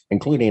teachers,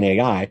 including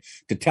AI,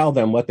 to tell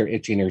them what their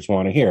itching ears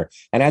want to hear.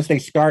 And as they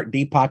start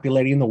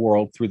depopulating the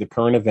world through the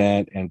current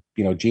event and,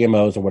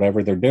 GMOs or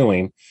whatever they're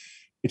doing,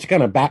 it's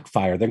going to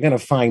backfire. They're going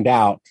to find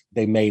out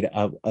they made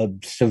a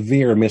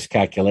severe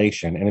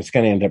miscalculation, and it's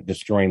going to end up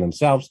destroying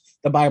themselves.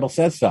 The Bible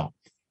says so.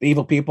 The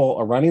evil people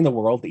are running the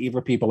world. The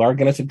evil people are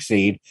going to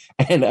succeed,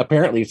 and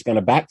apparently it's going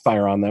to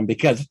backfire on them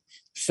because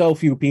so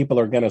few people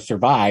are going to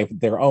survive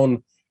their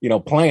own,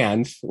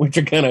 plans, which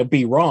are going to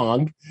be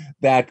wrong,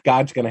 that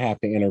God's going to have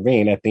to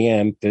intervene at the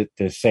end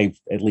to save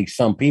at least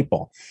some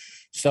people.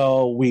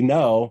 So we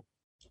know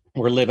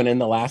we're living in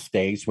the last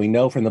days. We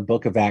know from the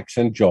book of Acts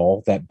and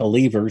Joel that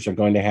believers are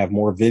going to have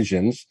more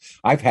visions.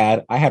 I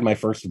had my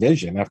first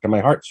vision after my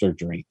heart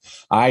surgery.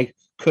 I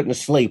couldn't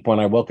sleep when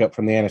I woke up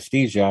from the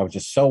anesthesia. I was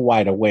just so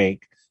wide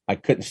awake. I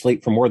couldn't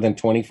sleep for more than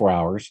 24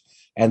 hours.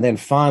 And then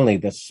finally,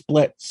 the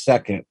split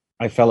second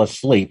I fell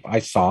asleep, I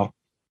saw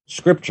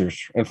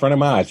scriptures in front of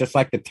my eyes, just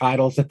like the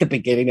titles at the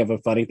beginning of A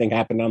Funny Thing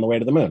Happened on the Way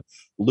to the Moon.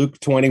 Luke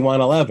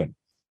 21:11.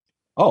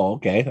 Oh,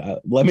 okay.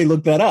 Let me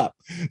look that up.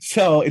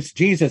 So it's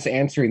Jesus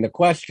answering the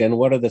question,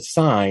 what are the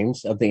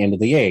signs of the end of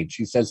the age?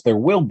 He says there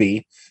will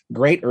be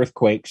great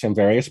earthquakes in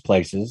various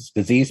places,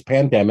 disease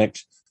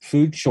pandemics,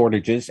 food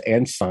shortages,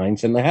 and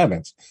signs in the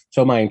heavens.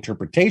 So my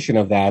interpretation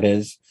of that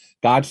is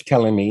God's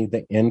telling me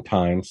the end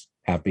times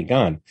have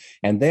begun.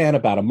 And then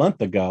about a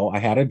month ago, I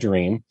had a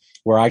dream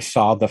where I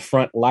saw the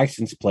front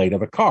license plate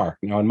of a car.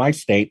 Now, in my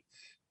state,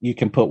 you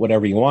can put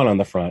whatever you want on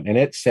the front. And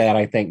it said,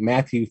 I think,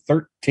 Mark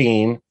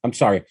 13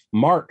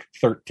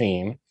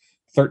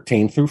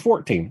 through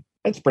 14.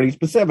 That's pretty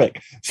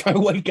specific. So I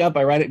wake up,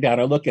 I write it down,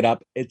 I look it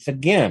up. It's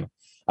again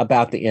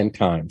about the end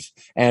times.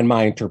 And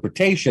my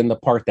interpretation, the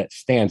part that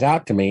stands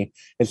out to me,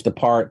 is the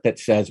part that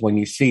says, when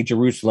you see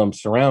Jerusalem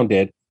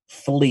surrounded,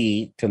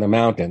 flee to the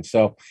mountains.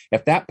 So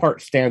if that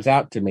part stands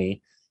out to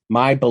me,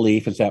 my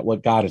belief is that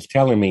what God is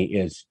telling me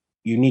is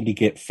you need to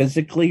get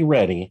physically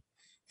ready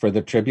for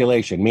the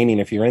tribulation, meaning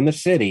if you're in the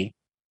city,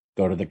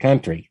 go to the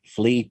country,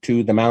 flee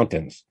to the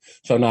mountains.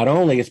 So not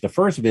only is the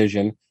first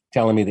vision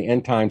telling me the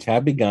end times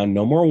have begun,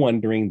 no more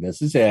wondering,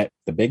 this is it,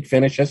 the big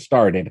finish has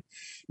started.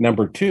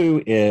 Number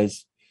two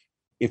is,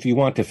 if you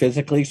want to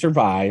physically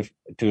survive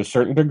to a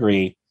certain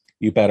degree,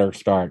 you better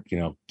start,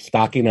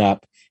 stocking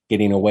up,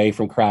 getting away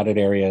from crowded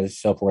areas,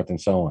 so forth and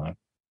so on.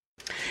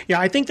 Yeah,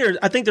 I think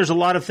there's a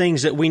lot of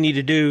things that we need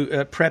to do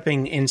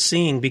prepping and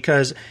seeing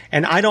because,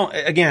 and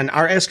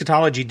our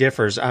eschatology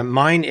differs.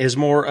 Mine is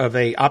more of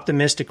a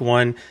optimistic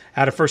one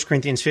out of 1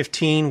 Corinthians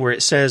 15, where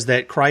it says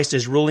that Christ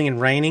is ruling and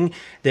reigning,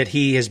 that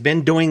he has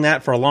been doing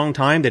that for a long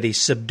time, that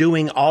he's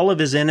subduing all of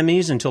his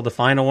enemies until the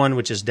final one,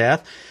 which is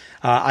death.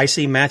 I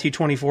see Matthew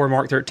 24,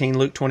 Mark 13,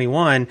 Luke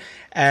 21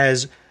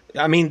 as,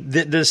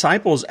 the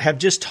disciples have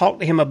just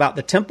talked to him about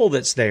the temple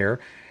that's there.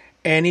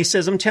 And he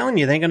says, I'm telling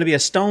you, there ain't going to be a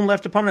stone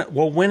left upon it.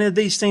 Well, when are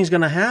these things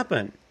going to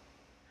happen?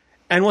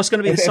 And what's going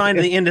to be the sign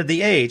of the end of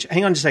the age?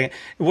 Hang on just a second.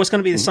 What's going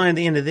to be the sign of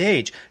the end of the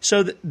age?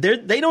 So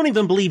they don't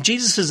even believe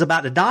Jesus is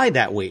about to die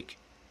that week,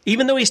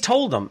 even though he's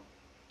told them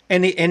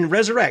and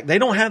resurrect. They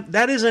don't have,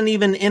 that isn't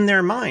even in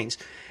their minds.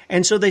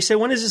 And so they say,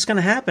 when is this going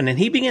to happen? And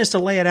he begins to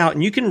lay it out.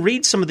 And you can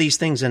read some of these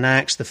things in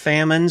Acts, the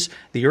famines,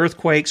 the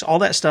earthquakes, all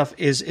that stuff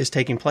is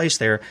taking place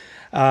there.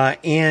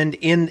 And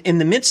in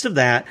the midst of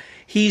that,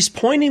 he's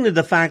pointing to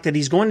the fact that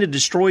he's going to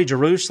destroy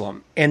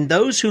Jerusalem. And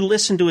those who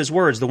listen to his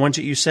words, the ones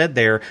that you said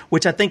there,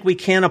 which I think we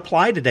can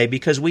apply today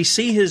because we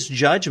see his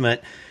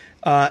judgment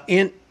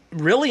in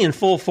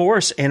full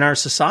force in our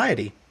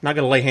society. Not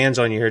going to lay hands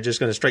on you here, just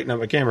going to straighten up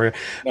my camera.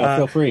 No,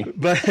 feel free.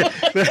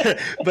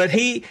 But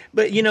he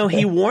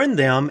warned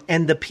them,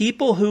 and the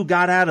people who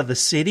got out of the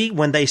city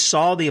when they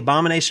saw the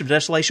abomination of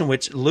desolation,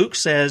 which Luke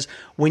says,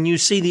 when you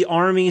see the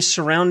armies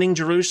surrounding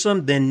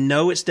Jerusalem, then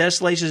know its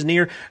desolation is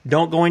near.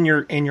 Don't go in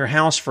your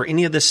house for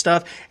any of this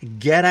stuff.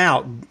 Get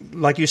out,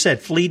 like you said,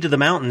 flee to the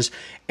mountains.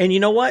 And you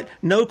know what?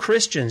 No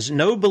Christians,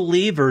 no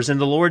believers in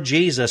the Lord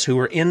Jesus who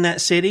were in that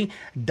city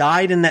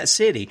died in that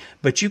city.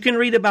 But you can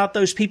read about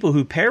those people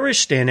who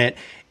perished in it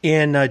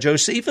in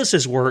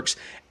Josephus's works,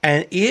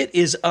 and it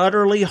is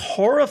utterly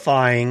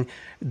horrifying.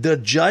 The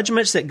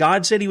judgments that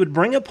God said he would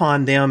bring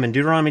upon them in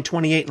Deuteronomy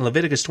 28 and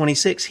Leviticus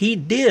 26, he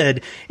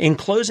did in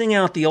closing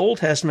out the Old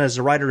Testament, as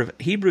the writer of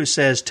Hebrews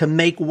says, to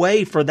make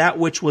way for that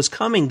which was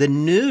coming, the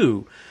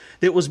new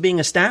that was being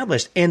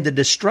established. And the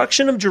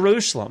destruction of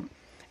Jerusalem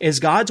is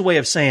God's way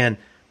of saying,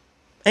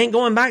 ain't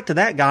going back to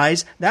that,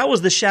 guys. That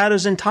was the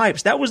shadows and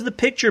types. That was the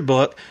picture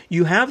book.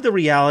 You have the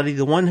reality,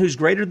 the one who's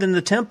greater than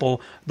the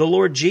temple, the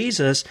Lord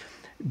Jesus.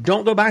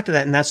 Don't go back to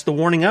that. And that's the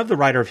warning of the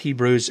writer of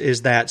Hebrews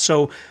is that.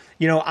 So,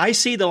 I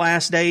see the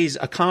last days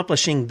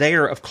accomplishing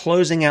there of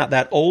closing out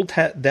that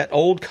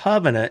old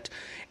covenant.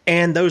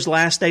 And those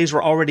last days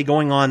were already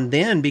going on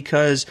then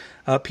because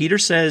Peter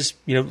says,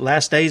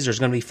 last days there's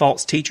going to be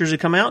false teachers who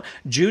come out.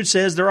 Jude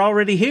says they're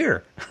already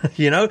here.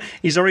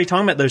 He's already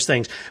talking about those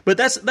things. But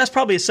that's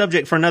probably a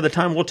subject for another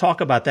time. We'll talk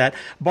about that.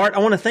 Bart, I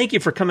want to thank you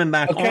for coming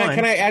back on.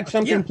 Can I add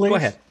something, please? Go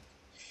ahead.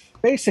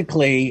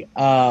 basically,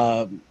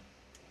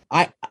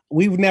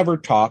 we've never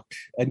talked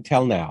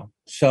until now.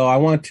 So I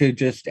want to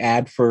just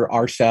add for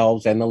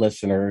ourselves and the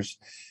listeners,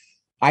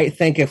 I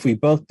think if we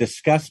both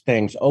discuss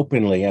things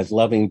openly as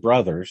loving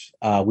brothers,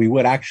 we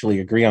would actually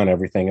agree on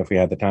everything if we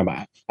had the time.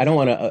 I don't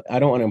want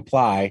to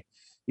imply,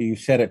 you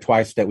said it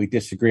twice, that we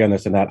disagree on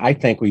this and that. I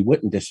think we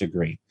wouldn't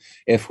disagree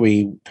if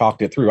we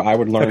talked it through. I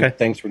would learn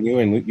things from you,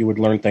 and you would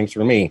learn things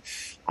from me.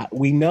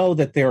 We know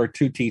that there are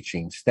two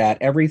teachings, that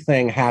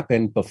everything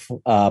happened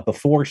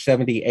before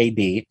 70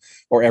 AD,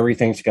 or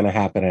everything's going to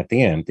happen at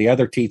the end. The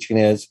other teaching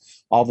is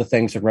all the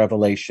things in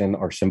Revelation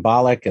are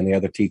symbolic, and the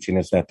other teaching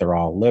is that they're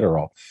all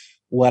literal.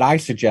 What I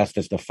suggest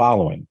is the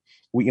following.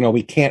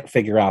 We can't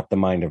figure out the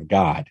mind of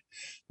God,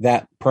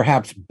 that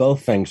perhaps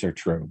both things are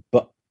true,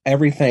 but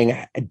everything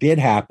did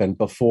happen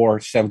before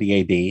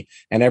 70 AD,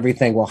 and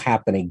everything will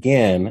happen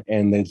again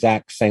in the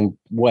exact same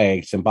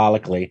way,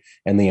 symbolically,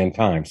 in the end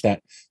times.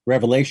 That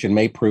Revelation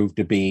may prove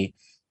to be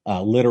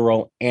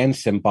literal and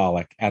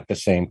symbolic at the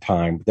same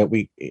time, that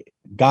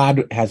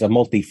God has a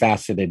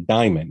multifaceted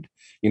diamond.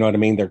 You know what I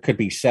mean? There could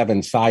be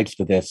 7 sides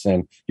to this,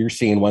 and you're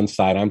seeing one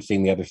side, I'm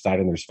seeing the other side,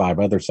 and there's 5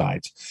 other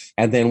sides.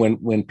 And then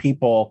when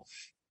people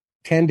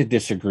tend to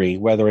disagree,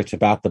 whether it's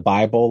about the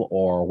Bible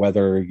or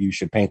whether you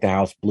should paint the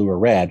house blue or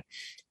red,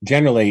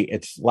 generally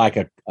it's like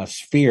a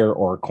sphere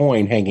or a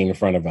coin hanging in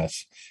front of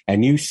us.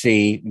 And you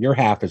see your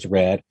half is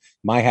red,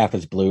 my half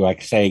is blue. I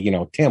say,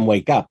 Tim,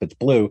 wake up, it's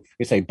blue.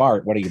 You say,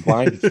 Bart, what are you,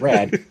 blind? It's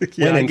red.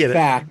 Yeah, when in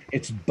fact,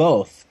 it's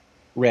both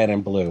red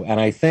and blue. And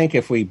I think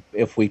if we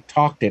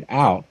talked it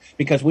out,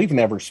 because we've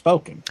never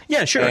spoken.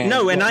 Yeah, sure. And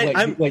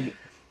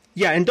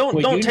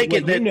don't take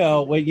it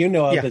that what you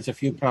know of is a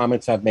few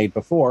comments I've made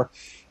before,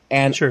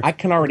 and sure. I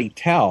can already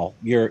tell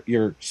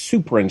you're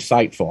super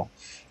insightful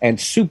and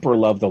super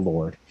love the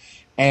Lord,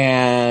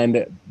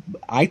 and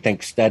I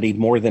think studied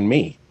more than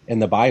me in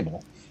the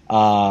Bible.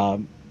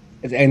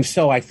 And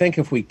so I think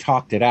if we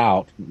talked it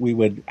out, we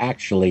would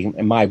actually,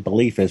 and my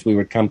belief is, we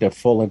would come to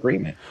full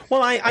agreement.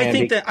 Well, I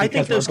think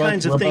those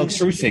kinds of things. We're both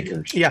truth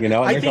seekers, yeah. And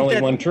there's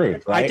only one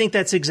truth, right? I think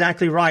that's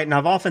exactly right. And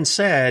I've often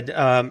said,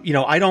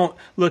 I don't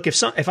look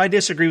if I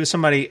disagree with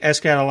somebody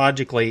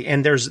eschatologically,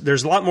 and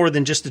there's a lot more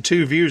than just the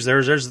two views.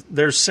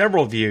 There's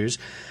several views.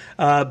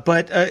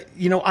 But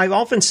I've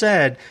often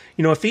said,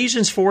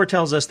 Ephesians 4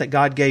 tells us that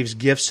God gives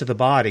gifts to the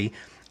body.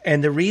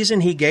 And the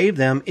reason he gave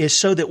them is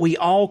so that we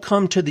all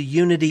come to the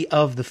unity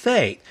of the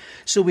faith.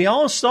 So we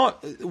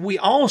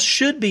all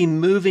should be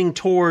moving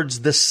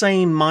towards the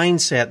same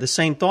mindset, the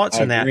same thoughts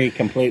in that. I agree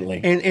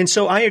completely. And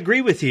so I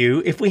agree with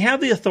you. If we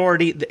have the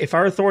authority, if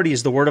our authority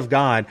is the Word of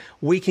God,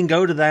 we can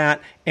go to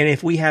that. And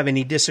if we have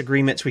any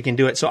disagreements, we can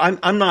do it. So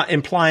I'm not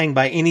implying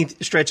by any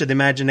stretch of the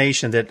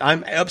imagination that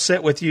I'm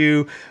upset with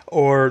you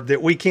or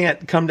that we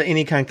can't come to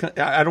any kind of,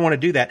 I don't want to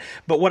do that.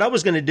 But what I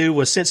was going to do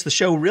was, since the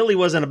show really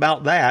wasn't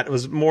about that, it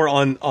was more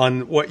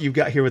on what you've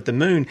got here with the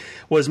moon,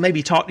 was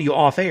maybe talk to you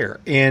off air.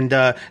 And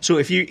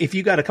so if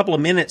you got a couple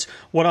of minutes,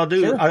 what I'll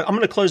do, sure. I'm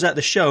going to close out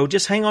the show.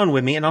 Just hang on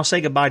with me, and I'll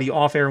say goodbye to you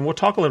off air, and we'll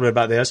talk a little bit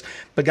about this.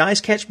 But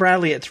guys, catch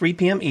Bradley at 3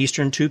 p.m.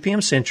 Eastern, 2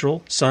 p.m.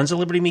 Central,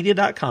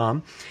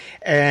 sonsoflibertymedia.com.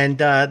 And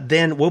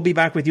then we'll be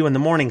back with you in the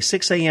morning,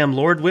 6 a.m.,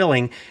 Lord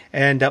willing.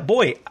 And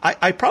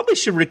I probably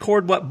should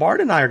record what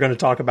Bart and I are going to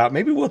talk about.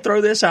 Maybe we'll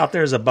throw this out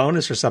there as a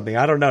bonus or something.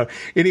 I don't know.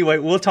 Anyway,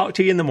 we'll talk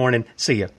to you in the morning. See you.